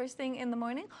doing it first thing in the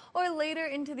morning or later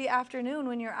into the afternoon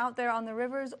when you're out there on the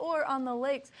rivers or on the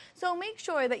lakes. So make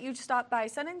sure that you stop by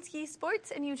Sun and Ski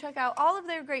Sports and you check out all of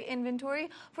their great inventory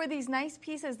for these nice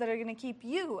pieces that are going to keep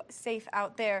you safe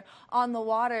out there on the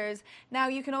waters. Now,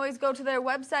 you can always go to their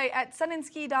website at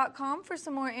sunandski.com for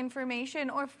some more information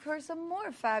or for some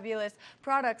more fabulous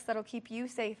products that'll keep you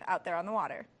safe out there on the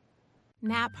water.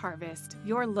 Nap Harvest,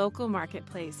 your local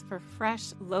marketplace for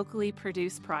fresh, locally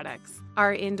produced products.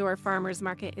 Our indoor farmers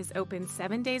market is open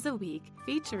 7 days a week,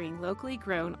 featuring locally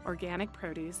grown organic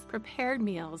produce, prepared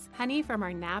meals, honey from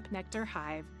our Nap Nectar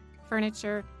hive,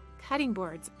 furniture, cutting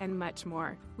boards, and much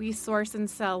more. We source and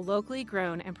sell locally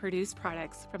grown and produced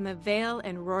products from the Vail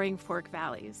and Roaring Fork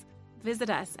Valleys. Visit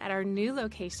us at our new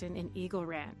location in Eagle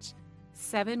Ranch,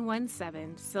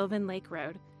 717 Sylvan Lake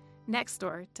Road, next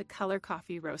door to Color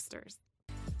Coffee Roasters.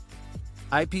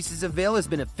 Eyepieces of Vail has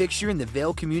been a fixture in the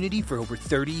Vail community for over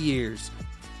 30 years.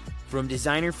 From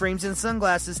designer frames and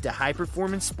sunglasses to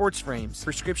high-performance sports frames,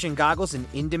 prescription goggles, and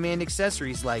in-demand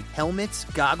accessories like helmets,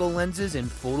 goggle lenses, and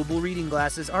foldable reading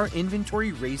glasses, our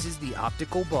inventory raises the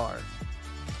optical bar.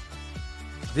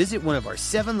 Visit one of our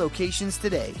 7 locations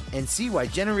today and see why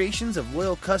generations of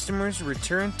loyal customers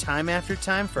return time after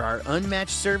time for our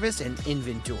unmatched service and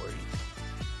inventory.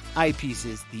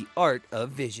 Eyepieces, the art of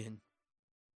vision.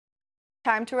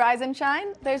 Time to rise and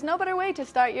shine? There's no better way to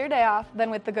start your day off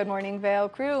than with the Good Morning Vail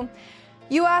crew.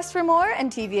 You asked for more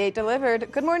and TV8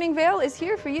 delivered. Good Morning Vail is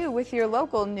here for you with your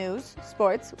local news,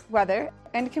 sports, weather,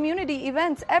 and community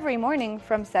events every morning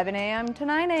from 7 a.m. to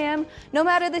 9 a.m. No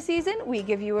matter the season, we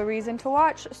give you a reason to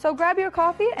watch, so grab your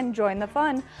coffee and join the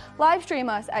fun. Live stream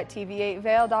us at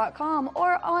tv8vail.com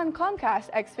or on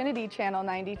Comcast Xfinity Channel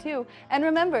 92. And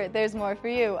remember, there's more for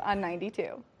you on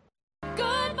 92.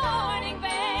 Good Morning Vail.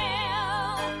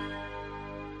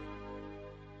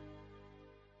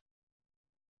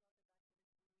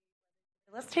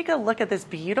 Let's take a look at this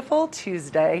beautiful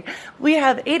Tuesday. We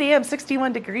have 8 a.m.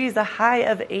 61 degrees, a high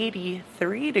of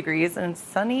 83 degrees, and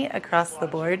sunny across the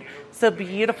board. It's a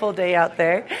beautiful day out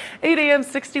there. 8 a.m.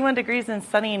 61 degrees and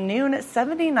sunny, noon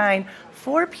 79,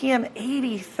 4 p.m.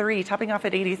 83, topping off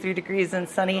at 83 degrees and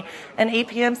sunny, and 8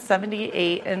 p.m.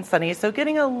 78 and sunny. So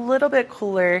getting a little bit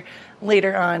cooler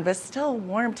later on, but still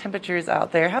warm temperatures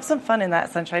out there. Have some fun in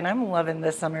that sunshine. I'm loving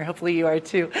this summer. Hopefully you are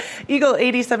too. Eagle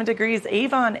 87 degrees,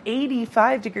 Avon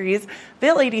 85 degrees,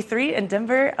 Vail 83, and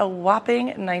Denver a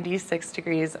whopping 96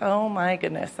 degrees. Oh my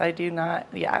goodness.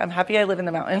 I'm happy I live in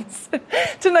the mountains.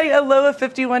 Tonight a low of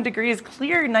 51 degrees,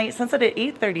 clear night, sunset at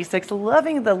 8:36.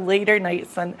 Loving the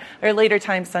later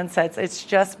time sunsets. It's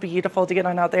just beautiful to get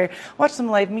on out there, watch some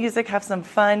live music, have some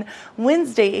fun.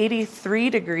 Wednesday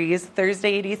 83 degrees,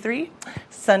 Thursday 83.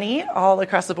 Sunny all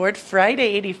across the board. Friday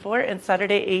 84 and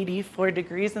Saturday 84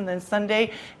 degrees, and then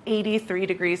Sunday 83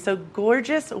 degrees. So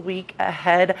gorgeous week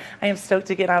ahead. I am stoked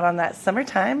to get out on that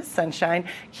summertime sunshine.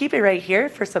 Keep it right here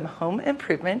for some home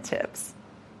improvement tips.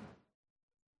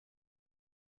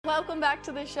 Welcome back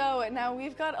to the show. Now,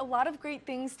 we've got a lot of great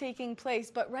things taking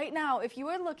place, but right now, if you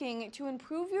are looking to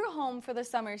improve your home for the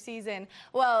summer season,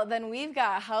 well, then we've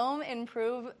got home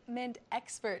improvement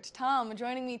expert Tom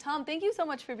joining me. Tom, thank you so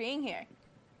much for being here.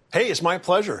 Hey, it's my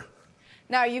pleasure.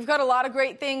 Now, you've got a lot of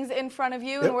great things in front of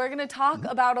you, Yep. and we're going to talk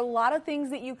about a lot of things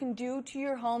that you can do to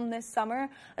your home this summer,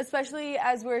 especially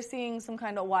as we're seeing some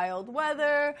kind of wild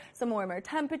weather, some warmer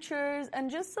temperatures, and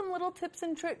just some little tips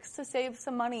and tricks to save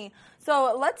some money.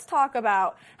 So let's talk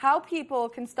about how people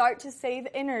can start to save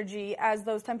energy as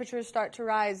those temperatures start to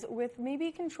rise with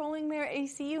maybe controlling their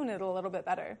AC unit a little bit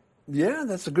better. Yeah,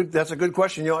 that's a good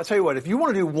question. You know, I'll tell you what, if you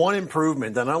want to do one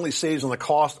improvement that not only saves on the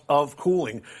cost of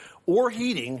cooling or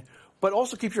heating, but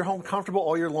also keeps your home comfortable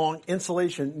all year long,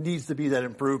 insulation needs to be that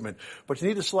improvement. But you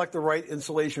need to select the right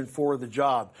insulation for the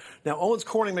job. Now, Owens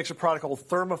Corning makes a product called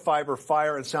Thermafiber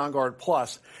Fire and SoundGuard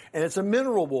Plus, and it's a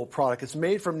mineral wool product. It's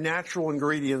made from natural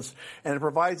ingredients, and it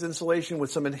provides insulation with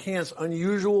some enhanced,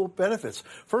 unusual benefits.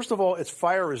 First of all, it's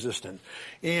fire resistant.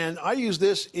 And I use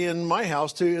this in my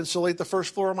house to insulate the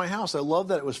first floor of my house. I love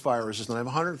that it was fire resistant. I have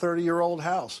a 130-year-old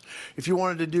house. If you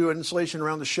wanted to do an insulation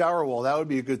around the shower wall, that would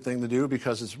be a good thing to do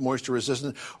because it's moisture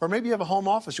resistant. Or maybe you have a home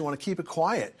office, you want to keep it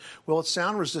quiet. Well, it's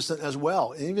sound resistant as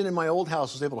well. And even in my old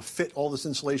house, I was able to fit all this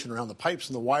insulation around the pipes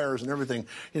and the wires and everything,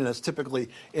 that's typically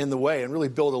in the way, and really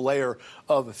build a layer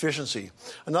of efficiency.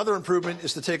 Another improvement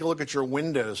is to take a look at your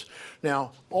windows.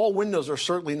 Now, all windows are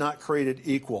certainly not created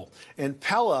equal. And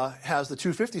Pella has the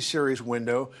 250 series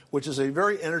window, which is a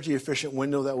very energy efficient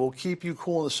window that will keep you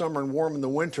cool in the summer and warm in the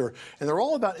winter. And they're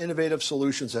all about innovative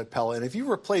solutions at Pella. And if you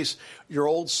replace your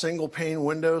old single pane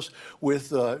windows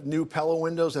with new Pella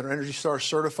windows that are Energy Star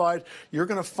certified, you're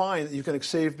going to find that you can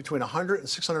save between $100 and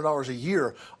 $600 a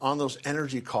year on those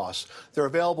energy costs. They're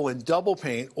available in double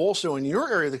pane. Also in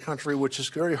your area of the country, which is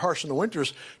very harsh in the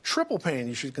winters, triple pane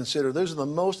you should consider. Those are the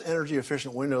most energy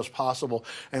efficient windows possible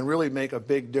and really make a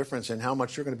big difference in how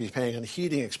much you're going to be paying on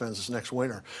heating expenses next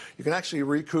winter. You can actually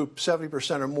recoup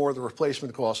 70% or more of the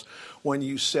replacement costs when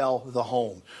you sell the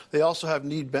home. They also have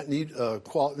need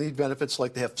benefits,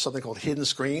 like they have something called hidden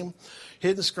screen.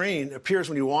 Hidden screen appears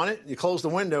when you want it. You close the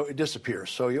window, it disappears.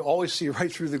 So you always see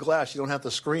right through the glass. You don't have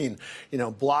the screen,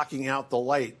 blocking out the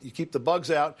light. You keep the bugs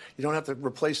out. You don't have to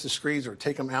replace the screens or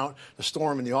take them out to store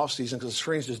them in the off season because the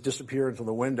screens just disappear into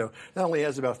the window. That only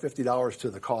adds about $50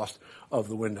 to the cost of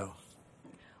the window.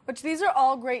 Which these are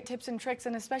all great tips and tricks,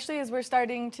 and especially as we're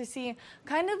starting to see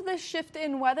kind of the shift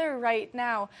in weather right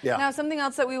now. Yeah. Now, something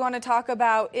else that we want to talk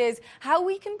about is how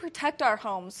we can protect our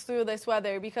homes through this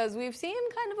weather, because we've seen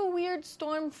kind of a weird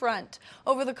storm front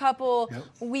over the couple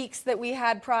weeks that we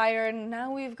had prior, and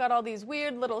now we've got all these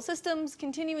weird little systems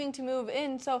continuing to move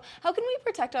in. So how can we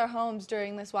protect our homes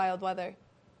during this wild weather?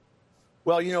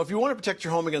 Well, if you want to protect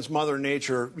your home against Mother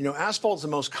Nature, asphalt is the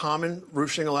most common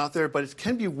roof shingle out there, but it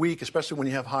can be weak, especially when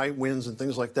you have high winds and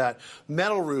things like that.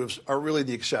 Metal roofs are really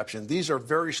the exception. These are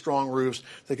very strong roofs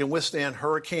that can withstand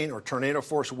hurricane or tornado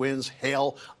force winds,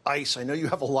 hail, ice. I know you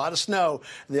have a lot of snow,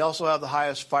 and they also have the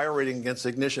highest fire rating against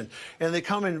ignition. And they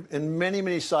come in many,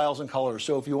 many styles and colors.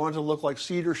 So if you want it to look like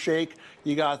cedar shake,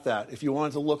 you got that. If you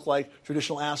want it to look like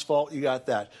traditional asphalt, you got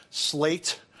that.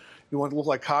 Slate. You want it to look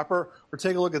like copper? Or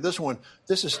take a look at this one.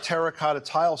 This is terracotta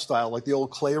tile style, like the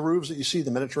old clay roofs that you see,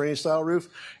 the Mediterranean style roof.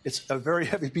 It's a very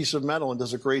heavy piece of metal and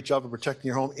does a great job of protecting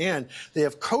your home. And they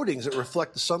have coatings that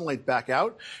reflect the sunlight back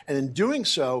out. And in doing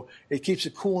so, it keeps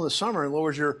it cool in the summer and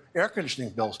lowers your air conditioning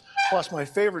bills. Plus, my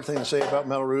favorite thing to say about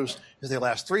metal roofs is they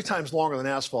last 3 times longer than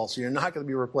asphalt, so you're not going to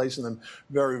be replacing them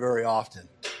very, very often.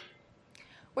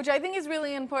 Which I think is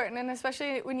really important, and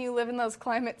especially when you live in those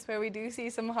climates where we do see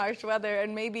some harsh weather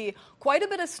and maybe quite a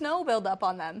bit of snow build up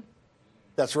on them.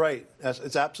 That's right.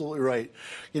 It's absolutely right.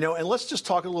 And let's just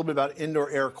talk a little bit about indoor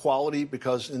air quality,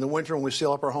 because in the winter when we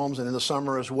seal up our homes and in the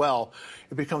summer as well,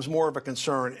 it becomes more of a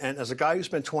concern. And as a guy who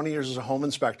spent 20 years as a home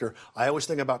inspector, I always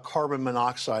think about carbon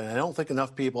monoxide. And I don't think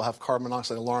enough people have carbon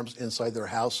monoxide alarms inside their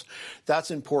house. That's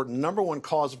important. Number one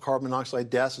cause of carbon monoxide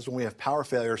deaths is when we have power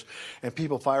failures and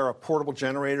people fire up portable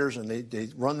generators and they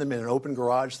run them in an open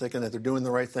garage thinking that they're doing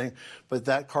the right thing. But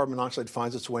that carbon monoxide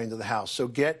finds its way into the house. So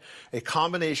get a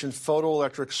combination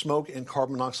photoelectric smoke and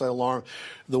carbon monoxide alarm.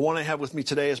 The one I have with me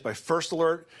today is by First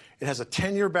Alert. It has a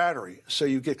 10-year battery, so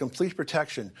you get complete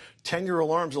protection. 10-year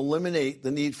alarms eliminate the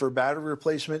need for battery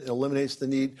replacement. It eliminates the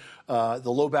need, the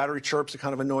low battery chirps that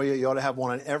kind of annoy you. You ought to have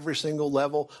one on every single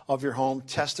level of your home.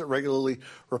 Test it regularly.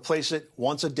 Replace it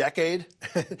once a decade.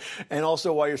 And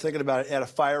also, while you're thinking about it, add a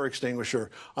fire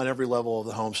extinguisher on every level of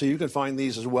the home. So you can find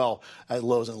these as well at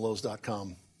Lowe's and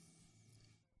Lowe's.com.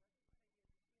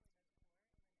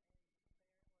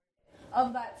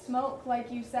 of that smoke,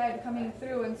 like you said, coming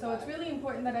through. And so it's really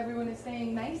important that everyone is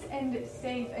staying nice and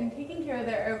safe, and taking care of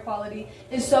their air quality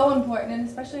is so important, and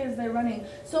especially as they're running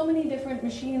so many different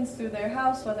machines through their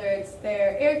house, whether it's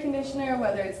their air conditioner,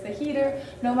 whether it's the heater,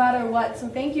 no matter what. So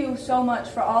thank you so much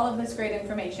for all of this great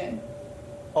information.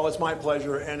 Oh, it's my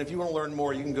pleasure. And if you want to learn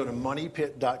more, you can go to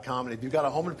moneypit.com. And if you've got a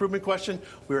home improvement question,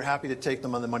 we're happy to take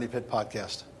them on the Money Pit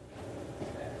podcast.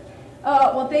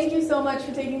 Well, thank you so much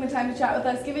for taking the time to chat with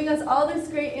us, giving us all this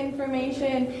great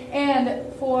information,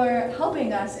 and for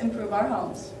helping us improve our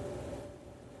homes.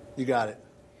 You got it.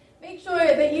 Make sure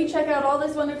that you check out all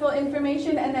this wonderful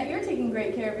information and that you're taking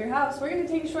great care of your house. We're going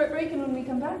to take a short break, and when we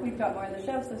come back, we've got more of the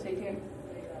show, so stay tuned.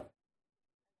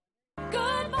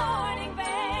 Good morning,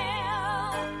 Vale.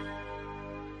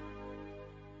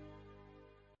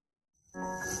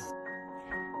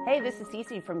 Hey, this is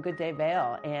Cece from Good Day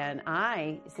Vale, and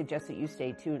I suggest that you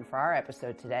stay tuned for our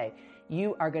episode today.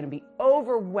 You are going to be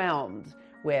overwhelmed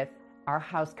with our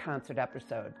house concert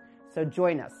episode. So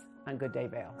join us on Good Day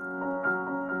Vale.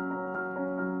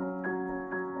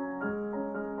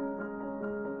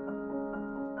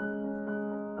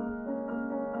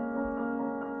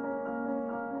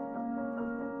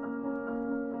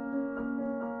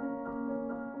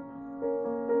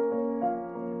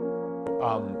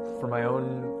 For my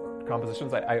own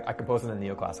compositions, I compose in a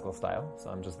neoclassical style,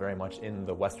 so I'm just very much in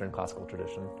the Western classical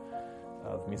tradition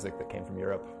of music that came from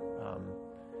Europe.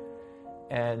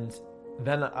 And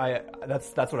then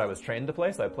that's what I was trained to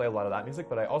play, so I play a lot of that music,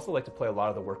 but I also like to play a lot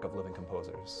of the work of living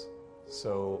composers.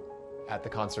 So at the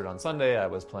concert on Sunday, I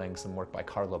was playing some work by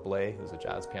Carla Bley, who's a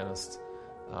jazz pianist.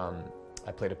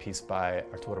 I played a piece by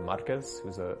Arturo Marquez,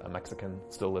 who's a Mexican,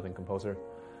 still living composer.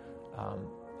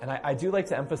 And I do like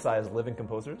to emphasize living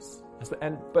composers,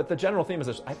 but the general theme is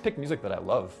that I pick music that I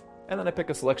love, and then I pick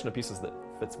a selection of pieces that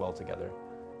fits well together.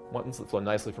 Ones that flow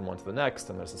nicely from one to the next,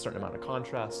 and there's a certain amount of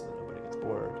contrast, and nobody gets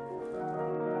bored.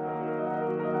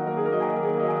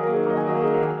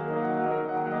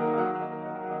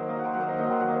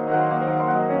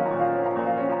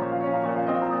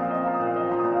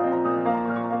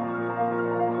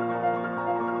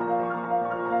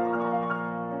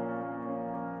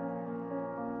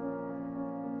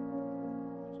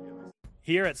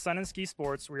 Here at Sun and Ski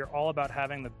Sports, we are all about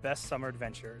having the best summer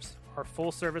adventures. Our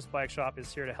full-service bike shop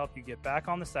is here to help you get back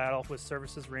on the saddle with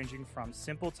services ranging from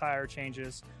simple tire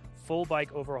changes, full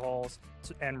bike overhauls,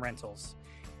 and rentals.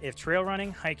 If trail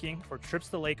running, hiking, or trips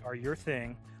to the lake are your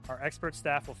thing, our expert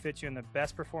staff will fit you in the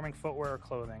best performing footwear or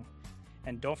clothing.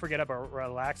 And don't forget about a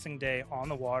relaxing day on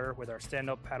the water with our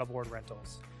stand-up paddleboard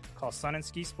rentals. Call Sun and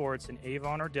Ski Sports in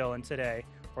Avon or Dillon today,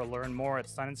 or learn more at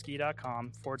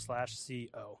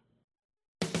sunandski.com/CO.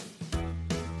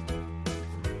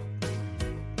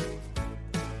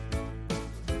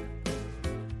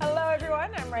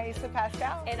 Everyone, I'm Raisa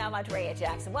Pascal. And I'm Andrea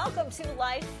Jackson. Welcome to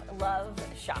Life, Love,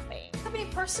 Shopping. Have any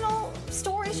personal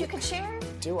stories you can share?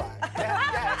 Do I?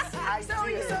 Yes, I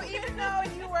do. So even though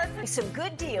you work for some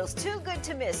good deals, too good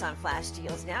to miss on flash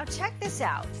deals. Now check this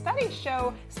out. Studies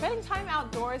show spending time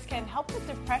outdoors can help with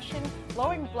depression,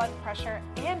 lowering blood pressure,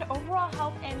 and overall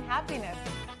health and happiness.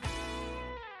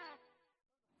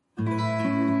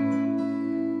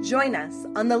 Join us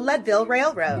on the Leadville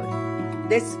Railroad.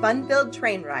 This fun-filled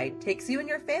train ride takes you and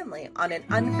your family on an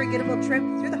unforgettable trip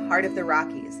through the heart of the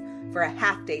Rockies for a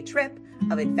half-day trip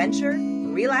of adventure,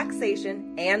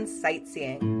 relaxation, and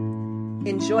sightseeing.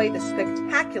 Enjoy the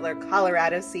spectacular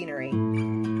Colorado scenery.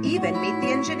 Even meet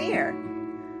the engineer.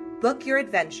 Book your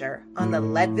adventure on the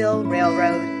Leadville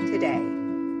Railroad today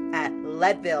at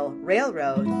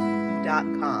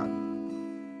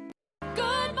leadvillerailroad.com.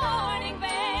 Good morning,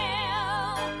 Vale.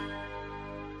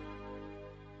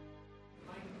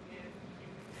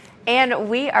 And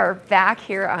we are back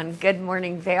here on Good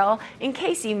Morning Vale. In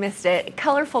case you missed it,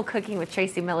 Colorful Cooking with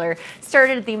Tracy Miller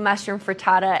started the mushroom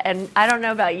frittata, and I don't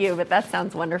know about you, but that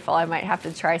sounds wonderful. I might have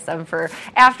to try some for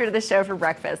after the show for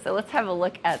breakfast. So let's have a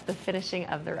look at the finishing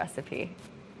of the recipe.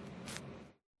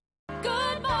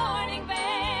 Good morning, Vale.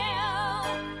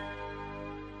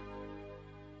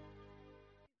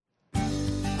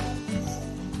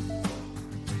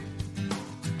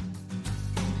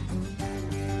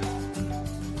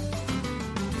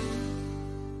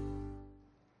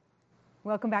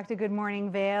 Welcome back to Good Morning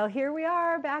Vale. Here we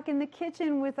are back in the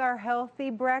kitchen with our healthy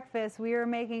breakfast. We are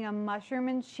making a mushroom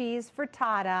and cheese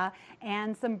frittata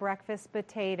and some breakfast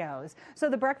potatoes. So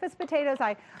the breakfast potatoes,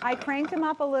 I cranked them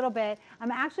up a little bit.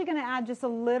 I'm actually going to add just a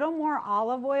little more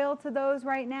olive oil to those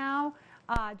right now,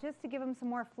 just to give them some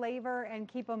more flavor and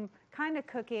keep them kind of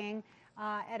cooking.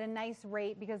 at a nice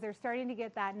rate because they're starting to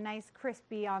get that nice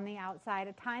crispy on the outside.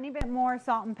 A tiny bit more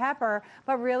salt and pepper,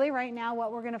 but really right now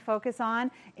what we're going to focus on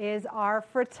is our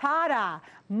frittata.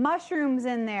 Mushrooms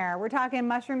in there. We're talking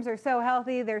mushrooms are so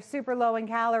healthy, they're super low in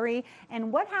calorie.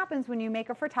 And what happens when you make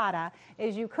a frittata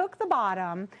is you cook the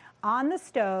bottom on the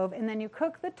stove and then you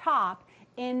cook the top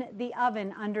in the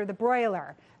oven under the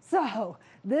broiler. So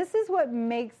this is what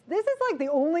makes, this is like the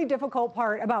only difficult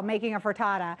part about making a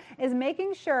frittata is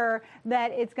making sure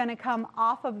that it's going to come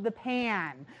off of the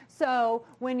pan. So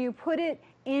when you put it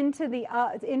into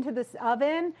this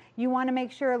oven, you want to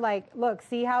make sure, like, look,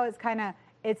 see how it's kind of,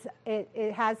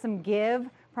 it has some give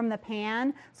from the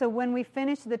pan. So when we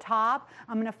finish the top,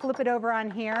 I'm going to flip it over on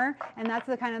here, and that's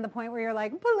the kind of the point where you're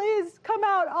like, please come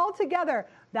out all together.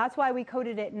 That's why we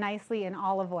coated it nicely in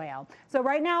olive oil. So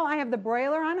right now I have the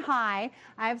broiler on high.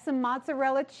 I have some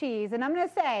mozzarella cheese, and I'm going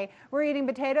to say we're eating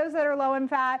potatoes that are low in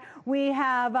fat. We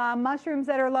have mushrooms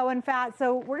that are low in fat.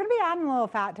 So we're going to be adding a little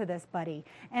fat to this, buddy.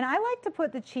 And I like to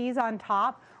put the cheese on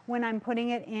top when I'm putting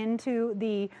it into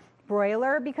the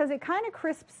broiler because it kind of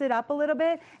crisps it up a little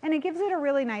bit and it gives it a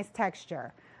really nice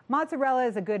texture. Mozzarella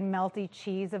is a good melty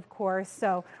cheese, of course,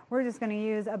 so we're just going to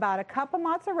use about a cup of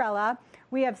mozzarella.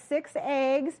 We have 6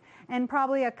 eggs and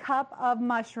probably a cup of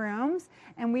mushrooms,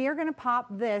 and we are going to pop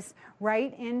this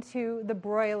right into the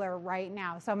broiler right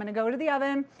now. So I'm going to go to the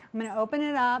oven. I'm going to open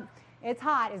it up. It's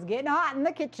hot. It's getting hot in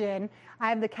the kitchen. I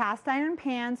have the cast iron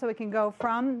pan so it can go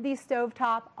from the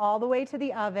stovetop all the way to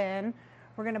the oven.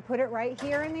 We're going to put it right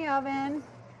here in the oven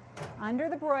under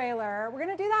the broiler. We're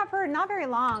going to do that for not very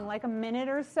long, like a minute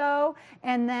or so,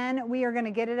 and then we are going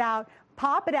to get it out,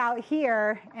 pop it out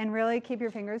here, and really keep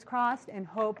your fingers crossed and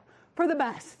hope for the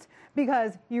best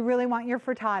because you really want your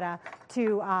frittata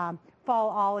to fall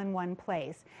all in one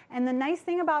place. And the nice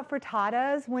thing about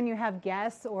frittatas when you have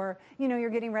guests or you're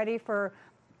getting ready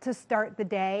to start the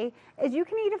day is you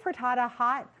can eat a frittata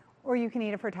hot or you can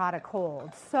eat a frittata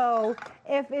cold. So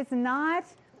if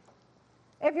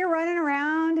you're running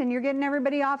around and you're getting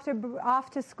everybody off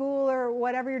to school or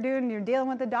whatever you're doing, you're dealing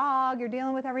with the dog, you're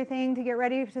dealing with everything to get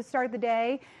ready to start the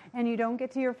day, and you don't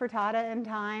get to your frittata in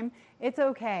time, it's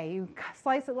okay. You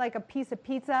slice it like a piece of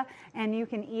pizza and you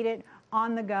can eat it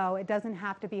on the go. It doesn't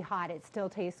have to be hot. It still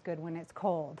tastes good when it's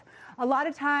cold. A lot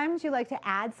of times you like to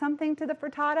add something to the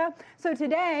frittata. So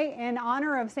today, in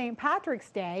honor of St. Patrick's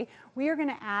Day, we are going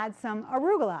to add some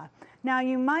arugula. Now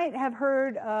you might have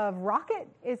heard of rocket.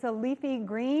 It's a leafy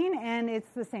green and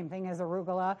it's the same thing as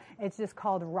arugula. It's just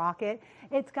called rocket.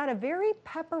 It's got a very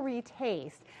peppery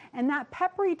taste, and that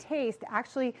peppery taste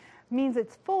actually means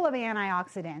it's full of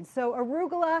antioxidants. So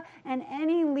arugula and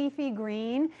any leafy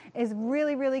green is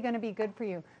really, really going to be good for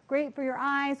you. Great for your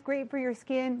eyes, great for your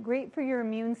skin, great for your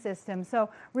immune system. So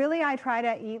really I try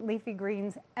to eat leafy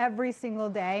greens every single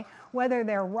day, whether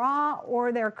they're raw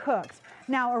or they're cooked.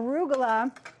 Now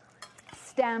arugula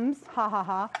stems,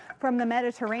 from the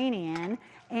Mediterranean,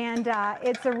 and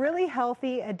it's a really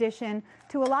healthy addition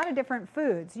to a lot of different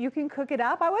foods. You can cook it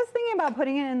up. I was thinking about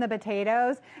putting it in the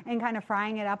potatoes and kind of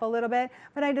frying it up a little bit,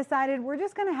 but I decided we're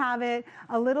just going to have it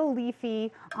a little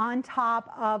leafy on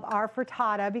top of our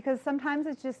frittata because sometimes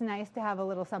it's just nice to have a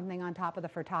little something on top of the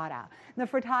frittata. The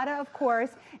frittata, of course,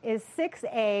 is 6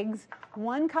 eggs,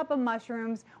 1 cup of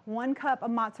mushrooms, 1 cup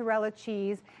of mozzarella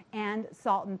cheese, and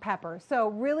salt and pepper. So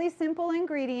really simple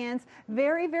ingredients,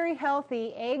 very, very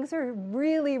healthy. Eggs are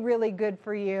really, really good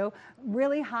for you,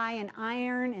 really high in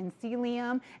iron and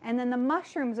selenium. And then the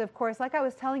mushrooms, of course, like I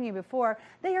was telling you before,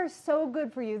 they are so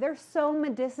good for you. They're so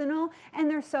medicinal and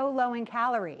they're so low in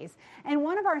calories. And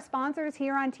one of our sponsors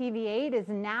here on TV8 is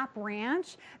Knapp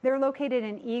Ranch. They're located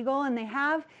in Eagle and they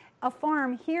have a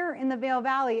farm here in the Vail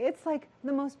Valley. It's like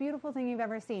the most beautiful thing you've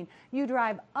ever seen. You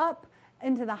drive up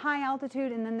into the high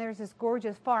altitude and then there's this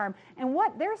gorgeous farm, and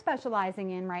what they're specializing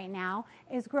in right now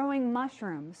is growing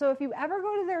mushrooms. So if you ever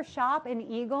go to their shop in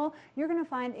Eagle, you're going to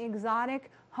find exotic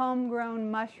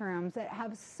homegrown mushrooms that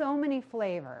have so many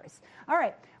flavors. All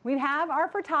right, we have our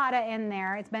frittata in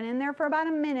there. It's been in there for about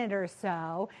a minute or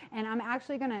so, and I'm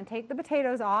actually going to take the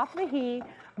potatoes off the heat,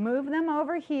 move them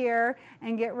over here,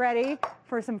 and get ready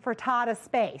for some frittata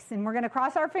space. And we're going to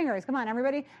cross our fingers. Come on,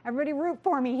 everybody root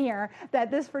for me here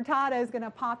that this frittata is going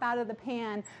to pop out of the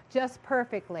pan just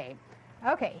perfectly.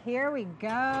 Okay, here we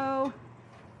go.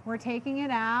 We're taking it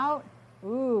out.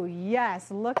 Ooh,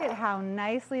 yes, look at how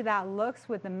nicely that looks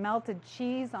with the melted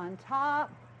cheese on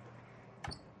top.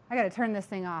 I got to turn this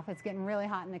thing off. It's getting really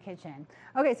hot in the kitchen.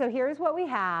 Okay, so here's what we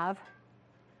have.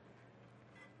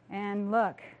 And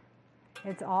look,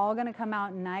 it's all going to come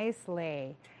out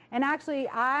nicely. And actually,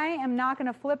 I am not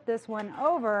going to flip this one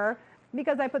over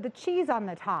because I put the cheese on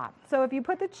the top. So if you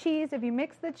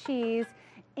mix the cheese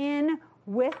in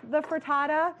with the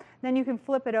frittata, then you can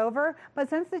flip it over. But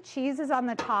since the cheese is on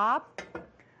the top, I'm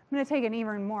going to take an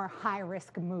even more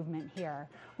high-risk movement here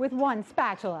with one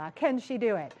spatula. Can she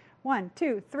do it? 1,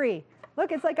 2, 3.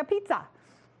 Look, it's like a pizza.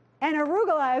 And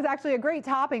arugula is actually a great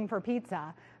topping for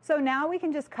pizza. So now we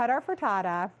can just cut our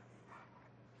frittata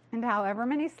into however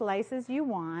many slices you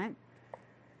want.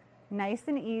 Nice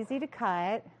and easy to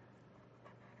cut.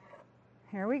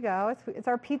 Here we go. It's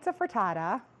our pizza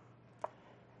frittata.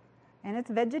 And it's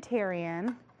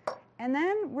vegetarian. And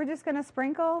then we're just going to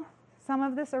sprinkle some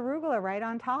of this arugula right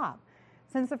on top.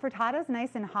 Since the frittata is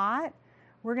nice and hot,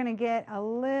 we're going to get a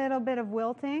little bit of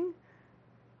wilting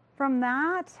from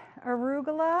that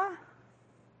arugula.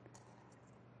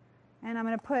 And I'm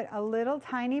going to put a little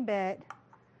tiny bit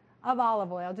of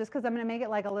olive oil just because I'm going to make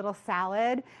it like a little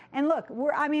salad. And look,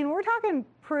 we're talking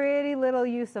pretty little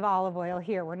use of olive oil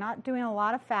here. We're not doing a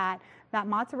lot of fat. That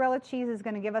mozzarella cheese is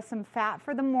going to give us some fat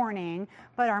for the morning,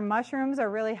 but our mushrooms are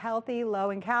really healthy, low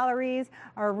in calories.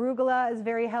 Our arugula is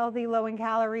very healthy, low in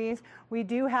calories. We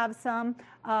do have some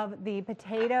of the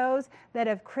potatoes that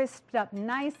have crisped up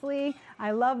nicely.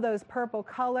 I love those purple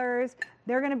colors.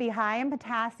 They're going to be high in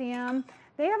potassium.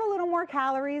 They have a little more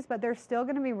calories, but they're still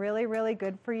going to be really, really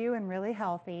good for you and really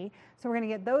healthy. So we're going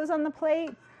to get those on the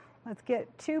plate. Let's get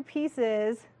 2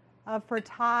 pieces of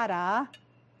frittata.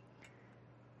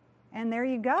 And there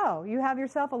you go. You have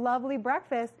yourself a lovely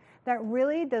breakfast that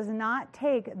really does not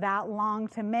take that long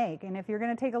to make. And if you're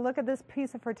going to take a look at this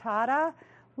piece of frittata,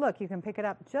 look, you can pick it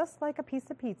up just like a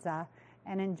piece of pizza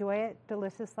and enjoy it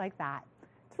delicious like that.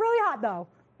 It's really hot though.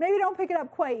 Maybe don't pick it up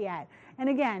quite yet. And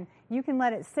again, you can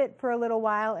let it sit for a little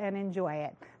while and enjoy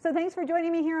it. So thanks for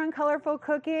joining me here on Colorful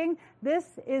Cooking.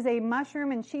 This is a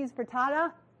mushroom and cheese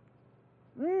frittata.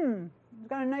 It's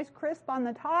got a nice crisp on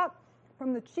the top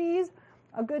from the cheese,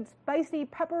 a good spicy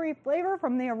peppery flavor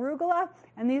from the arugula,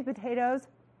 and these potatoes,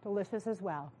 delicious as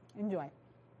well. Enjoy.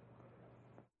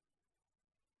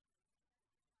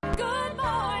 Good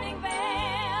morning,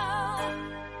 Vale.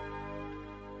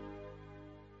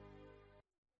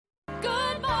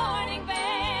 Good morning,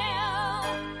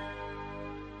 Vale.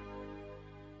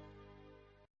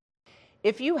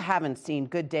 If you haven't seen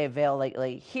Good Day Vale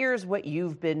lately, here's what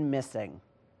you've been missing.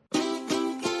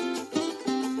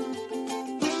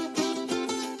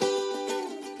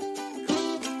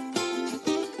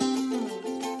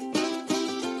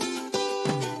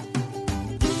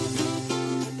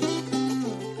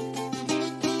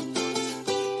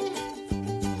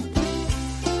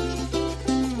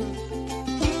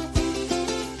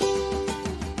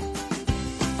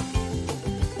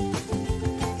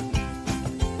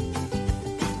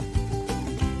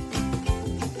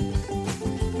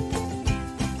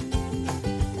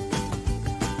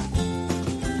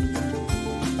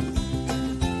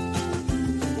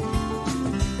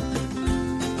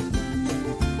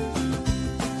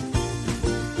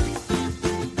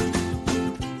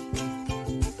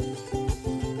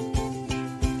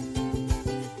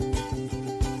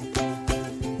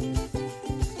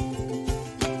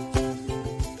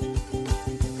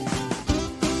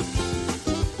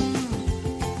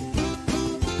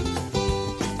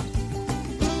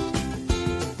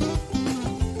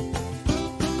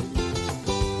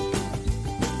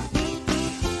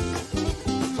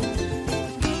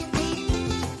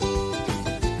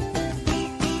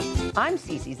 I'm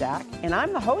Cece Zach, and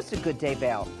I'm the host of Good Day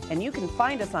Vale, and you can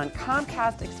find us on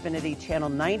Comcast Xfinity Channel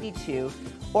 92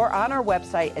 or on our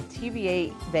website at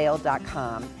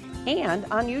tva8vale.com and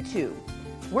on YouTube.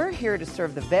 We're here to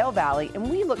serve the Vail Valley, and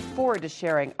we look forward to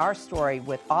sharing our story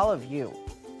with all of you.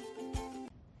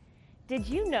 Did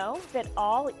you know that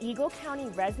all Eagle County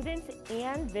residents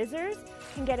and visitors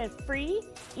can get a free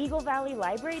Eagle Valley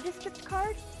Library District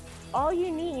card? All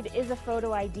you need is a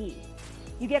photo ID.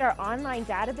 You get our online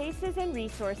databases and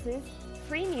resources,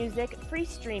 free music, free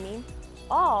streaming,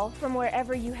 all from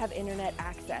wherever you have internet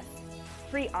access.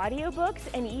 Free audiobooks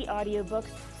and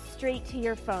e-audiobooks straight to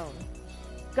your phone.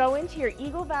 Go into your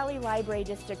Eagle Valley Library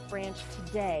District branch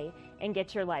today and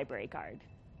get your library card.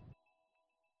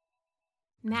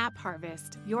 Knapp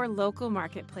Harvest, your local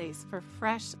marketplace for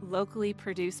fresh, locally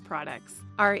produced products.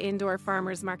 Our indoor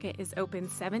farmers market is open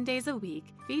 7 days a week,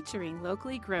 featuring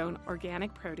locally grown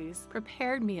organic produce,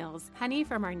 prepared meals, honey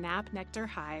from our Knapp Nectar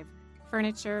Hive,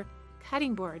 furniture,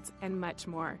 cutting boards, and much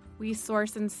more. We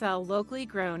source and sell locally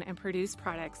grown and produced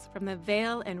products from the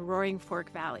Vail and Roaring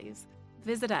Fork Valleys.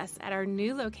 Visit us at our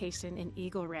new location in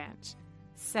Eagle Ranch,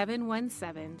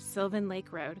 717 Sylvan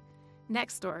Lake Road,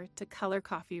 next door to Color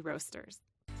Coffee Roasters.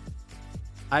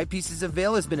 Eyepieces of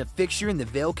Vail has been a fixture in the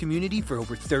Vail community for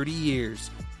over 30 years.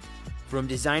 From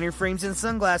designer frames and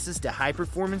sunglasses to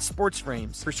high-performance sports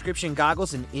frames, prescription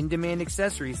goggles, and in-demand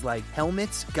accessories like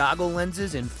helmets, goggle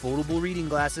lenses, and foldable reading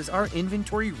glasses, our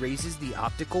inventory raises the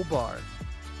optical bar.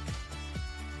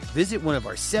 Visit one of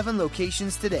our 7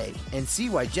 locations today and see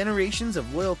why generations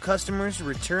of loyal customers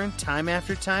return time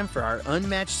after time for our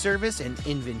unmatched service and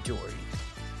inventory.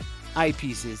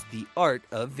 Eyepieces, the art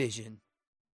of vision.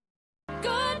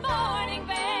 Good morning,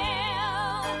 Vail.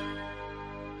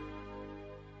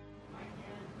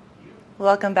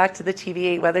 Welcome back to the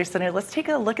TV8 Weather Center. Let's take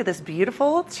a look at this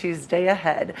beautiful Tuesday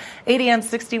ahead. 8 a.m.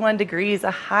 61 degrees,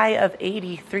 a high of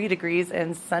 83 degrees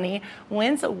and sunny.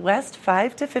 Winds west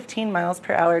 5 to 15 miles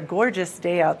per hour. Gorgeous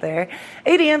day out there.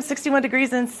 8 a.m. 61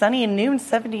 degrees and sunny. Noon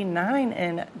 79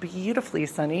 and beautifully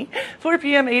sunny. 4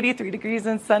 p.m. 83 degrees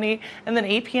and sunny. And then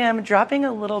 8 p.m. dropping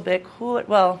a little bit cooler.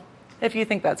 Well, if you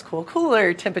think that's cool,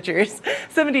 cooler temperatures,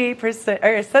 78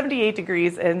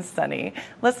 degrees and sunny.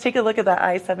 Let's take a look at the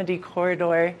I-70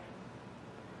 corridor.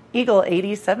 Eagle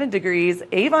 87 degrees,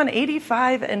 Avon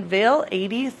 85, and Vail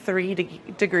 83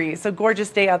 degrees. So gorgeous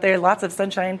day out there, lots of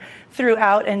sunshine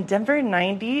throughout, and Denver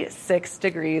 96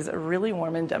 degrees, really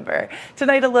warm in Denver.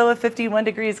 Tonight a low of 51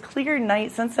 degrees, clear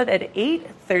night, sunset at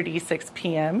 8:36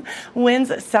 p.m.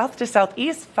 Winds south to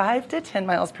southeast 5 to 10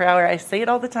 miles per hour. I say it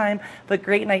all the time, but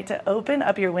great night to open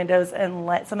up your windows and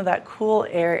let some of that cool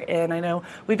air in. I know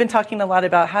we've been talking a lot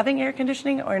about having air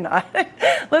conditioning or not.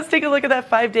 Let's take a look at that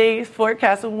 5-day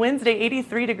forecast. Wednesday,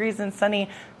 83 degrees and sunny.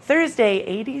 Thursday,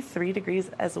 83 degrees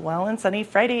as well and sunny.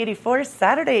 Friday, 84.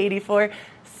 Saturday, 84.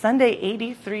 Sunday,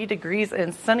 83 degrees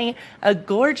and sunny. A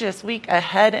gorgeous week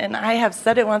ahead, and I have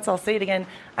said it once, I'll say it again.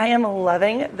 I am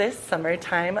loving this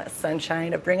summertime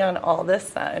sunshine. Bring on all the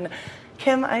sun.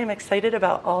 Kim, I am excited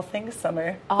about all things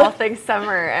summer. All things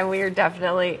summer, and we are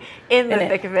definitely in the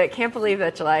thick of it. Can't believe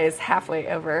that July is halfway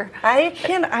over. I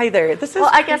can't either.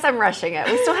 I guess I'm rushing it.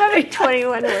 We still have like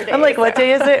 21 more days. I'm like, what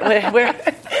day is it?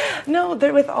 No,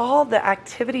 with all the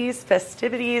activities,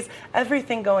 festivities,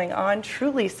 everything going on,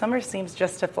 truly summer seems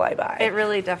just to fly by. It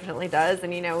really definitely does.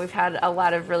 And, we've had a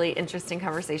lot of really interesting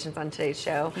conversations on today's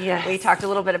show. Yes. We talked a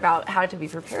little bit about how to be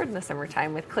prepared in the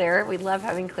summertime with Claire. We love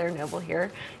having Claire Noble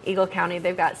here, Eagle County.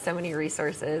 They've got so many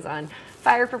resources on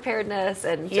fire preparedness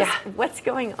and just what's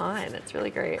going on. It's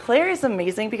really great. Claire is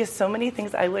amazing because so many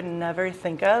things I would never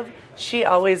think of, she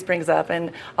always brings up.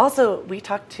 And also, we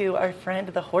talked to our friend,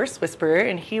 the Horse Whisperer,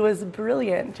 and he was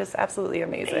brilliant, just absolutely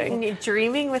amazing. And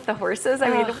dreaming with the horses,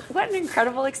 I mean, what an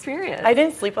incredible experience. I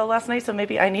didn't sleep well last night, so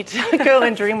maybe I need to go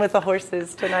and dream with the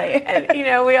horses tonight. And,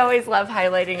 we always love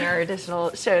highlighting our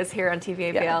additional shows here on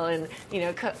TVA Vail, and,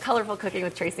 Colorful Cooking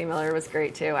with Tracy Miller was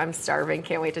great, too. I'm starving.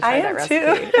 Can't wait to try that recipe.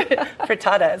 Too.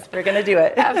 Frittatas. We're going to do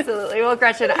it. Absolutely. Well,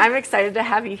 Gretchen, I'm excited to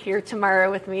have you here tomorrow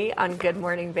with me on Good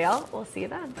Morning Vail. We'll see you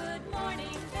then. Good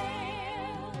morning,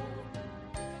 Vail.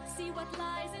 See what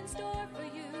lies in store for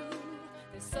you.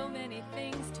 There's so many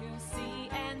things to see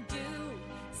and do.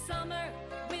 Summer,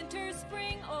 winter,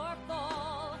 spring, or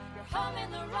fall. Your home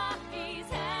in the Rockies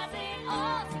has it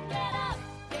all. So get up,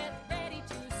 get ready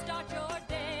to start your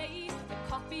day. The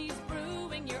coffee's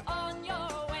brewing, you're on your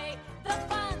way. The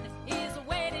fun is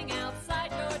waiting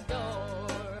outside your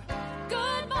door.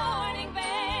 Good morning, Vail.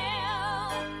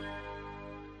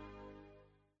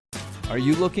 Are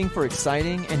you looking for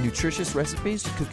exciting and nutritious recipes to cook